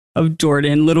cute of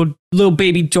Jordan, little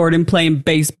baby Jordan playing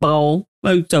baseball.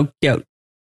 Oh, so cute.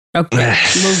 Okay,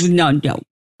 moving on.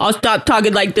 I'll stop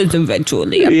talking like this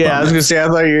eventually. I was gonna say, I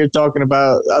thought you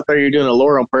were doing a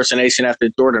Laurel impersonation after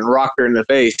Jordan rocked her in the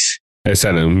face. I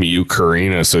said to mute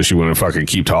Karina so she wouldn't fucking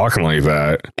keep talking like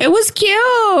that. It was cute.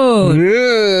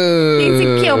 He's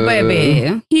a cute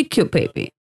baby. He's a cute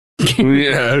baby.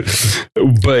 Yeah.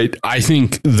 But I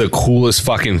think the coolest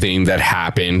fucking thing that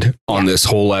happened on this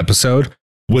whole episode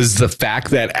was the fact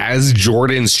that as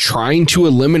Jordan's trying to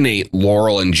eliminate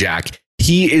Laurel and Jack,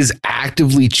 he is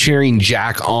actively cheering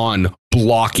Jack on,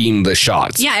 blocking the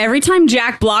shots. Yeah, every time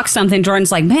Jack blocks something,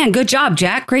 Jordan's like, man, good job,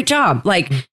 Jack. Great job.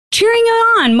 Like cheering him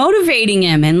on, motivating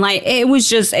him. And like, it was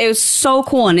so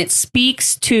cool. And it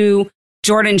speaks to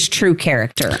Jordan's true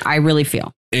character, I really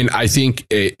feel. And I think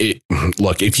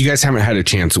look, if you guys haven't had a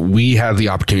chance, we had the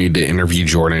opportunity to interview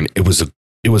Jordan. It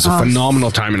was a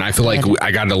phenomenal time. And I feel like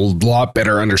I got a lot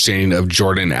better understanding of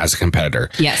Jordan as a competitor.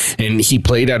 Yes. And he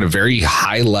played at a very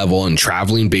high level in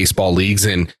traveling baseball leagues.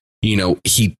 And, you know,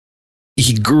 he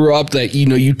grew up that, you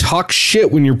know, you talk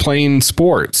shit when you're playing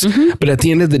sports, but at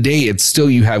the end of the day, it's still,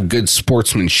 you have good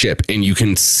sportsmanship and you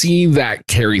can see that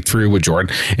carry through with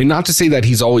Jordan. And not to say that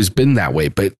he's always been that way,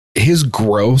 but his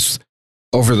growth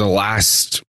over the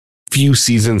last few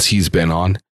seasons he's been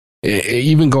on,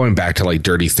 even going back to like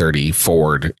Dirty 30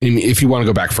 forward, and if you want to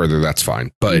go back further, that's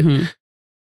fine. But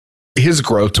his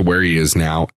growth to where he is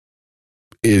now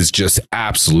is just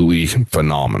absolutely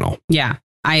phenomenal. Yeah,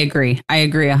 I agree.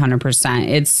 100%.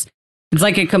 It's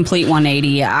like a complete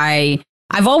 180.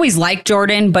 I've always liked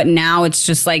Jordan, but now it's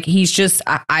just like,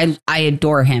 I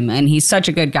adore him and he's such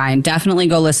a good guy. And definitely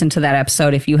go listen to that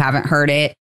episode if you haven't heard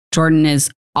it. Jordan is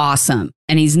awesome.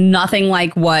 And he's nothing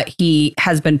like what he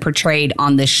has been portrayed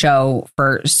on this show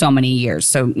for so many years.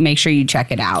 So make sure you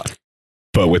check it out.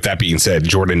 But with that being said,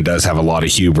 Jordan does have a lot of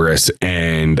hubris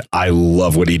and I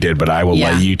love what he did, but I will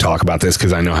let you talk about this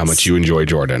because I know how much you enjoy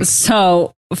Jordan.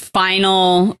 So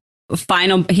final,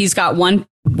 he's got one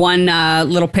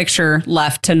little picture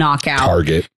left to knock out.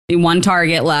 Target. One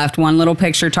target left, one little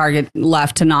picture target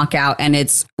left to knock out. And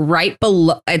it's right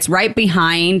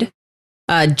behind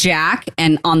Jack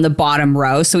and on the bottom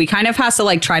row. So he kind of has to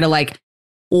like try to like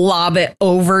lob it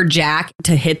over Jack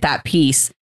to hit that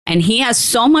piece. And he has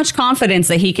so much confidence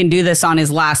that he can do this on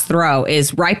his last throw.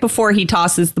 Is right before he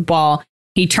tosses the ball,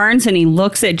 he turns and he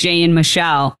looks at Jay and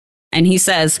Michele and he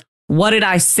says, "What did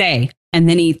I say?" And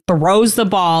then he throws the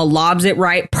ball, lobs it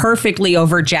right perfectly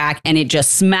over Jack, and it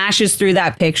just smashes through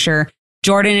that picture.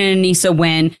 Jordan and Anissa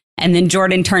win. And then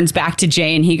Jordan turns back to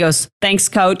Jay and he goes, "Thanks,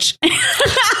 coach."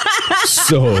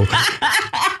 So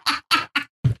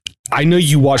I know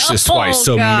you watched this twice,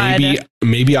 so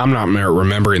maybe I'm not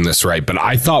remembering this right, but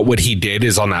I thought what he did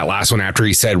is on that last one after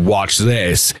he said, "Watch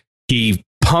this," he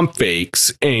pump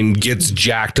fakes and gets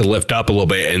Jack to lift up a little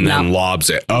bit and then lobs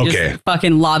it. Okay. Just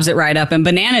fucking lobs it right up. And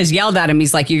Bananas yelled at him.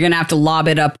 He's like, you're going to have to lob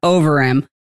it up over him.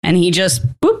 And he just,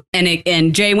 boop.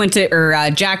 And Jack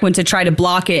went to try to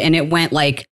block it. And it went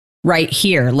like right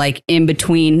here, like in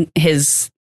between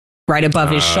right above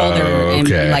his shoulder. And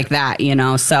like that,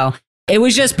 so it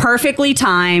was just perfectly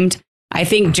timed. I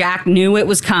think Jack knew it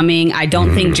was coming. I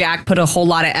don't think Jack put a whole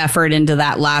lot of effort into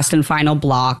that last and final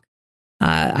block.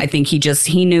 I think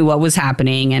he knew what was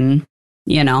happening, and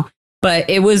but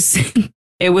it was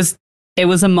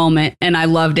a moment, and I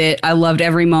loved it. I loved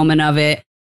every moment of it.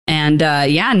 And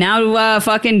now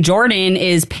fucking Jordan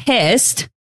is pissed,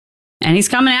 and he's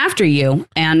coming after you.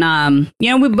 And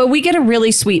but we get a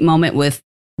really sweet moment with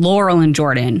Laurel and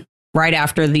Jordan right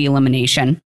after the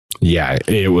elimination. Yeah,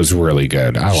 it was really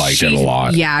good. I liked it a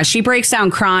lot. Yeah, she breaks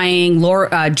down crying.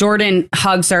 Jordan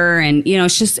hugs her, and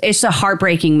it's a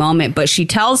heartbreaking moment. But she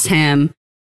tells him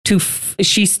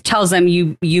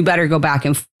you better go back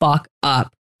and fuck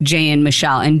up Jay and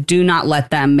Michele, and do not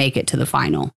let them make it to the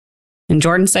final. And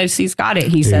Jordan says he's got it.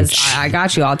 He says, I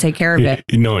got you. I'll take care of it.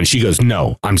 No, and she goes,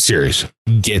 no, I'm serious.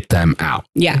 Get them out.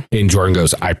 Yeah. And Jordan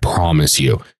goes, I promise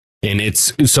you. And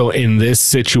it's so in this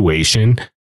situation,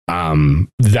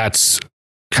 that's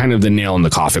kind of the nail in the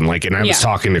coffin. Like, and I was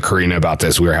talking to Karina about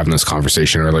this. We were having this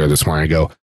conversation earlier this morning. I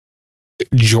go,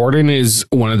 Jordan is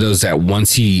one of those that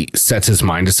once he sets his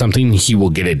mind to something, he will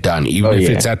get it done, even if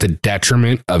it's at the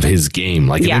detriment of his game.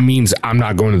 Like, if it means I'm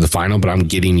not going to the final, but I'm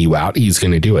getting you out, he's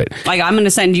going to do it. Like, I'm going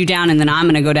to send you down, and then I'm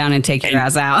going to go down and take your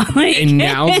ass out. And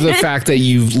now the fact that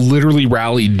you've literally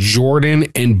rallied Jordan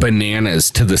and Bananas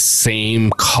to the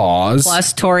same cause.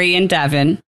 Plus Tori and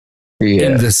Devin.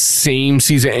 In the same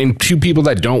season, and two people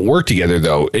that don't work together,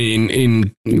 though,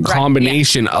 in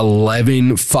combination,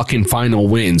 11 fucking final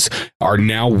wins are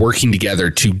now working together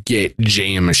to get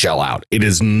Jay and Michele out. It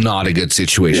is not a good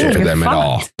situation for them at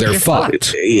all. They're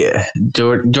fucked. Yeah,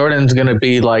 Jordan's gonna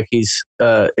be like it's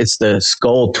the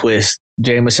skull twist.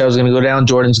 Jay and Michelle's gonna go down.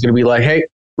 Jordan's gonna be like, hey,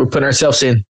 we're putting ourselves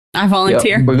in. I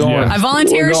volunteer. Yep, we're going. I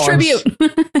volunteer as tribute.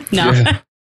 No. Yeah.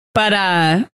 But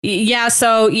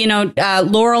so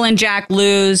Laurel and Jack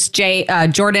lose.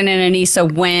 Jordan and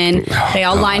Anissa win. They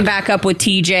all line back up with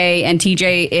TJ, and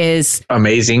TJ is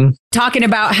amazing, talking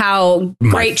about how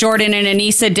great Jordan and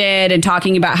Anissa did, and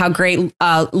talking about how great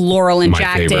Laurel and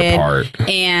Jack did. Part.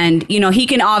 And he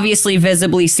can obviously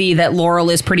visibly see that Laurel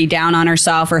is pretty down on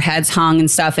herself. Her head's hung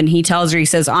and stuff. And he tells her, he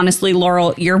says, honestly,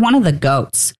 Laurel, you're one of the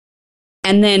GOATs.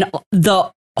 And then the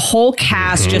whole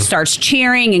cast just starts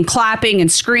cheering and clapping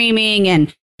and screaming,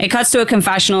 and it cuts to a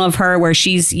confessional of her where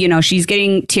she's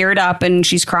getting teared up and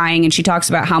she's crying, and she talks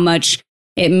about how much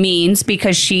it means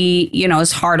because she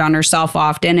is hard on herself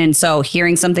often. And so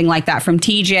hearing something like that from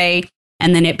TJ,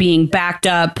 and then it being backed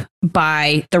up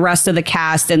by the rest of the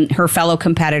cast and her fellow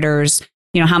competitors,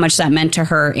 how much that meant to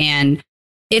her. And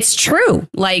it's true.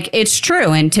 Like, it's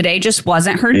true. And today just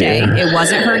wasn't her day. It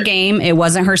wasn't her game. It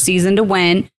wasn't her season to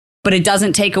win. But it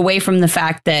doesn't take away from the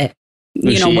fact that,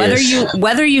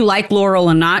 whether you like Laurel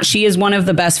or not, she is one of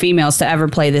the best females to ever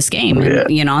play this game.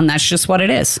 And, and that's just what it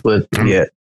is. But, I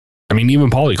mean, even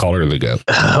Paulie called her the GOAT.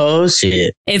 Oh,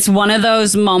 shit. It's one of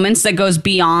those moments that goes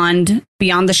beyond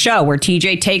the show, where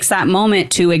TJ takes that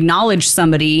moment to acknowledge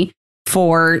somebody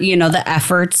for, the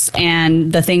efforts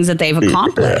and the things that they've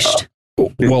accomplished.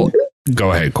 Well,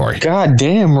 go ahead, Corey. God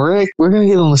damn, Rick. We're going to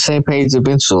get on the same page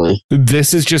eventually.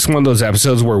 This is just one of those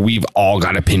episodes where we've all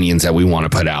got opinions that we want to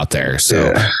put out there.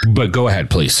 So, but go ahead,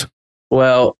 please.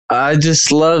 Well, I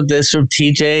just love this from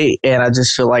TJ, and I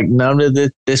just feel like none of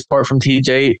this part from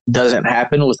TJ doesn't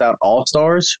happen without All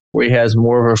Stars, where he has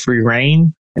more of a free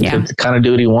reign and to kind of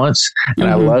do what he wants. And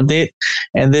I loved it.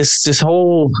 And this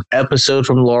whole episode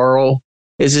from Laurel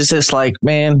is just like,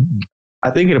 man, I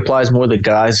think it applies more to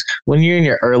guys. When you're in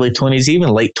your early 20s, even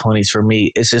late 20s for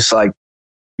me, it's just like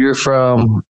you're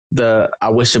from the I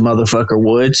wish a motherfucker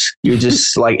would. You're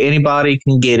just like anybody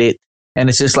can get it. And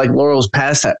it's just like Laurel's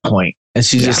past that point. And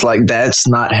she's just like, that's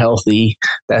not healthy.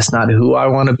 That's not who I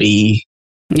want to be.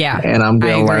 Yeah. And I'm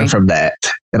going to learn from that.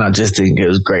 And I just think it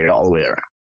was great all the way around.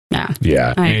 Yeah.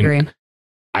 Yeah. I agree.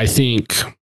 I think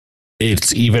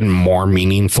it's even more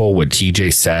meaningful what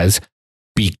TJ says,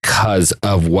 because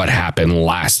of what happened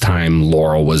last time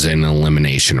Laurel was in an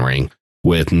elimination ring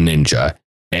with Ninja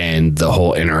and the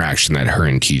whole interaction that her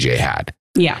and TJ had.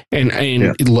 Yeah.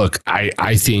 And look,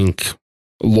 I think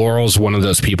Laurel's one of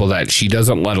those people that she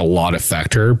doesn't let a lot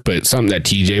affect her, but something that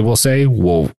TJ will say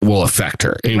will affect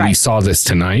her. And we saw this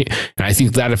tonight, and I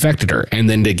think that affected her. And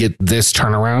then to get this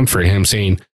turnaround for him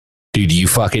saying, dude, you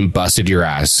fucking busted your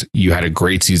ass. You had a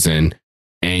great season.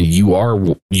 and you are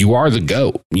the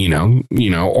GOAT,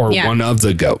 or Yeah. one of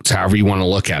the GOATs, however you want to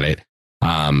look at it.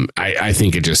 I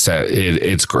think it just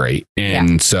it's great.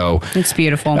 And so it's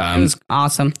beautiful. It was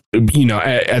awesome.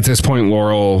 At this point,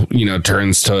 Laurel,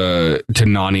 turns to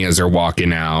Nani as they're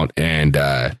walking out, and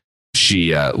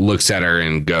she looks at her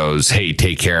and goes, "Hey,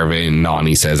 take care of it." And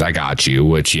Nani says, "I got you,"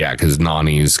 which, because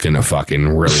Nani's going to fucking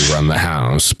really run the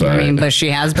house. But but she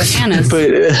has bananas.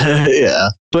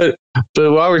 But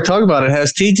while we're talking about it,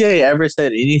 has TJ ever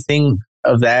said anything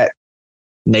of that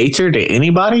nature to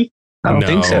anybody? I don't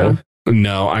think so.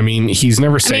 No, I mean, he's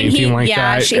never said anything like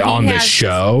that on the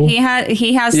show. He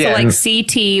has to like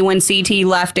CT when CT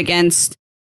left against,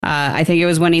 I think it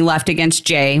was when he left against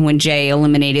Jay, when Jay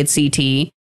eliminated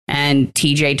CT. And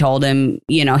TJ told him,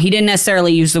 he didn't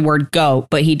necessarily use the word GOAT,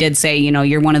 but he did say,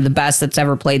 you're one of the best that's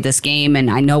ever played this game.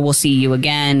 And I know we'll see you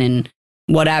again and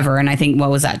whatever. And I think, what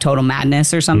was that, Total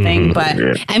Madness or something? But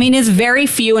I mean, it's very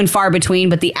few and far between.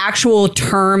 But the actual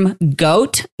term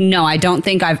GOAT, no, I don't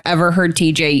think I've ever heard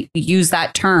TJ use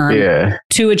that term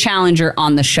to a challenger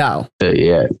on the show.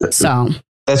 So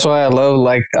that's why I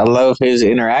love his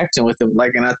interaction with him.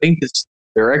 And I think it's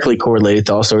directly correlated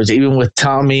to All Stars, even with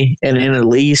Tommy and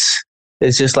Annalise.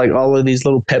 It's just like all of these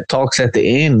little pep talks at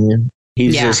the end.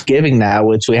 He's just giving now,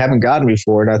 which we haven't gotten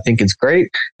before. And I think it's great.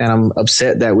 And I'm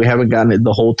upset that we haven't gotten it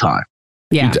the whole time.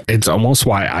 Yeah. It's almost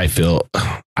why I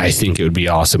think it would be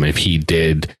awesome if he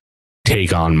did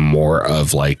take on more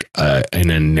of like an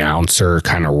announcer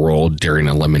kind of role during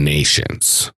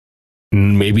eliminations.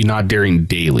 Maybe not during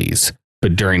dailies,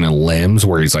 but during elims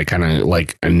where he's like kind of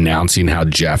like announcing how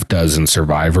Jeff does in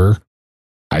Survivor.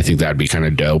 I think that'd be kind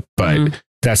of dope, but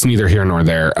that's neither here nor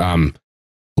there.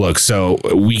 Look, so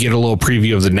we get a little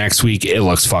preview of the next week. It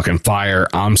looks fucking fire.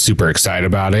 I'm super excited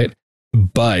about it.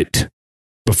 But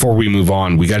before we move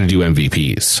on, we got to do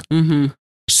MVPs.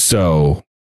 So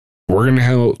we're going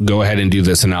to go ahead and do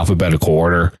this in alphabetical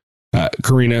order.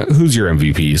 Karina, who's your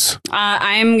MVPs?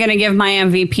 I'm going to give my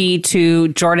MVP to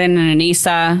Jordan and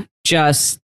Anissa,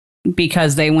 just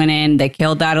because they went in, they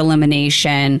killed that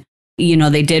elimination.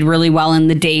 They did really well in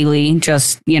the daily,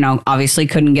 just, obviously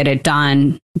couldn't get it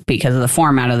done because of the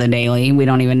format of the daily. We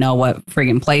don't even know what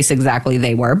friggin' place exactly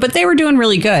they were, but they were doing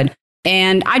really good.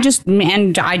 And I just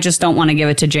don't want to give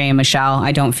it to Jay and Michele.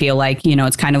 I don't feel like,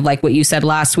 it's kind of like what you said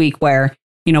last week where,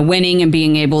 winning and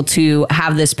being able to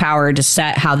have this power to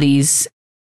set how these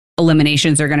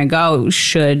eliminations are going to go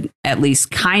should at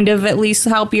least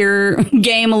help your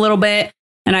game a little bit.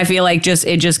 And I feel like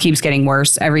it just keeps getting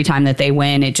worse every time that they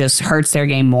win. It just hurts their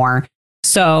game more.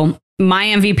 So my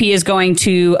MVP is going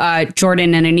to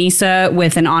Jordan and Anissa,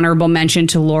 with an honorable mention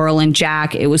to Laurel and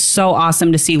Jack. It was so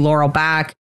awesome to see Laurel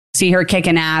back, see her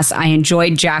kicking ass. I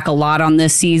enjoyed Jack a lot on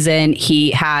this season. He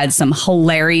had some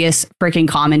hilarious freaking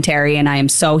commentary, and I am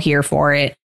so here for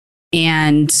it.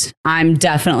 And I'm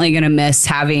definitely going to miss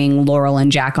having Laurel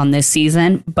and Jack on this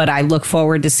season, but I look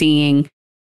forward to seeing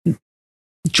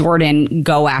Jordan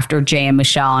go after Jay and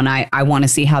Michele, and I want to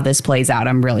see how this plays out.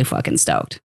 I'm really fucking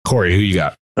stoked. Corey, who you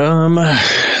got?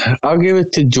 I'll give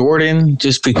it to Jordan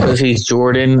just because he's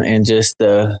Jordan, and just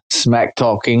the smack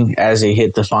talking as he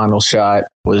hit the final shot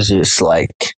was just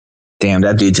like, damn,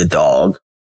 that dude's a dog.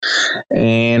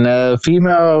 And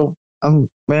female, I'm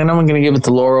going to give it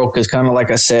to Laurel because, kind of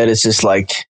like I said, it's just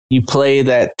like you play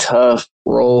that tough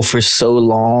role for so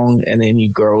long, and then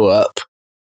you grow up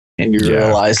and you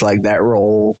realize like that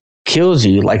role kills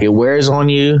you. Like, it wears on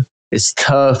you. It's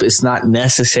tough. It's not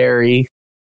necessary.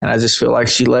 And I just feel like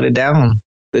she let it down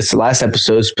this last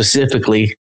episode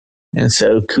specifically. And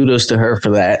so kudos to her for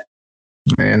that.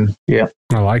 And yeah.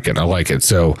 I like it.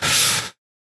 So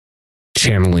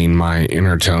channeling my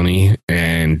inner Tony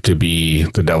and to be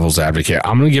the devil's advocate,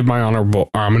 I'm going to give my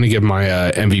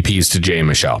MVPs to Jay and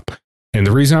Michele. And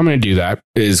the reason I'm going to do that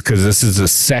is because this is the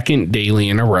second daily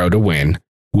in a row to win,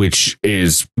 which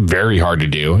is very hard to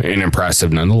do and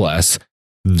impressive nonetheless.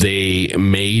 They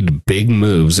made big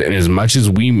moves, and as much as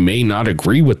we may not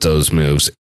agree with those moves,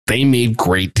 they made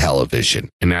great television.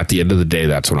 And at the end of the day,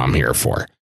 that's what I'm here for.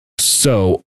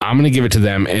 So I'm going to give it to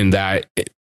them. And that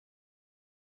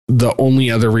the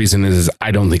only other reason is I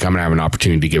don't think I'm going to have an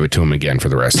opportunity to give it to them again for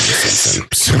the rest of the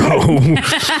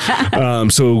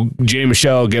season. So Jay and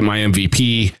Michele get my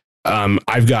MVP.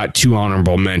 I've got two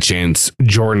honorable mentions,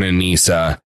 Jordan and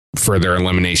Nisa for their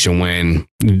elimination win.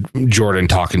 Jordan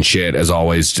talking shit as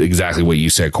always, exactly what you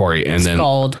said, Corey. And then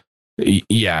gold.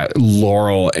 Yeah,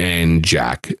 Laurel and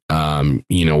Jack.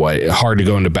 You know what? Hard to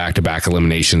go into back-to-back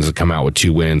eliminations and come out with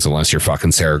 2 wins unless you're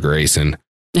fucking Sarah Grayson.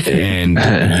 And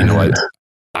you know what?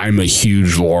 I'm a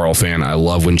huge Laurel fan. I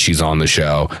love when she's on the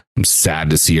show. I'm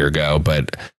sad to see her go,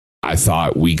 but I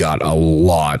thought we got a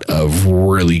lot of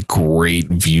really great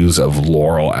views of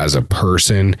Laurel as a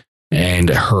person and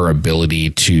her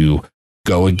ability to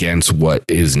go against what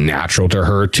is natural to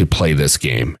her to play this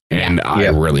game. And I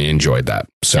really enjoyed that.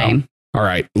 So, Same. All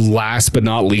right. Last but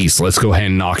not least, let's go ahead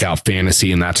and knock out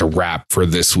fantasy. And that's a wrap for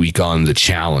this week on the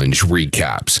challenge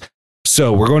recaps.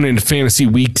 So we're going into fantasy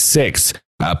week 6.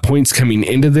 Points coming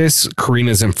into this,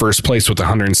 Karina's in first place with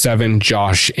 107,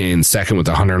 Josh in second with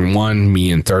 101,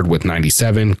 me in third with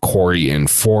 97, Tony in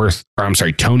fourth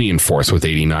with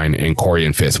 89, and Corey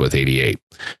in fifth with 88.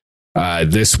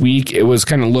 This week, it was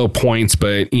kind of low points,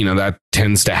 but that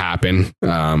tends to happen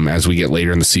as we get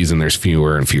later in the season. There's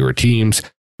fewer and fewer teams,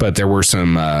 but there were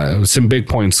some big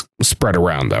points spread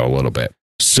around, though, a little bit.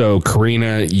 So,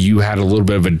 Karina, you had a little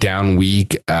bit of a down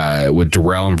week with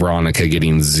Darrell and Veronica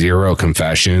getting 0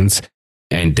 confessions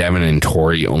and Devin and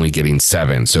Tori only getting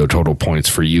 7. So, total points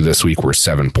for you this week were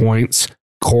 7 points.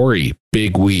 Corey,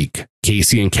 big week.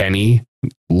 Casey and Kenny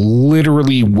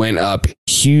literally went up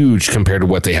huge compared to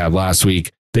what they had last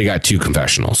week. They got 2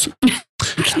 confessionals.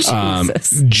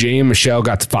 Jay and Michelle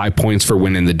got 5 points for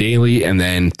winning the daily and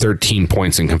then 13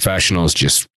 points in confessionals,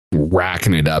 just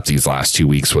racking it up these last 2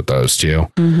 weeks with those two.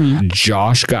 Mm-hmm.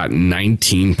 Josh got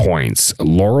 19 points.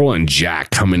 Laurel and Jack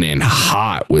coming in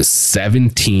hot with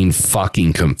 17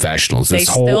 fucking confessionals. They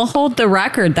still hold the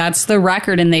record. That's the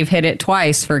record, and they've hit it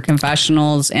twice for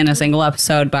confessionals in a single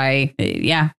episode by,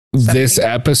 This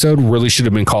episode really should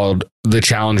have been called The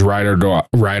Challenge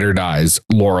Rider Dies,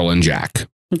 Laurel and Jack.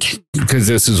 Because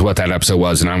this is what that episode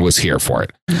was, and I was here for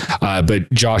it. But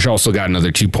Josh also got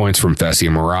another 2 points from Fessy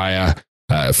and Mariah.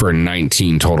 For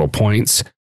 19 total points.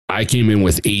 I came in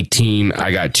with 18.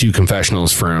 I got 2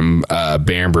 confessionals from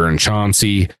Bamber and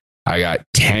Chauncey. I got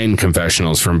 10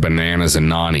 confessionals from Bananas and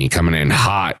Nani coming in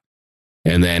hot.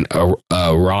 And then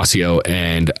Rossio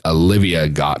and Olivia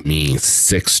got me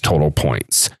 6 total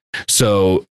points.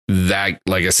 So that,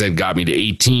 like I said, got me to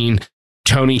 18.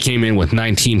 Tony came in with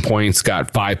 19 points,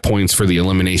 got 5 points for the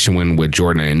elimination win with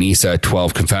Jordan and Anissa,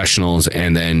 12 confessionals,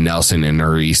 and then Nelson and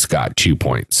Nerys got 2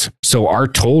 points. So our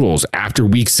totals after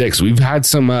week 6, we've had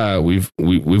some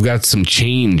we've got some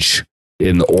change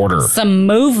in the order. Some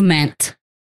movement.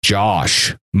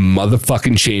 Josh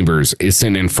motherfucking Chambers is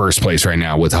sitting in first place right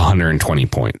now with 120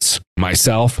 points.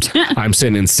 Myself, I'm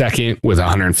sitting in second with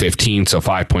 115, so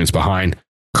 5 points behind.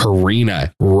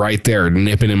 Karina right there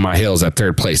nipping in my heels at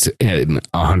third place in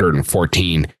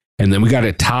 114. And then we got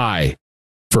a tie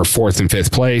for fourth and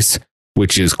fifth place,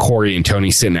 which is Corey and Tony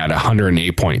sitting at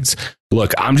 108 points.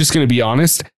 Look, I'm just going to be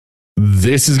honest.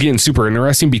 This is getting super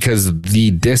interesting because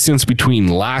the distance between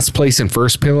last place and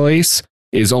first place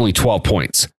is only 12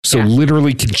 points. So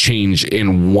literally can change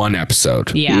in one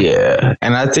episode. Yeah.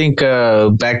 And I think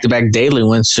back-to-back daily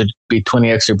wins should be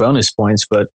 20 extra bonus points,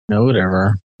 but no,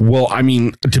 whatever. Well, I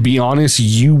mean, to be honest,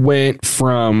 you went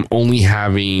from only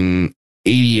having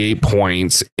 88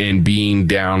 points and being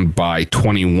down by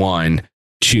 21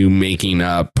 to making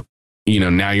up,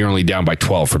 now you're only down by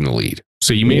 12 from the lead.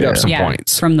 So you made up some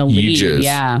points from the lead. You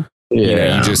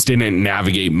just didn't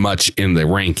navigate much in the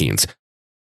rankings.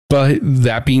 But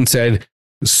that being said,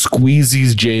 squeeze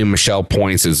these Jay and Michelle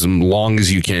points as long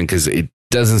as you can, because it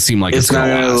doesn't seem like it's not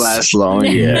going to last long.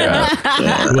 Yeah.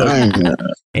 I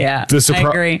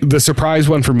agree. The surprise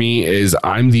one for me is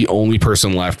I'm the only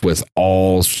person left with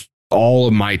all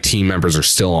of my team members are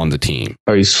still on the team.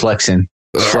 Oh, he's flexing.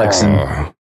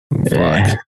 Yeah.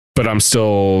 But I'm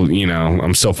still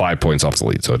 5 points off the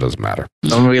lead, so it doesn't matter. I'm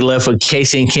going to be left with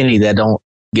Casey and Kenny that don't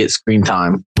get screen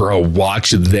time. Bro,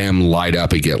 watch them light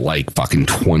up and get like fucking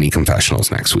 20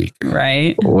 confessionals next week.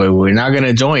 Right. We're not going to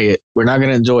enjoy it.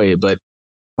 But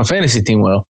my fantasy team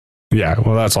will. Yeah,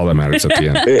 well, that's all that matters at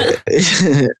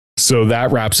the end. So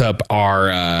that wraps up our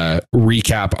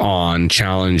recap on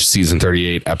Challenge Season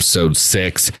 38, Episode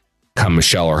 6, Come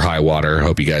Michelle or High Water.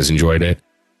 Hope you guys enjoyed it.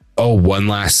 Oh, one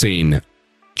last thing.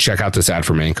 Check out this ad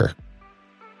from Anchor.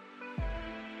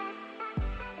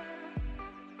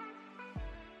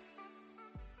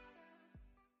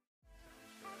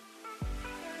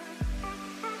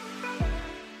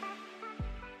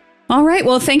 All right.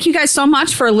 Well, thank you guys so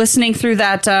much for listening through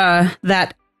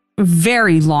that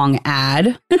very long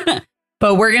ad.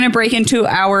 But we're going to break into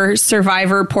our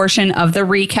Survivor portion of the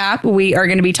recap. We are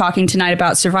going to be talking tonight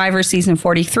about Survivor Season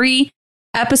 43,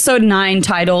 Episode 9,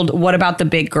 titled What About the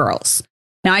Big Girls?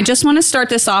 Now, I just want to start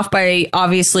this off by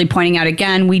obviously pointing out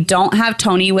again, we don't have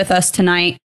Tony with us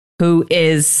tonight, who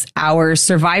is our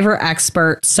Survivor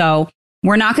expert. So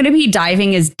we're not going to be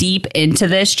diving as deep into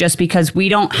this just because we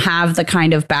don't have the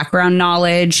kind of background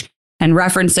knowledge and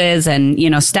references and,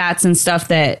 stats and stuff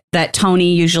that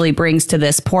Tony usually brings to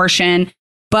this portion.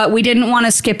 But we didn't want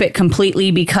to skip it completely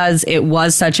because it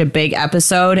was such a big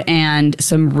episode and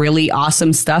some really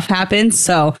awesome stuff happened.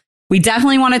 So we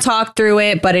definitely want to talk through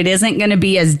it, but it isn't going to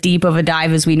be as deep of a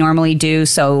dive as we normally do.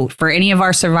 So for any of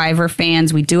our Survivor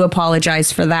fans, we do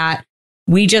apologize for that.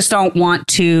 We just don't want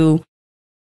to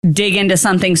dig into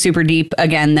something super deep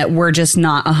again that we're just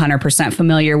not 100%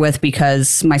 familiar with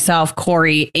because myself,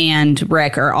 Corey, and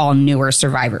Rick are all newer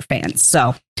Survivor fans.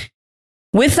 So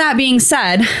with that being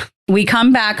said, we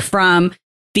come back from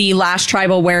the last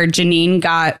tribal where Janine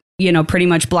got, pretty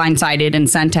much blindsided and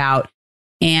sent out.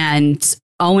 And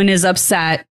Owen is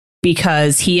upset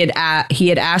because he had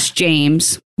asked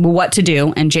James what to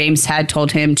do. And James had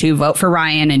told him to vote for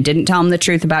Ryan and didn't tell him the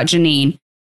truth about Janine.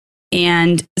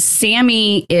 And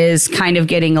Sammy is kind of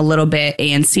getting a little bit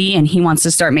antsy and he wants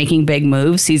to start making big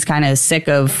moves. He's kind of sick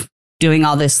of doing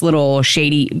all this little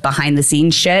shady behind the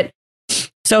scenes shit.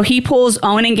 So he pulls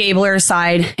Owen and Gabler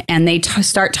aside and they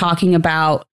start talking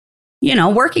about,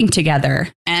 working together.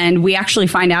 And we actually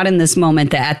find out in this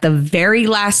moment that at the very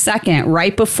last second,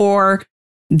 right before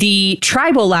the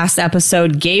tribal last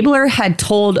episode, Gabler had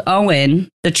told Owen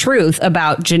the truth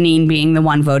about Janine being the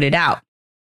one voted out.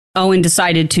 Owen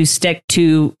decided to stick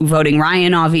to voting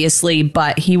Ryan, obviously,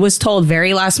 but he was told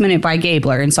very last minute by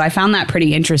Gabler. And so I found that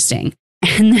pretty interesting.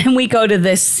 And then we go to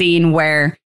this scene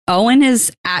where Owen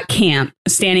is at camp,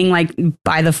 standing like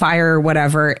by the fire or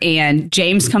whatever. And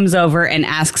James comes over and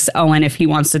asks Owen if he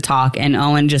wants to talk. And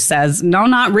Owen just says, no,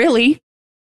 not really.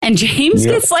 And James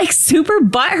gets like super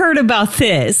butthurt about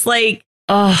this. Like,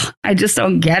 oh, I just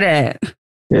don't get it.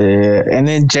 Yeah. And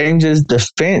then James's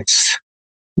defense,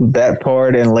 that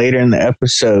part and later in the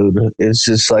episode, it's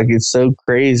just like, it's so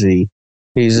crazy.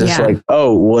 He's just like,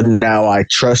 oh, well, now I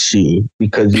trust you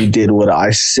because you did what I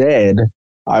said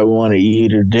I wanted you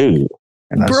to do.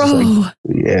 And I was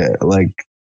like,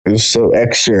 it was so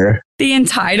extra. The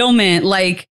entitlement,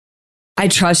 like, I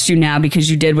trust you now because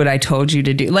you did what I told you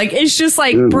to do. Like, it's just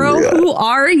like, bro, who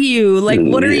are you? Like,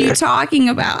 what are you talking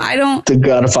about? The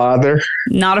Godfather.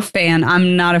 Not a fan.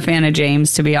 I'm not a fan of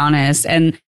James, to be honest.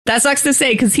 And that sucks to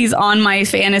say because he's on my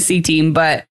fantasy team,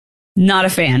 but not a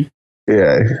fan.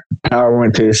 Yeah. Power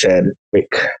went to his head.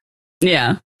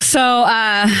 Yeah. So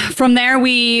from there,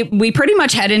 we pretty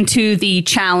much head into the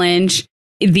challenge,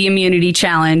 the immunity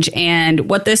challenge. And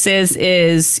what this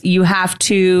is you have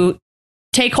to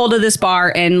take hold of this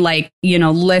bar and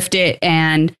lift it.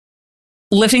 And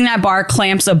lifting that bar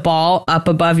clamps a ball up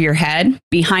above your head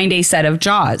behind a set of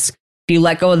jaws. If you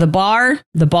let go of the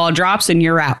ball drops and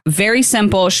you're out. Very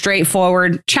simple,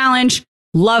 straightforward challenge.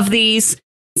 Love these.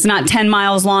 It's not 10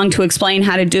 miles long to explain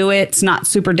how to do it. It's not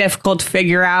super difficult to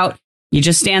figure out. You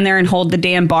just stand there and hold the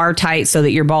damn bar tight so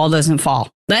that your ball doesn't fall.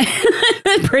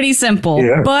 Pretty simple.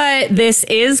 Yeah. But this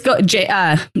is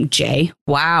Jeff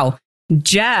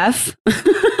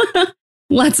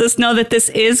lets us know that this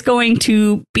is going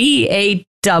to be a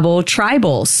double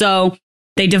tribal. So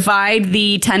they divide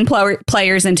the 10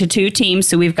 players into two teams.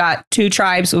 So we've got two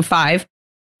tribes with 5.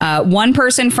 One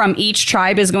person from each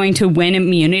tribe is going to win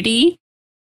immunity.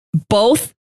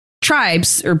 Both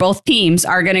tribes or both teams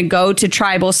are going to go to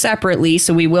tribal separately.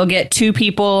 So we will get 2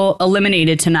 people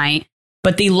eliminated tonight.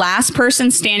 But the last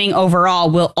person standing overall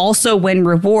will also win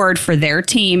reward for their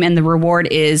team. And the reward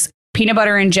is peanut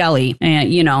butter and jelly,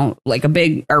 and, like a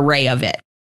big array of it.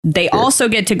 They also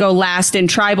get to go last in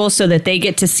tribal so that they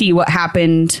get to see what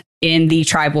happened in the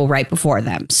tribal right before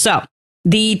them. So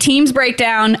the teams break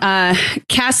down.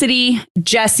 Cassidy,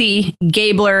 Jesse,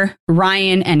 Gabler,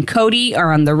 Ryan, and Cody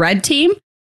are on the red team.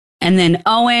 And then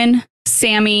Owen,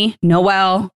 Sammy,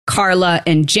 Noelle, Carla,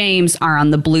 and James are on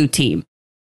the blue team.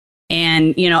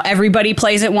 And, everybody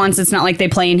plays at once. It's not like they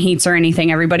play in heats or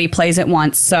anything. Everybody plays at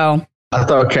once. So I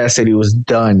thought Cassidy was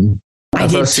done. I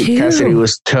thought Cassidy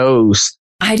was toast.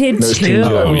 I did too.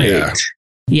 Oh, yeah.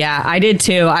 Yeah, I did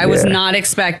too. I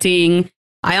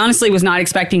honestly was not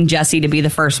expecting Jesse to be the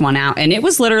first one out. And it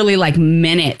was literally like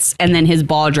minutes. And then his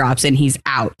ball drops and he's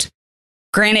out.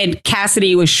 Granted,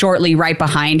 Cassidy was shortly right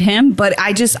behind him, but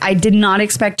I did not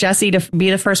expect Jesse to be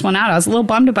the first one out. I was a little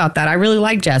bummed about that. I really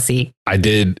like Jesse. I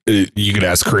did. You could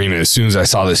ask Karina. As soon as I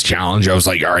saw this challenge, I was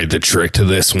like, all right, the trick to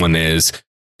this one is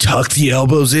tuck the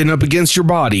elbows in up against your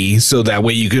body so that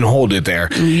way you can hold it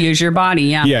there. Use your body.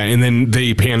 Yeah. Yeah. And then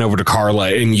they pan over to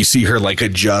Carla and you see her like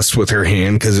adjust with her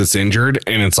hand because it's injured.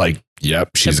 And it's like, yep,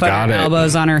 she's got it.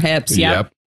 Elbows on her hips.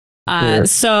 Yep.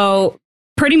 So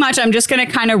pretty much I'm just going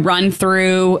to kind of run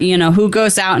through, who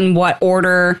goes out in what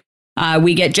order.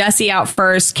 We get Jesse out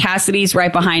first. Cassidy's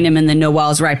right behind him and then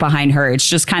Noelle's right behind her. It's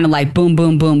just kind of like boom,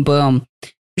 boom, boom, boom.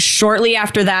 shortly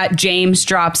after that, James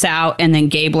drops out and then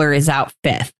Gabler is out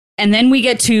 5th. And then we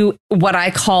get to what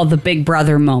I call the big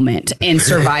brother moment in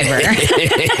Survivor.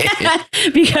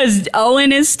 Because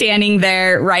Owen is standing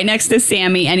there right next to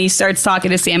Sammy and he starts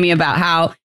talking to Sammy about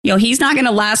how, he's not going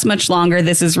to last much longer.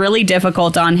 This is really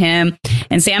difficult on him.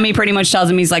 And Sammy pretty much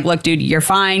tells him, he's like, look, dude, you're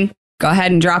fine. Go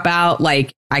ahead and drop out.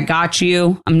 Like, I got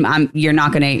you. You're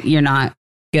not going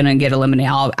to get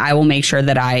eliminated. I will make sure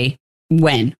that I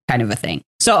win, kind of a thing.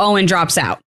 So Owen drops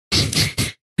out.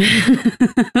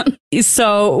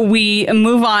 So we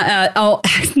move on.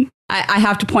 I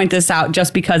have to point this out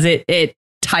just because it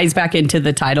ties back into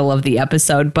the title of the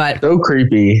episode. But so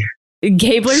creepy.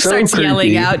 Gabler starts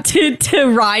yelling out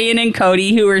to Ryan and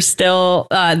Cody, who are still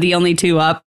the only two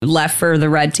up left for the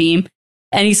red team.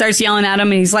 And he starts yelling at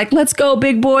him and he's like, let's go,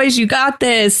 big boys. You got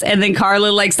this. And then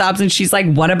Carla stops and she's like,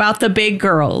 what about the big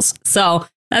girls? So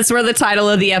that's where the title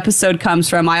of the episode comes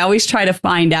from. I always try to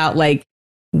find out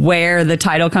where the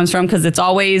title comes from, because it's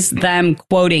always them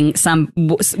quoting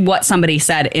what somebody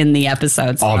said in the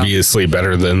episode. So. Obviously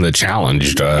better than the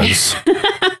challenge does.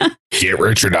 Get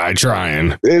rich or die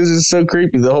trying. It was just so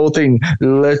creepy. The whole thing.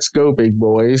 Let's go, big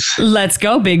boys. Let's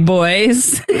go, big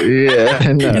boys.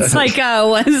 Yeah. No. It's like,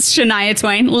 was Shania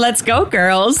Twain? Let's go,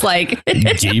 girls.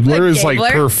 Gabler is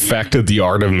perfect at the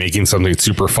art of making something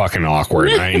super fucking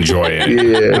awkward. I enjoy it.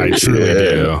 Yeah, I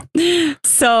truly do.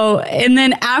 So, and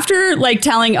then after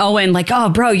telling Owen, oh,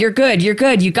 bro, you're good. You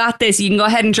got this. You can go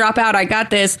ahead and drop out. I got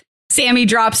this. Sammy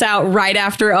drops out right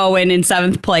after Owen in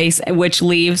 7th place, which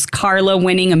leaves Carla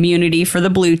winning immunity for the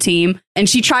blue team. And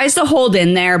she tries to hold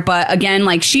in there. But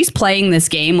again, she's playing this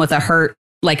game with a hurt,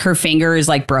 her finger is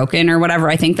broken or whatever.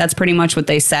 I think that's pretty much what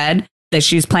they said, that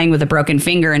she's playing with a broken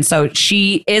finger. And so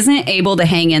she isn't able to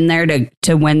hang in there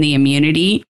to win the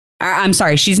immunity. I'm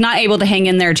sorry, she's not able to hang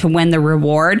in there to win the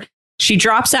reward. She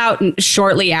drops out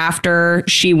shortly after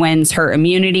she wins her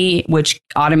immunity, which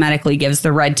automatically gives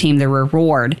the red team the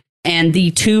reward. And the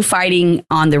two fighting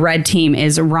on the red team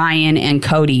is Ryan and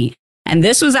Cody. And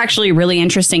this was actually a really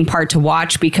interesting part to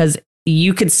watch, because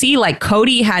you could see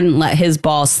Cody hadn't let his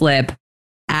ball slip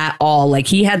at all.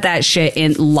 He had that shit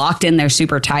locked in there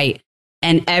super tight.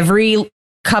 And every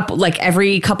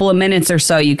couple of minutes or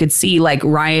so, you could see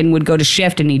Ryan would go to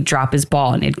shift and he'd drop his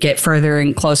ball and it'd get further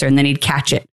and closer, and then he'd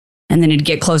catch it. And then he'd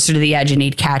get closer to the edge and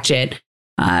he'd catch it.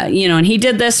 And he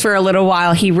did this for a little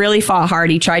while. He really fought hard.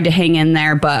 He tried to hang in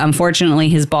there, but unfortunately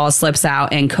his ball slips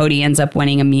out and Cody ends up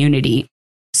winning immunity.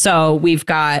 So we've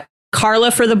got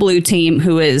Carla for the blue team,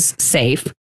 who is safe.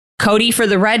 Cody for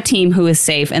the red team, who is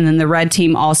safe. And then the red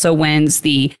team also wins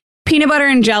the peanut butter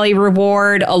and jelly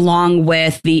reward, along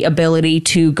with the ability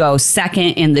to go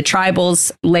second in the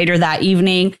tribals later that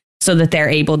evening, so that they're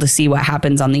able to see what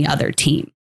happens on the other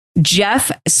team. Jeff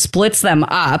splits them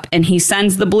up and he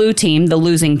sends the blue team, the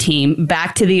losing team,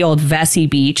 back to the old Vesey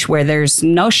beach, where there's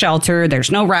no shelter,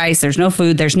 there's no rice, there's no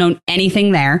food, there's no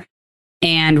anything there.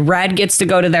 And red gets to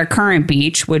go to their current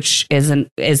beach, which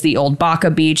is the old Baca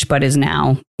beach, but is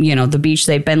now, the beach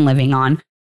they've been living on.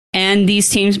 And these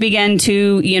teams begin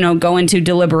to, go into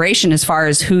deliberation as far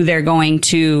as who they're going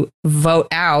to vote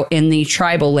out in the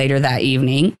tribal later that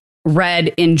evening.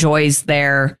 Red enjoys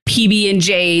their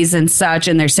PB&Js and such,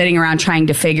 and they're sitting around trying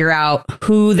to figure out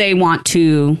who they want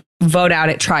to vote out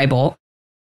at tribal.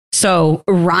 So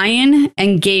Ryan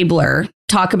and Gabler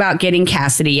talk about getting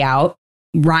Cassidy out.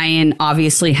 Ryan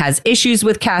obviously has issues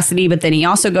with Cassidy, but then he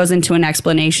also goes into an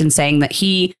explanation saying that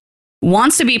he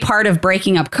wants to be part of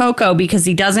breaking up Coco because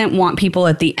he doesn't want people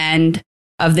at the end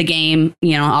of the game.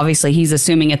 Obviously he's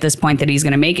assuming at this point that he's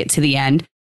going to make it to the end.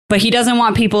 But he doesn't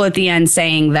want people at the end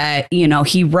saying that,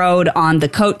 he rode on the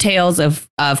coattails of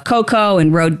Coco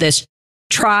and rode this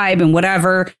tribe and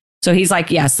whatever. So he's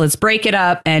like, yes, let's break it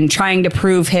up, and trying to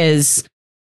prove his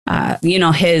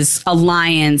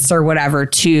alliance or whatever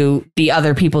to the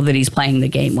other people that he's playing the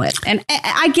game with. And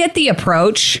I get the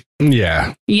approach.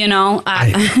 Yeah.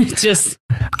 I just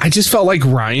felt like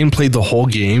Ryan played the whole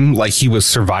game like he was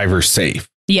Survivor safe.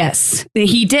 Yes,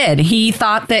 he did. He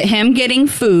thought that him getting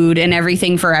food and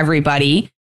everything for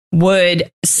everybody would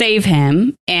save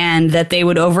him, and that they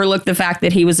would overlook the fact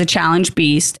that he was a challenge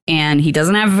beast and he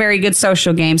doesn't have a very good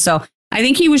social game. So I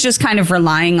think he was just kind of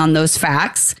relying on those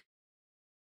facts,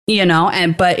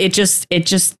 but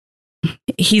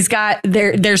he's got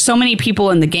there's so many people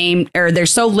in the game, or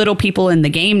there's so little people in the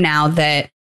game now, that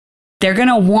they're going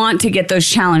to want to get those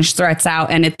challenge threats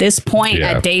out. And at this point,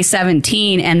 at day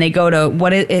 17, and they go to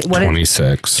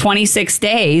 26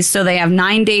 days. So they have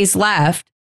 9 days left.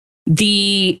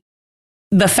 The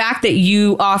fact that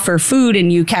you offer food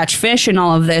and you catch fish and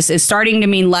all of this is starting to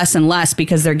mean less and less,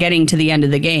 because they're getting to the end of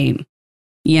the game.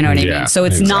 You know what I Yeah, mean? So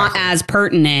it's not exactly. as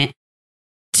pertinent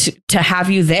to have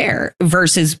you there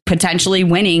versus potentially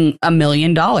winning $1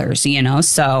 million, you know?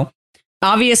 So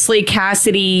obviously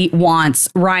Cassidy wants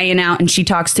Ryan out, and she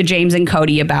talks to James and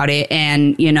Cody about it,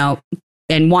 and, you know,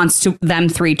 and wants them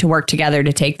three to work together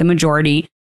to take the majority.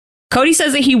 Cody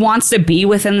says that he wants to be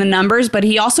within the numbers, but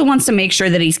he also wants to make sure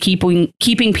that he's keeping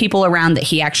people around that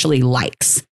he actually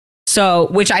likes. So,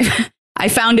 which I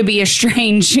found to be a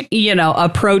strange, you know,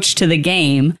 approach to the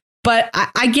game. But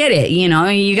I get it. You know,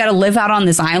 you got to live out on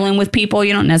this island with people.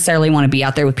 You don't necessarily want to be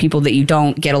out there with people that you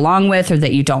don't get along with or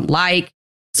that you don't like.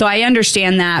 So I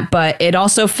understand that. But it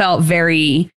also felt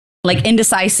very like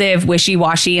indecisive,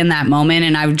 wishy-washy in that moment.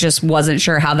 And I just wasn't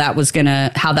sure how that's going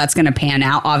to pan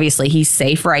out. Obviously, he's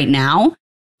safe right now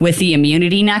with the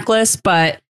immunity necklace,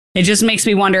 but it just makes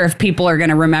me wonder if people are going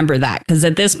to remember that. Because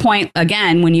at this point,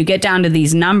 again, when you get down to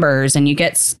these numbers and you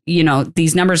get, you know,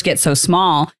 these numbers get so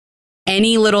small,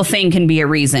 any little thing can be a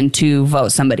reason to vote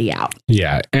somebody out.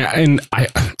 Yeah. And I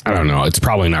don't know. It's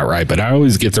probably not right, but I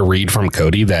always get the read from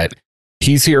Cody that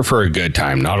he's here for a good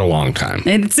time, not a long time.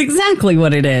 It's exactly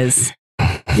what it is.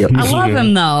 Yep. I love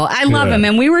him, though. I love him.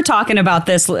 And we were talking about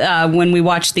this when we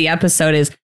watched the episode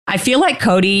is I feel like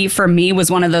Cody for me was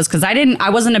one of those because I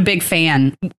wasn't a big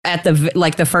fan at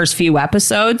the first few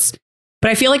episodes. But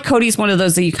I feel like Cody's one of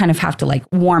those that you kind of have to like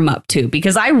warm up to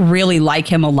because I really like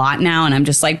him a lot now. And I'm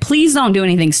just like, please don't do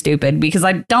anything stupid because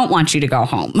I don't want you to go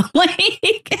home.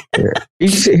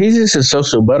 He's just a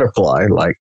social butterfly.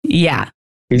 Like, yeah.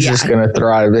 He's just going to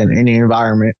thrive in any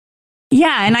environment.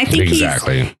 Yeah, and I think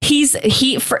exactly.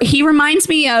 he reminds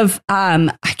me of I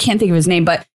can't think of his name,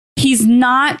 but he's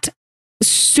not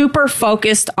super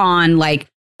focused on like,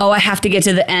 oh, I have to get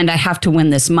to the end, I have to win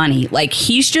this money. Like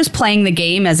he's just playing the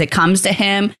game as it comes to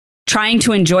him, trying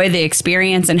to enjoy the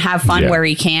experience and have fun where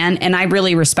he can, and I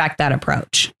really respect that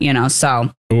approach, you know.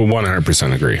 So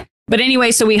 100% agree. But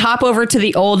anyway, so we hop over to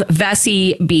the old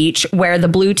Vesey beach where the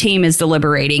blue team is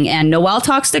deliberating, and Noelle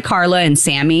talks to Carla and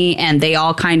Sammy, and they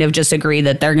all kind of just agree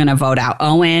that they're going to vote out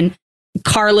Owen.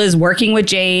 Carla's working with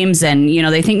James, and, you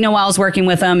know, they think Noelle's working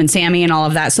with them and Sammy and all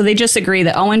of that. So they just agree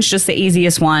that Owen's just the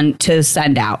easiest one to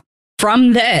send out.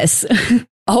 From this,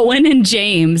 Owen and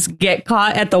James get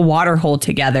caught at the water hole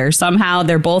together. Somehow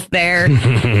they're both there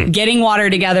getting water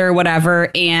together or whatever.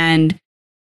 And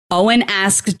Owen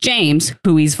asks James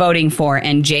who he's voting for,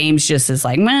 and James just is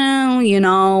like, well, you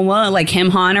know, like him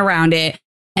hawing around it.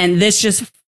 And this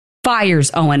just fires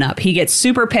Owen up. He gets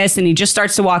super pissed and he just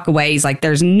starts to walk away. He's like,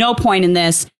 there's no point in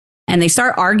this. And they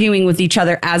start arguing with each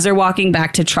other as they're walking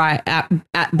back to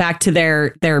back to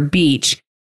their beach.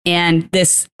 And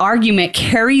this argument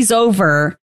carries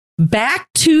over back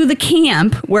to the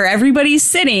camp where everybody's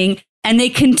sitting, and they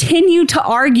continue to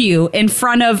argue in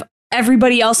front of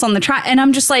everybody else on the track. And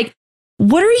I'm just like,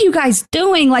 what are you guys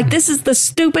doing? Like, this is the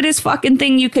stupidest fucking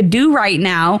thing you could do right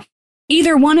now.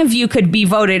 Either one of you could be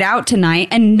voted out tonight,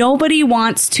 and nobody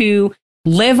wants to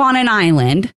live on an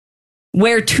island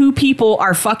where two people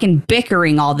are fucking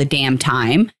bickering all the damn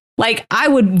time. Like, I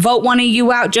would vote one of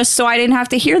you out just so I didn't have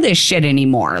to hear this shit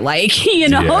anymore. Like, you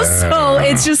know, so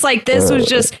it's just like, this was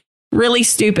just really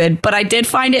stupid. But I did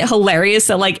find it hilarious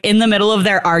that, like, in the middle of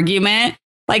their argument,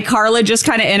 like, Carla just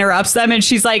kind of interrupts them and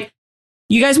she's like,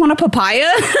 you guys want a papaya?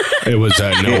 It was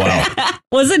Noelle.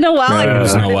 Was it Noelle? It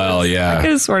was Noelle, yeah. I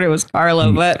could have sworn it was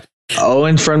Carla, but...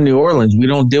 Owen from New Orleans. We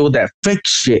don't deal with that fake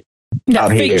shit That out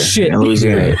fake here shit. in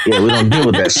Louisiana. Yeah, we don't deal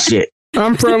with that shit.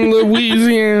 I'm from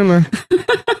Louisiana.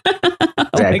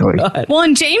 Exactly. Oh my God. Well,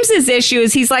 and James's issue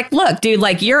is he's like, look, dude,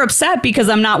 like, you're upset because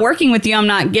I'm not working with you. I'm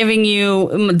not giving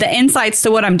you the insights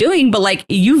to what I'm doing. But like,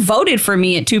 you voted for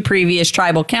me at 2 previous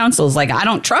tribal councils. Like, I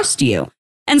don't trust you.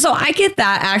 And so I get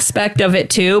that aspect of it,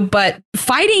 too. But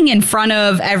fighting in front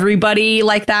of everybody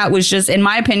like that was just, in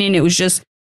my opinion, it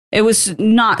was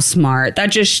not smart.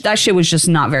 That shit was just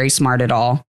not very smart at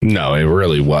all. No, it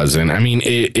really wasn't. I mean,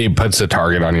 it puts a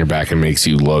target on your back and makes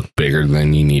you look bigger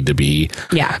than you need to be.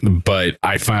 Yeah. But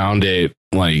I found it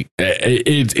like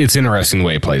it's interesting the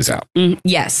way it plays out.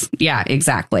 Yes. Yeah,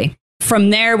 exactly.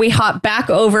 From there, we hop back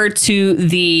over to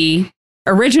the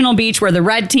original beach where the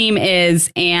red team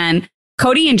is, and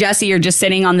Cody and Jesse are just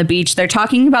sitting on the beach. They're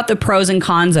talking about the pros and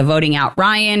cons of voting out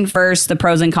Ryan versus the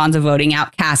pros and cons of voting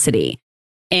out Cassidy.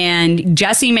 And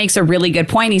Jesse makes a really good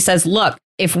point. He says, look,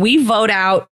 if we vote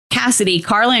out Cassidy,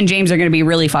 Carla and James are going to be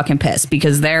really fucking pissed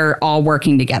because they're all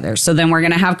working together. So then we're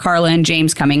going to have Carla and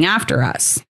James coming after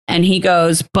us. And he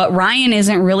goes, but Ryan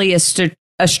isn't really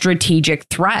a strategic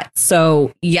threat.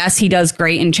 So yes, he does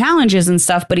great in challenges and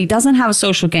stuff, but he doesn't have a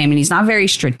social game and he's not very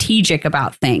strategic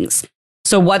about things.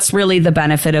 So what's really the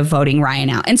benefit of voting Ryan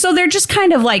out? And so they're just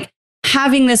kind of like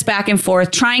having this back and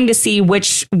forth, trying to see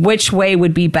which way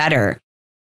would be better.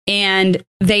 And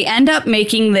they end up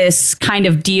making this kind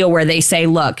of deal where they say,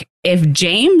 look, if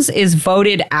James is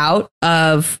voted out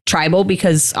of tribal,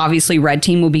 because obviously red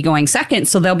team will be going second,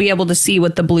 so they'll be able to see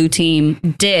what the blue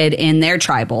team did in their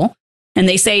tribal. And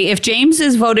they say if James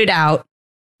is voted out,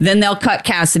 then they'll cut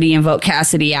Cassidy and vote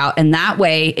Cassidy out. And that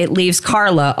way it leaves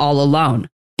Carla all alone.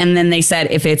 And then they said,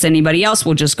 if it's anybody else,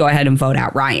 we'll just go ahead and vote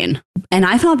out Ryan. And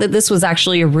I thought that this was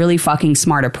actually a really fucking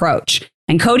smart approach.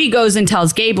 And Cody goes and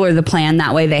tells Gabler the plan.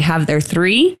 That way they have their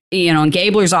 3, and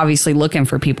Gabler's obviously looking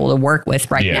for people to work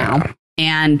with right now.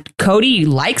 And Cody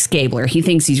likes Gabler. He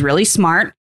thinks he's really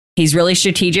smart. He's really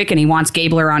strategic and he wants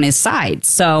Gabler on his side.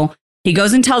 So he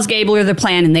goes and tells Gabler the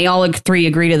plan and they all 3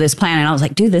 agree to this plan. And I was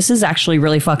like, dude, this is actually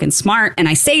really fucking smart. And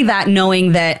I say that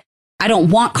knowing that I don't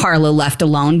want Carla left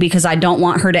alone because I don't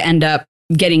want her to end up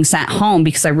getting sent home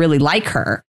because I really like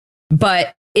her.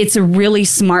 But it's a really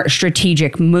smart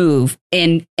strategic move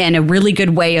and a really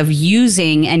good way of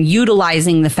using and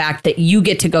utilizing the fact that you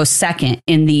get to go second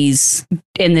in this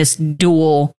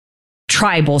dual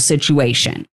tribal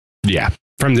situation. Yeah.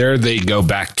 From there, they go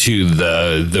back to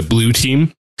the blue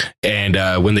team. And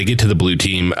when they get to the blue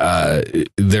team,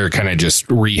 they're kind of just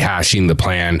rehashing the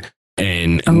plan.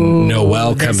 And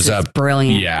Noelle comes up.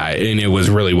 Brilliant. Yeah. And it was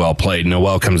really well played.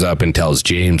 Noelle comes up and tells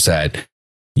James that,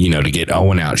 to get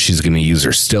Owen out, she's going to use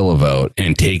her still a vote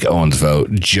and take Owen's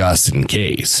vote just in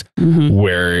case.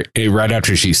 Where right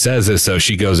after she says this, so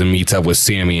she goes and meets up with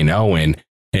Sammy and Owen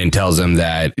and tells them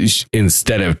that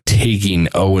instead of taking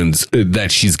that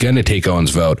she's going to take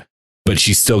Owen's vote, but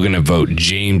she's still going to vote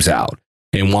James out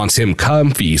and wants him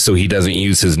comfy so he doesn't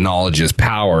use his knowledge as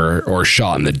power or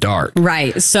shot in the dark.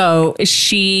 Right. So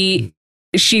she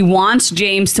wants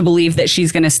James to believe that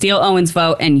she's going to steal Owen's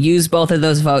vote and use both of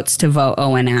those votes to vote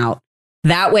Owen out.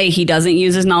 That way he doesn't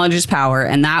use his knowledge as power.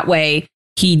 And that way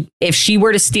if she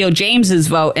were to steal James's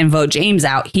vote and vote James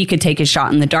out, he could take a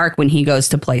shot in the dark when he goes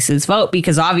to place his vote,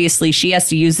 because obviously she has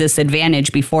to use this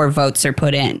advantage before votes are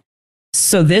put in.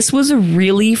 So this was a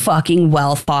really fucking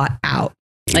well thought out.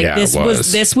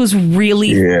 This was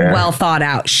really well thought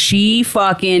out. She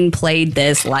fucking played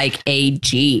this like a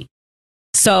G.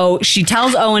 So she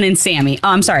tells Owen and Sammy. Oh,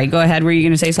 I'm sorry. Go ahead. Were you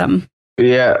going to say something?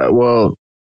 Yeah. Well,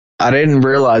 I didn't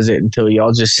realize it until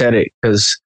y'all just said it,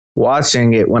 because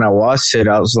watching it, when I watched it,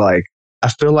 I was like, I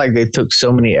feel like they took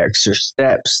so many extra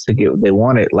steps to get what they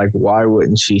wanted. Like, why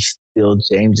wouldn't she steal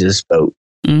James's vote?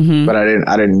 But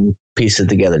I didn't piece it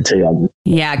together till y'all.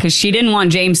 Yeah, because she didn't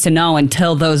want James to know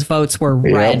until those votes were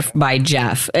read by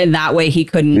Jeff, and that way he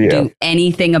couldn't do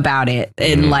anything about it.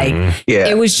 And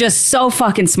it was just so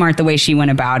fucking smart the way she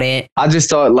went about it. I just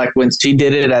thought, like, when she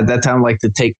did it at that time, like to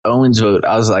take Owen's vote,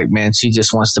 I was like, man, she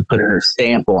just wants to put her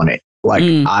stamp on it. Like,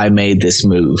 I made this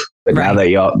move. But now that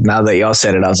y'all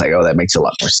said it, I was like, oh, that makes a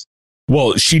lot more sense.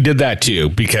 Well, she did that too,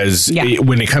 because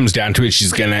when it comes down to it,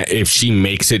 if she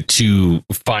makes it to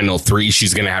final 3,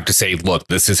 she's going to have to say, look,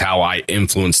 this is how I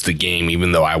influenced the game,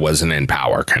 even though I wasn't in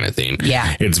power, kind of thing.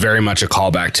 Yeah. It's very much a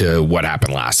callback to what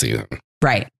happened last season.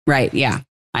 Right. Yeah.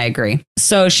 I agree.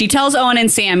 So she tells Owen and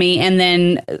Sammy, and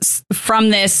then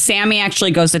from this, Sammy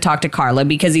actually goes to talk to Carla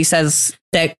because he says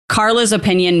that Carla's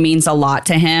opinion means a lot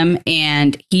to him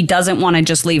and he doesn't want to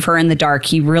just leave her in the dark.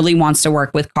 He really wants to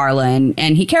work with Carla and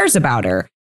he cares about her.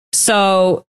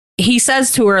 So he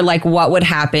says to her, like, what would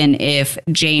happen if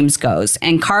James goes?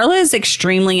 And Carla is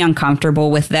extremely uncomfortable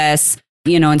with this,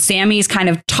 and Sammy's kind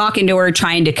of talking to her,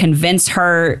 trying to convince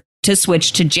her to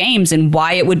switch to James and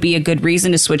why it would be a good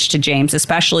reason to switch to James,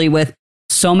 especially with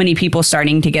so many people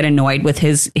starting to get annoyed with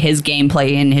his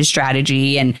gameplay and his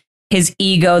strategy and his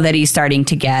ego that he's starting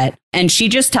to get. And she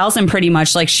just tells him pretty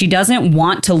much like she doesn't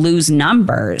want to lose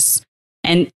numbers.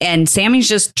 And Sammy's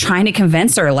just trying to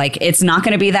convince her, like, it's not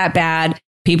going to be that bad.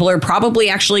 People are probably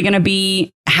actually going to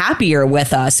be happier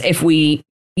with us if we,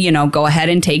 go ahead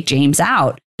and take James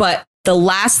out. But the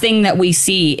last thing that we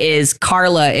see is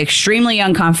Carla extremely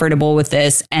uncomfortable with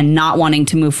this and not wanting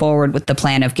to move forward with the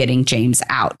plan of getting James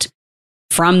out.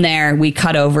 From there, we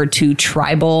cut over to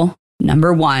tribal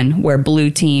number 1, where the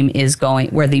blue team is going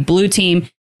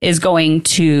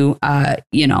to,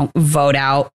 vote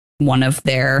out one of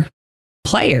their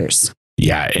players.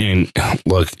 Yeah. And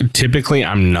look, typically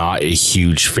I'm not a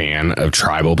huge fan of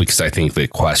tribal because I think the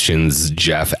questions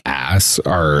Jeff asks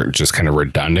are just kind of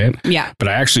redundant. Yeah. But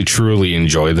I actually truly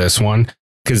enjoy this one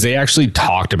because they actually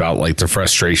talked about like the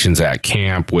frustrations at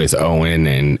camp with Owen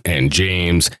and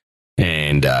James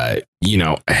And,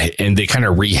 and they kind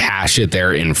of rehash it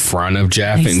there in front of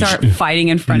Jeff. They start fighting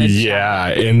in front of Jeff. Yeah.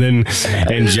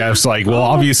 And Jeff's like, well,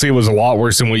 obviously it was a lot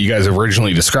worse than what you guys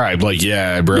originally described. Like,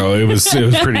 yeah, bro, it was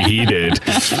pretty heated.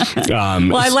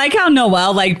 Well, I like how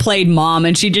Noelle played mom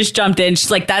and she just jumped in. She's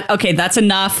like, that's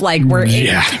enough. Like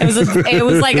it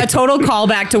was like a total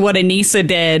callback to what Anissa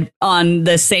did on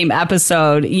the same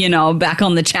episode, back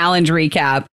on the challenge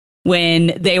recap,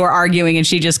 when they were arguing and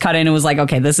she just cut in and was like,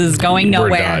 okay, this is going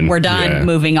nowhere. We're done. Yeah.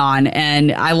 Moving on.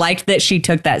 And I liked that she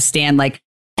took that stand.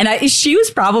 She was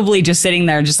probably just sitting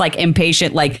there just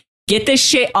impatient, get this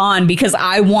shit on because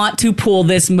I want to pull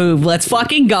this move. Let's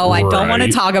fucking go. Right. I don't want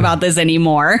to talk about this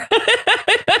anymore.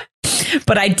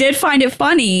 But I did find it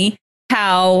funny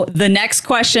how the next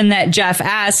question that Jeff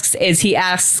asks is he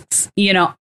asks,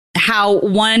 how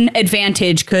one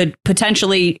advantage could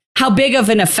potentially, how big of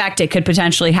an effect it could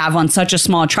potentially have on such a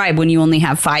small tribe when you only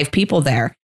have 5 people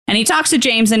there. And he talks to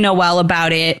James and Noelle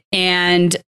about it.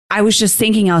 And I was just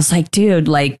thinking, I was like, dude,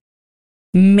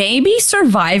 maybe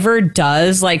Survivor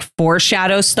does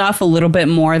foreshadow stuff a little bit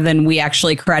more than we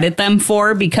actually credit them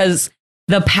for, because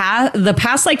the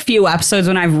past few episodes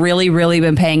when I've really, really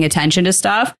been paying attention to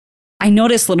stuff, I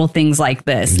noticed little things like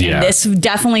this. Yeah. And this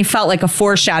definitely felt like a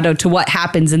foreshadow to what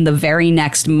happens in the very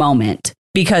next moment,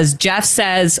 because Jeff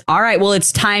says, all right, well,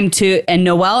 it's time to, and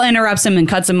Noelle interrupts him and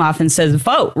cuts him off and says,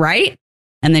 vote, right?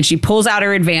 And then she pulls out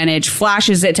her advantage,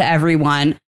 flashes it to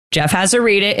everyone. Jeff has her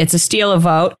read it. It's a steal a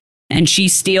vote. And she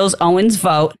steals Owen's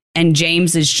vote. And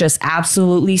James is just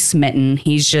absolutely smitten.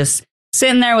 He's just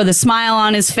sitting there with a smile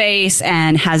on his face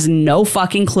and has no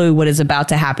fucking clue what is about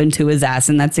to happen to his ass.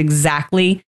 And that's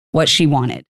exactly what she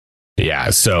wanted. Yeah.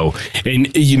 So,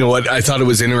 and you know what? I thought it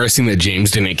was interesting that James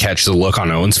didn't catch the look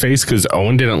on Owen's face, because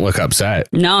Owen didn't look upset.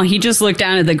 No, he just looked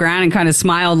down at the ground and kind of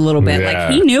smiled a little bit. Yeah.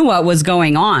 He knew what was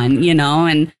going on,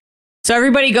 and so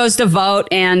everybody goes to vote,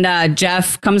 and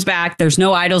Jeff comes back. There's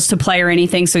no idols to play or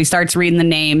anything. So he starts reading the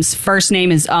names. First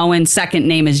name is Owen. Second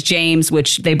name is James,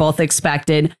 which they both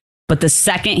expected. But the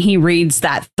second he reads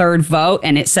that third vote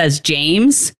and it says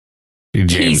James,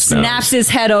 he snaps his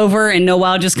head over, and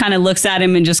Noelle just kind of looks at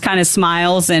him and just kind of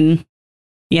smiles, and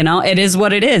it is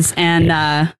what it is.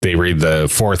 And they read the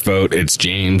fourth vote. It's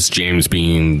James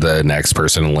being the next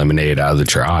person eliminated out of the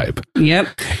tribe. Yep.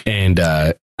 And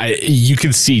you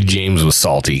could see James was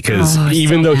salty, because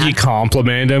even though he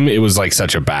complimented him, it was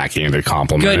such a backhanded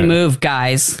compliment. Good move,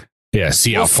 guys. Yeah,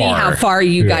 see how far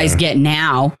you guys get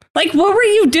now. What were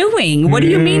you doing? What do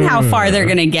you mean how far they're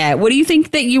going to get? What do you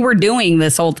think that you were doing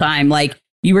this whole time?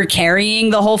 You were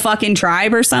carrying the whole fucking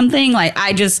tribe or something? I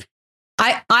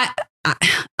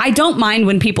don't mind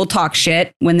when people talk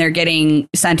shit when they're getting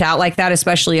sent out like that,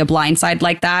 especially a blindside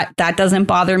like that. That doesn't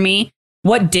bother me.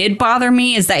 What did bother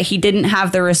me is that he didn't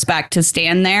have the respect to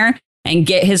stand there and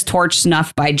get his torch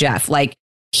snuffed by Jeff.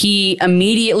 He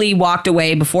immediately walked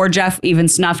away before Jeff even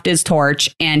snuffed his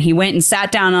torch, and he went and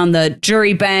sat down on the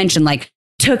jury bench and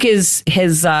took his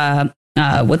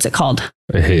what's it called?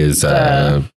 His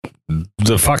the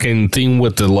fucking thing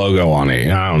with the logo on it.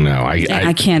 I don't know.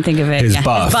 I can't think of it. His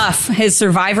buff. His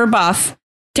Survivor buff.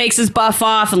 Takes his buff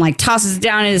off and tosses it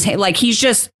down in his hand. He's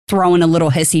just throwing a little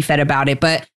hissy fit about it.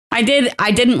 But I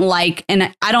didn't like,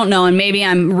 and I don't know, and maybe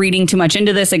I'm reading too much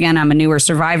into this. Again, I'm a newer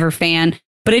Survivor fan.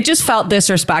 But it just felt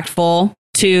disrespectful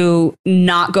to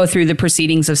not go through the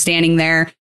proceedings of standing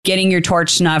there, getting your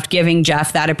torch snuffed, giving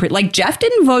Jeff that. Jeff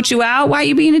didn't vote you out. Why are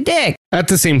you being a dick? At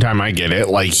the same time, I get it.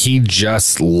 He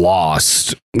just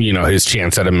lost, his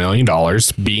chance at $1 million,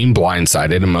 being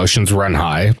blindsided. Emotions run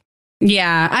high.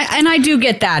 Yeah, I do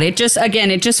get that. It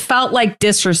just felt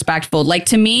disrespectful.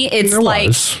 To me,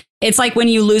 it's like when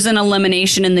you lose an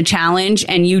elimination in the challenge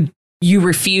and you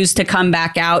refuse to come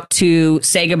back out to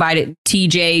say goodbye to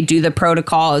TJ, do the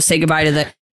protocol, say goodbye to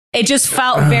it just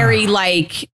felt very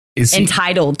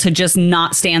entitled to just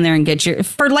not stand there and get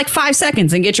for 5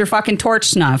 seconds and get your fucking torch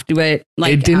snuffed. But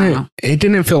it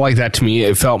didn't feel like that to me.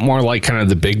 It felt more like kind of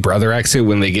the Big Brother exit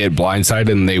when they get blindsided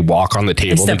and they walk on the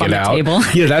table to get out.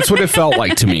 Yeah, that's what it felt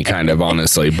like to me, kind of,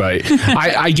 honestly. But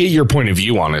I get your point of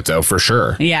view on it, though, for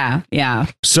sure. Yeah.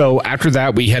 So after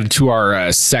that, we head to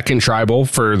our second tribal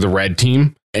for the red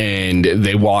team, and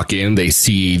they walk in. They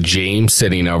see James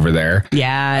sitting over there.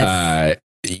 Yes.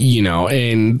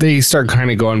 And they start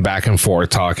kind of going back and forth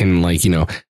talking,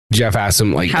 Jeff asks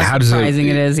him, how does surprising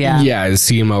it is. Yeah. To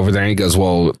see him over there. And he goes,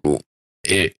 well,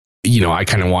 I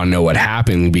kind of want to know what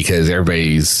happened, because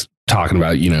everybody's talking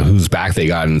about, whose back they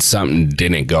got and something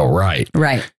didn't go right.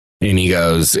 Right. And he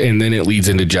goes, and then it leads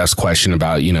into Jeff's question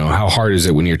about, how hard is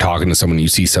it when you're talking to someone, you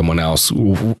see someone else,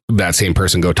 that same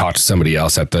person go talk to somebody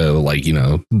else at the,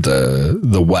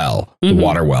 the well, the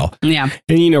water well. Yeah.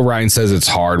 And, Ryan says it's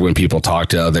hard when people talk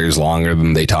to others longer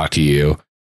than they talk to you.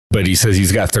 But he says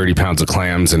he's got 30 pounds of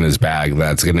clams in his bag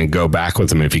that's going to go back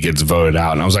with him if he gets voted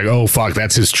out. And I was like, oh, fuck,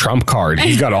 that's his trump card.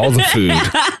 He's got all the food.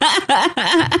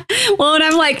 Well, and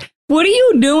I'm like, what are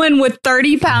you doing with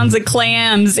 30 pounds of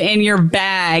clams in your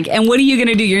bag? And what are you going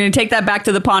to do? You're going to take that back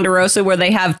to the Ponderosa where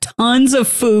they have tons of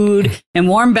food and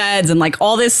warm beds and like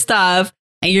all this stuff.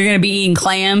 And you're going to be eating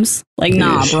clams? Like,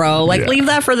 nah, bro. Like, leave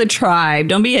that for the tribe.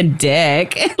 Don't be a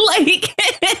dick. Like,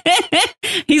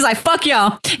 he's like, fuck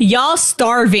y'all. Y'all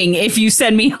starving if you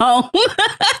send me home.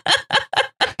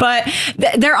 But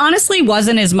there honestly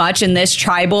wasn't as much in this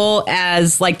tribal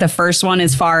as like the first one,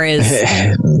 as far as,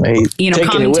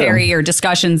 commentary or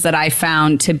discussions that I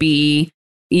found to be,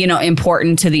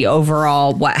 important to the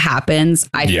overall what happens.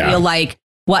 I feel like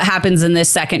what happens in this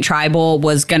second tribal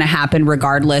was going to happen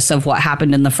regardless of what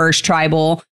happened in the first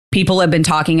tribal. People have been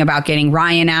talking about getting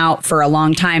Ryan out for a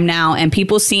long time now, and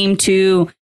people seem to,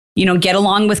 get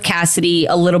along with Cassidy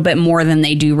a little bit more than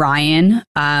they do Ryan.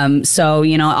 So,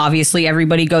 obviously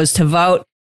everybody goes to vote.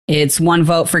 It's 1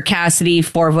 vote for Cassidy,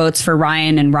 4 votes for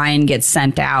Ryan, and Ryan gets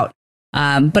sent out.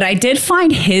 But I did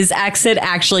find his exit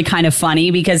actually kind of funny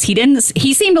because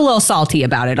he seemed a little salty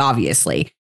about it,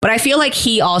 obviously. But I feel like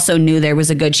he also knew there was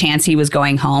a good chance he was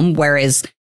going home, whereas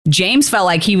James felt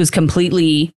like he was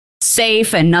completely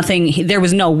safe and there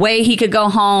was no way he could go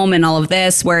home and all of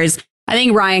this. Whereas I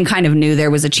think Ryan kind of knew there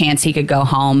was a chance he could go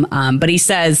home. But he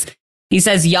says,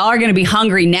 y'all are going to be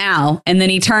hungry now. And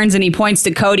then he turns and he points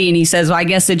to Cody and he says, well, I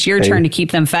guess it's your turn to keep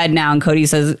them fed now. And Cody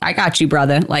says, I got you,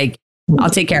 brother. Like, I'll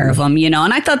take care of them, And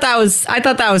I thought that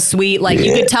was sweet. Like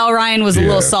you could tell Ryan was a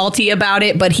little salty about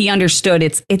it, but he understood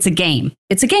it's a game.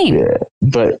 It's a game. Yeah.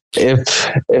 But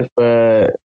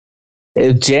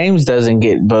if James doesn't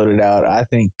get voted out, I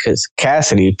think because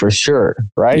Cassidy for sure,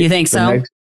 right? You think so?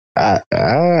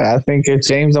 I think if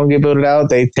James don't get voted out,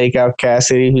 they take out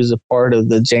Cassidy, who's a part of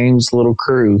the James little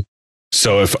crew.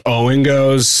 So if Owen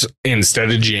goes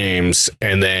instead of James,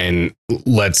 and then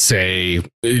let's say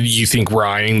you think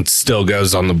Ryan still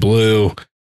goes on the blue,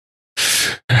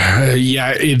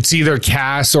 it's either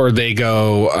Cass or they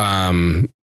go.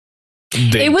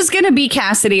 It was going to be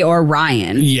Cassidy or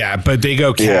Ryan. Yeah, but they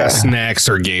go Cass next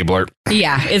or Gabler.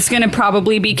 Yeah, it's going to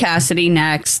probably be Cassidy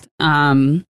next.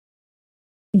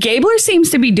 Gabler seems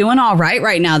to be doing all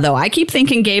right now, though. I keep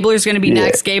thinking Gabler's going to be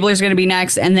next. Gabler's going to be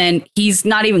next. And then he's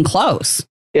not even close.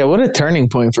 Yeah, what a turning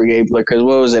point for Gabler. Because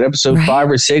what was it, episode 5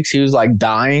 or 6? He was like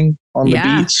dying on the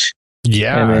beach.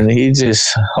 Yeah. And then he's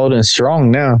just holding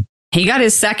strong now. He got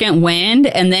his second wind.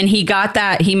 And then he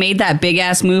made that big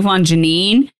ass move on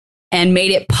Janine and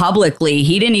made it publicly.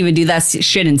 He didn't even do that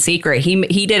shit in secret.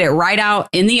 He did it right out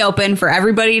in the open for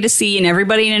everybody to see and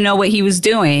everybody to know what he was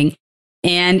doing.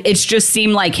 And it's just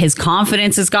seemed like his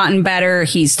confidence has gotten better.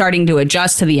 He's starting to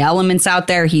adjust to the elements out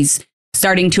there. He's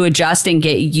starting to adjust and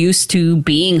get used to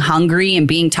being hungry and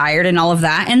being tired and all of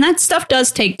that. And that stuff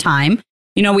does take time.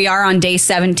 We are on day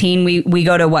 17. We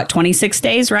go to 26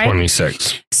 days, right?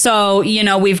 26. So,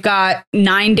 we've got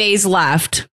 9 days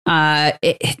left.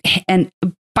 And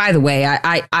by the way,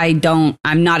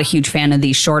 I'm not a huge fan of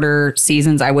these shorter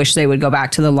seasons. I wish they would go back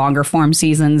to the longer form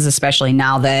seasons, especially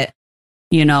now that,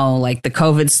 like the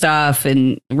COVID stuff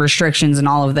and restrictions and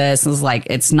all of this is like,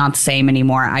 it's not the same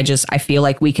anymore. I feel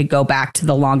like we could go back to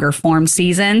the longer form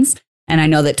seasons. And I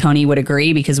know that Tony would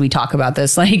agree because we talk about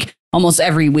this like almost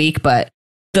every week, but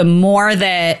the more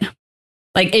that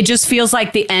like, it just feels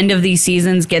like the end of these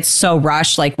seasons gets so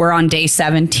rushed. Like we're on day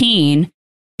 17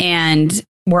 and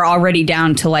we're already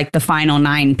down to like the final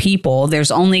 9 people.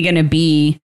 There's only going to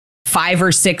be 5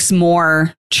 or 6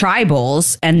 more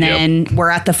tribals, and then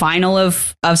we're at the final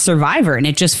of Survivor, and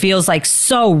it just feels like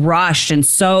so rushed and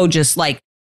so just like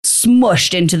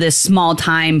smushed into this small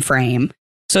time frame.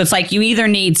 So it's like you either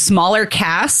need smaller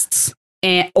casts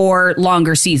or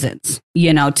longer seasons,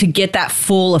 to get that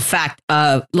full effect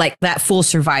of like that full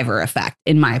Survivor effect,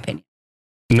 in my opinion.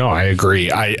 No, I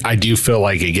agree. I do feel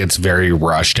like it gets very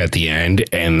rushed at the end,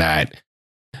 and that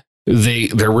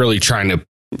they're really trying to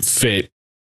fit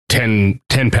 10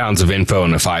 pounds of info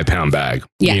in a 5-pound bag.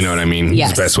 Yes. You know what I mean? Yes.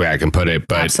 It's the best way I can put it.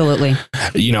 But absolutely.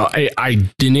 I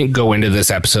didn't go into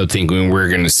this episode thinking we were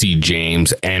going to see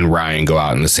James and Ryan go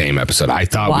out in the same episode. I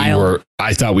thought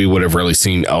we would have really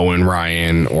seen Owen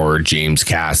Ryan or James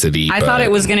Cassidy. I thought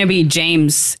it was going to be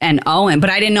James and Owen, but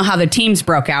I didn't know how the teams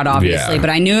broke out, obviously. But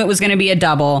I knew it was going to be a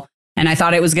double, and I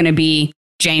thought it was going to be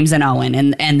James and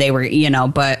Owen, and they were,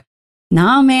 but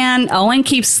No, man. Owen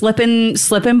keeps slipping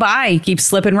by. He keeps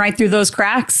slipping right through those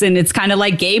cracks. And it's kind of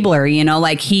like Gabler,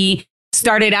 like he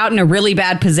started out in a really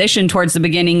bad position towards the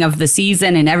beginning of the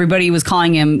season, and everybody was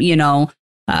calling him,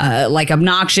 like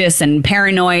obnoxious and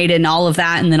paranoid and all of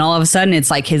that. And then all of a sudden it's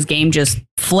like his game just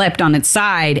flipped on its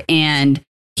side, and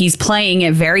he's playing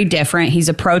it very different. He's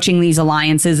approaching these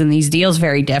alliances and these deals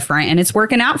very different, and it's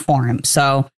working out for him.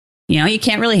 So, you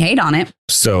can't really hate on it.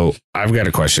 So I've got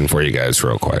a question for you guys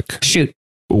real quick. Shoot.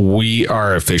 We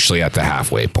are officially at the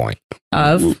halfway point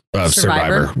of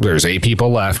Survivor. There's 8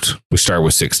 people left. We start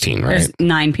with 16, right? There's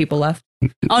 9 people left.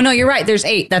 Oh, no, you're right. There's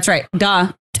 8. That's right.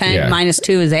 Duh. 10 minus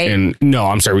 2 is 8. And no,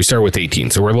 I'm sorry. We start with 18.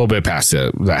 So we're a little bit past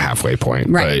the halfway point.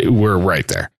 Right. But we're right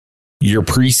there. Your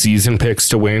preseason picks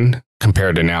to win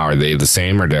compared to now, are they the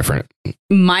same or different?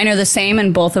 Mine are the same,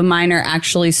 and both of mine are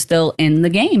actually still in the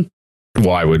game.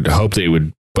 Well, I would hope they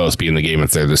would both be in the game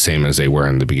if they're the same as they were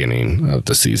in the beginning of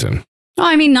the season. Oh,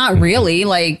 I mean, not really.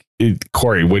 Like,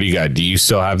 Corey, what do you got? Do you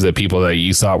still have the people that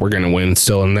you thought were going to win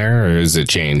still in there, or has it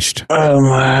changed?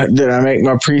 Did I make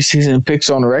my preseason picks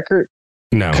on record?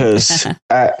 No, because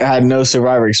I had no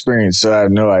Survivor experience, so I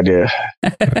have no idea.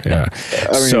 Yeah,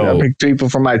 I picked people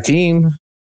from my team.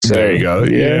 So, there you go.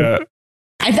 Yeah.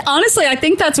 Honestly, I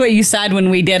think that's what you said when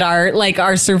we did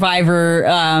our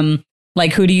Survivor.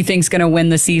 Like, who do you think's going to win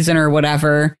the season or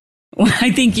whatever?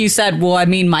 I think you said, well, I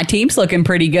mean, my team's looking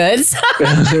pretty good. So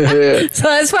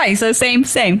that's fine. So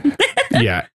same.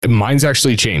 Yeah, mine's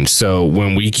actually changed. So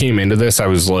when we came into this, I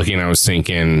was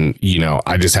thinking,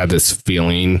 I just had this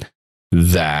feeling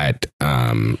that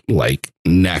like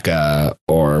NECA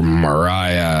or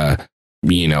Mariah,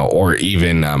 or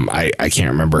even I can't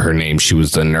remember her name. She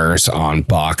was the nurse on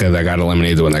Baca that got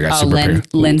eliminated, the one that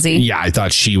got Lindsay. Yeah, I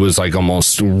thought she was like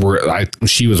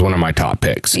she was one of my top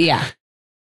picks. Yeah.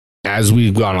 As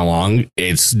we've gone along,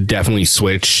 it's definitely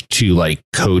switched to like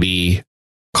Cody,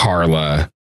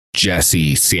 Carla,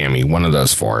 Jesse, Sammy. One of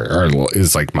those 4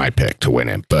 is like my pick to win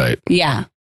it. But yeah,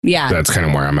 that's kind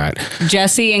of where I'm at.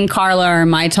 Jesse and Carla are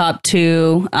my top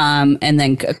 2, and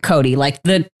then Cody. Like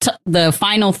the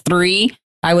final 3,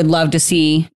 I would love to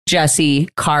see Jesse,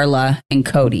 Carla, and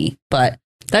Cody. But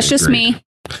that's just me.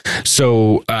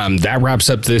 So that wraps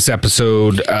up this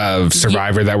episode of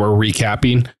Survivor that we're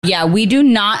recapping. Yeah, we do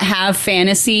not have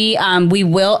fantasy. We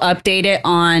will update it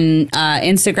on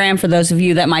Instagram for those of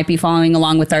you that might be following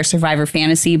along with our Survivor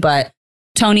fantasy. But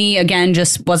Tony, again,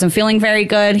 just wasn't feeling very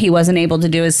good. He wasn't able to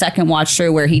do his second watch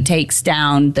through where he takes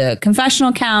down the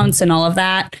confessional counts and all of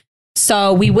that.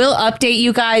 So we will update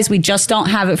you guys. We just don't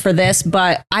have it for this.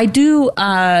 But I do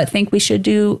think we should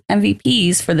do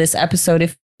MVPs for this episode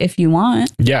if you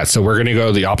want. Yeah, so we're going to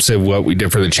go the opposite of what we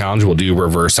did for the challenge. We'll do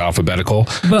reverse alphabetical.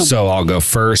 Boom. So I'll go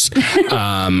first.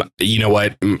 You know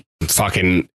what?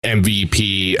 Fucking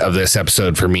MVP of this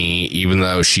episode for me, even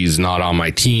though she's not on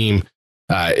my team,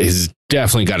 is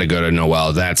definitely got to go to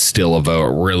Noelle. That's still a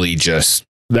vote. Really just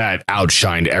that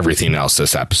outshined everything else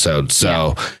this episode.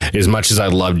 So as much as I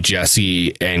love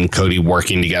Jesse and Cody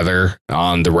working together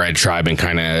on the Red Tribe and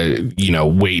kind of,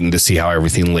 waiting to see how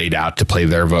everything laid out to play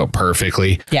their vote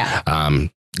perfectly. Yeah.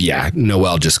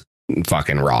 Noelle just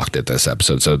fucking rocked it this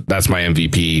episode. So that's my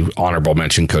MVP. Honorable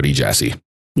mention, Cody, Jesse.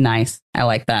 Nice. I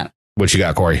like that. What you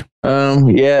got, Corey?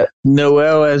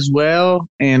 Noelle as well.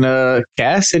 And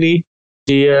Cassidy.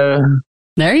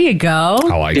 There you go.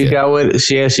 I like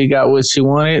she it. She got what she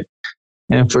wanted.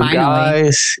 And for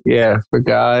guys, I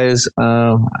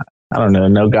don't know.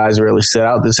 No guys really stood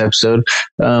out this episode.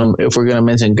 If we're going to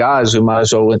mention guys, we might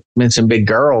as well mention big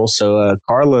girls. So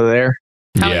Carla there.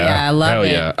 Yeah, I love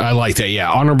it. Yeah, I like that.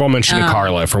 Yeah, honorable mention to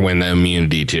Carla for winning the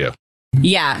immunity too.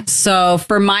 Yeah. So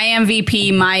for my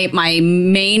MVP, my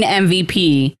main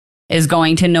MVP is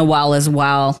going to Noelle as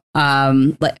well.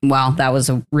 Well, that was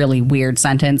a really weird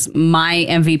sentence. My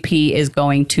MVP is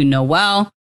going to Noelle.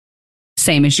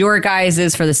 Same as your guys'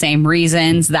 is for the same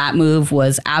reasons. That move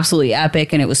was absolutely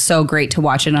epic, and it was so great to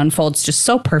watch it unfold just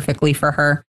so perfectly for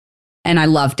her. And I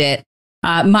loved it.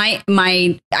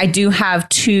 I do have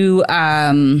 2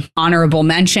 honorable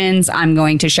mentions. I'm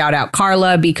going to shout out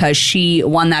Carla because she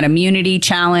won that immunity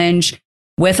challenge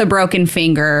with a broken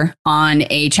finger on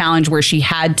a challenge where she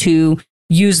had to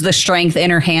use the strength in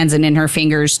her hands and in her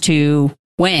fingers to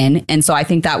win. And so I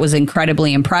think that was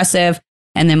incredibly impressive.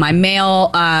 And then my male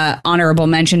honorable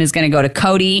mention is going to go to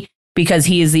Cody because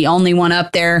he is the only one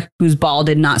up there whose ball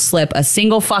did not slip a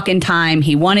single fucking time.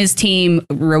 He won his team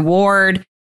reward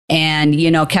and,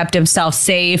 kept himself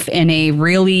safe in a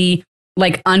really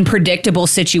unpredictable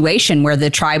situation where the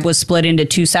tribe was split into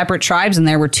 2 separate tribes and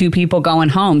there were 2 people going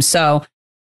home. So,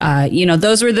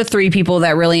 those were the 3 people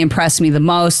that really impressed me the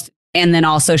most. And then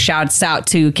also shouts out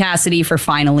to Cassidy for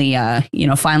finally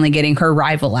getting her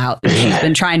rival out. She's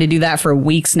been trying to do that for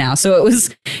weeks now. So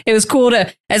it was cool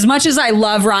to, as much as I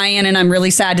love Ryan and I'm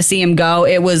really sad to see him go,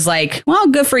 it was like, well,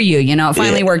 good for you. You know, it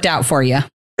finally worked out for you.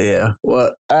 Yeah.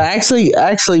 Well, actually,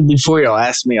 before y'all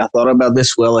asked me, I thought about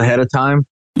this well ahead of time.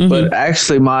 Mm-hmm. But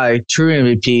actually, my true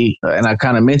MVP, and I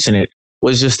kind of mentioned it,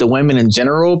 was just the women in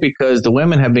general, because the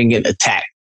women have been getting attacked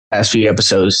past few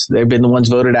episodes. They've been the ones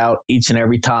voted out each and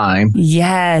every time.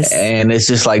 Yes. And it's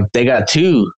just like they got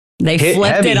two. They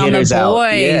flipped it on the boys.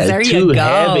 Yeah, there you go. Two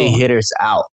heavy hitters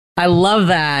out. I love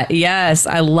that. Yes,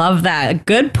 I love that.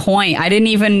 Good point. I didn't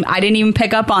even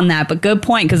pick up on that, but good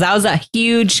point, because that was a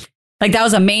huge, like, that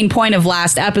was a main point of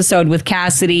last episode with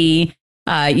Cassidy,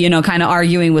 kind of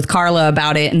arguing with Carla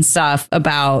about it and stuff,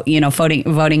 about,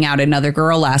 voting out another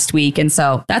girl last week. And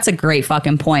so that's a great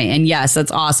fucking point. And yes,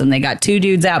 that's awesome. They got two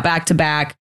dudes out back to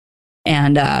back.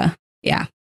 And yeah,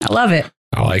 I love it.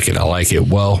 I like it.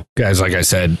 Well, guys, like I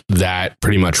said, that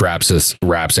pretty much wraps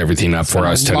everything up for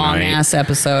us tonight. Long ass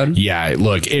episode. Yeah,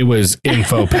 look, it was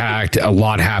info packed. A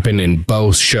lot happened in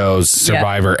both shows,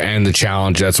 Survivor and The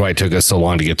Challenge. That's why it took us so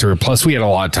long to get through. Plus, we had a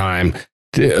lot of time,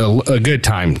 a good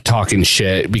time talking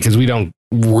shit, because we don't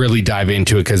really dive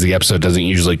into it because the episode doesn't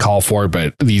usually call for it.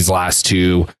 But these last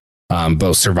two,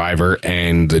 both Survivor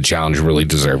and The Challenge, really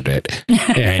deserved it.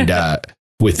 And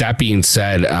with that being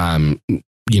said,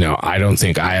 I don't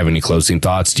think I have any closing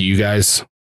thoughts. Do you guys?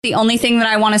 The only thing that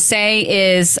I want to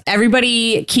say is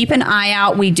everybody keep an eye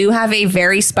out. We do have a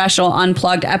very special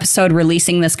Unplugged episode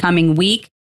releasing this coming week.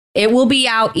 It will be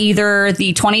out either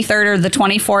the 23rd or the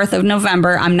 24th of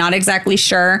November. I'm not exactly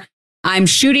sure. I'm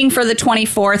shooting for the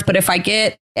 24th, but if I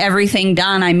get everything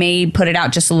done, I may put it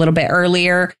out just a little bit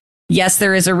earlier. Yes,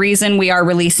 there is a reason we are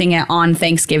releasing it on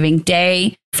Thanksgiving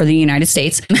Day for the United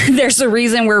States. There's a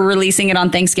reason we're releasing it on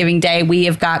Thanksgiving Day. We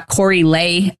have got Corey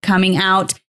Lay coming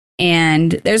out,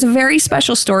 and there's a very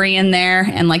special story in there.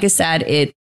 And like I said,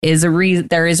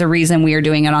 there is a reason we are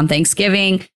doing it on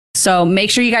Thanksgiving. So make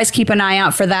sure you guys keep an eye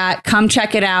out for that. Come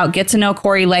check it out. Get to know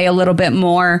Corey Lay a little bit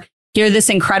more. Hear this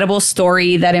incredible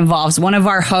story that involves one of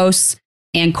our hosts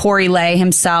and Corey Lay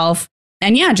himself.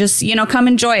 And yeah, just, come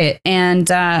enjoy it. And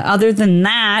other than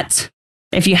that,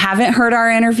 if you haven't heard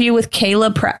our interview with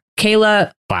Kayla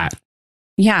Platt.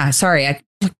 Yeah, sorry.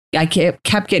 I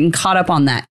kept getting caught up on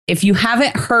that. If you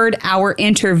haven't heard our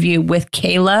interview with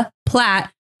Kayla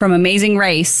Platt from Amazing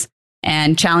Race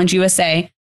and Challenge USA,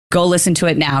 go listen to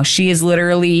it now. She is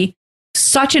literally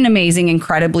such an amazing,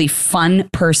 incredibly fun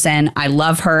person. I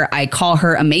love her. I call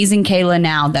her Amazing Kayla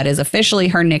now. That is officially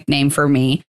her nickname for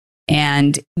me.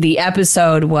 And the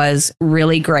episode was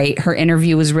really great. Her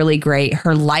interview was really great.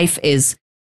 Her life is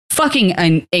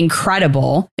fucking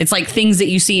incredible. It's like things that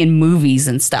you see in movies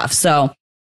and stuff. So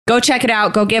go check it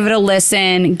out. Go give it a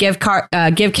listen. Give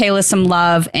Kayla some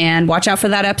love, and watch out for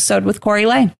that episode with Corey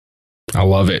Lay. I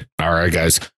love it. All right,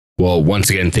 guys. Well, once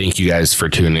again, thank you guys for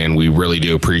tuning in. We really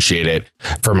do appreciate it.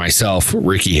 For myself,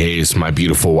 Ricky Hayes, my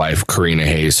beautiful wife, Karina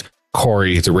Hayes,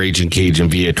 Corey, the Raging Cajun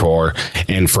Viator,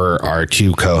 and for our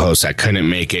two co-hosts that couldn't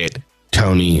make it,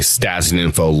 Tony, Stats and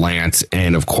Info, Lance,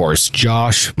 and of course,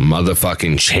 Josh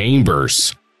motherfucking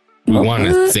Chambers. We want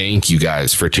to thank you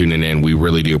guys for tuning in. We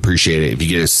really do appreciate it.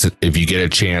 If you get a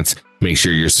chance, make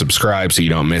sure you're subscribed so you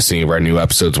don't miss any of our new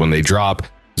episodes when they drop,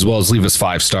 as well as leave us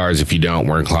 5 stars. If you don't,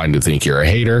 we're inclined to think you're a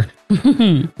hater.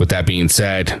 With that being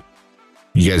said,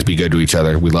 you guys be good to each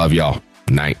other. We love y'all.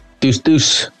 Night. Deuce,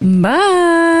 deuce.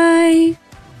 Bye.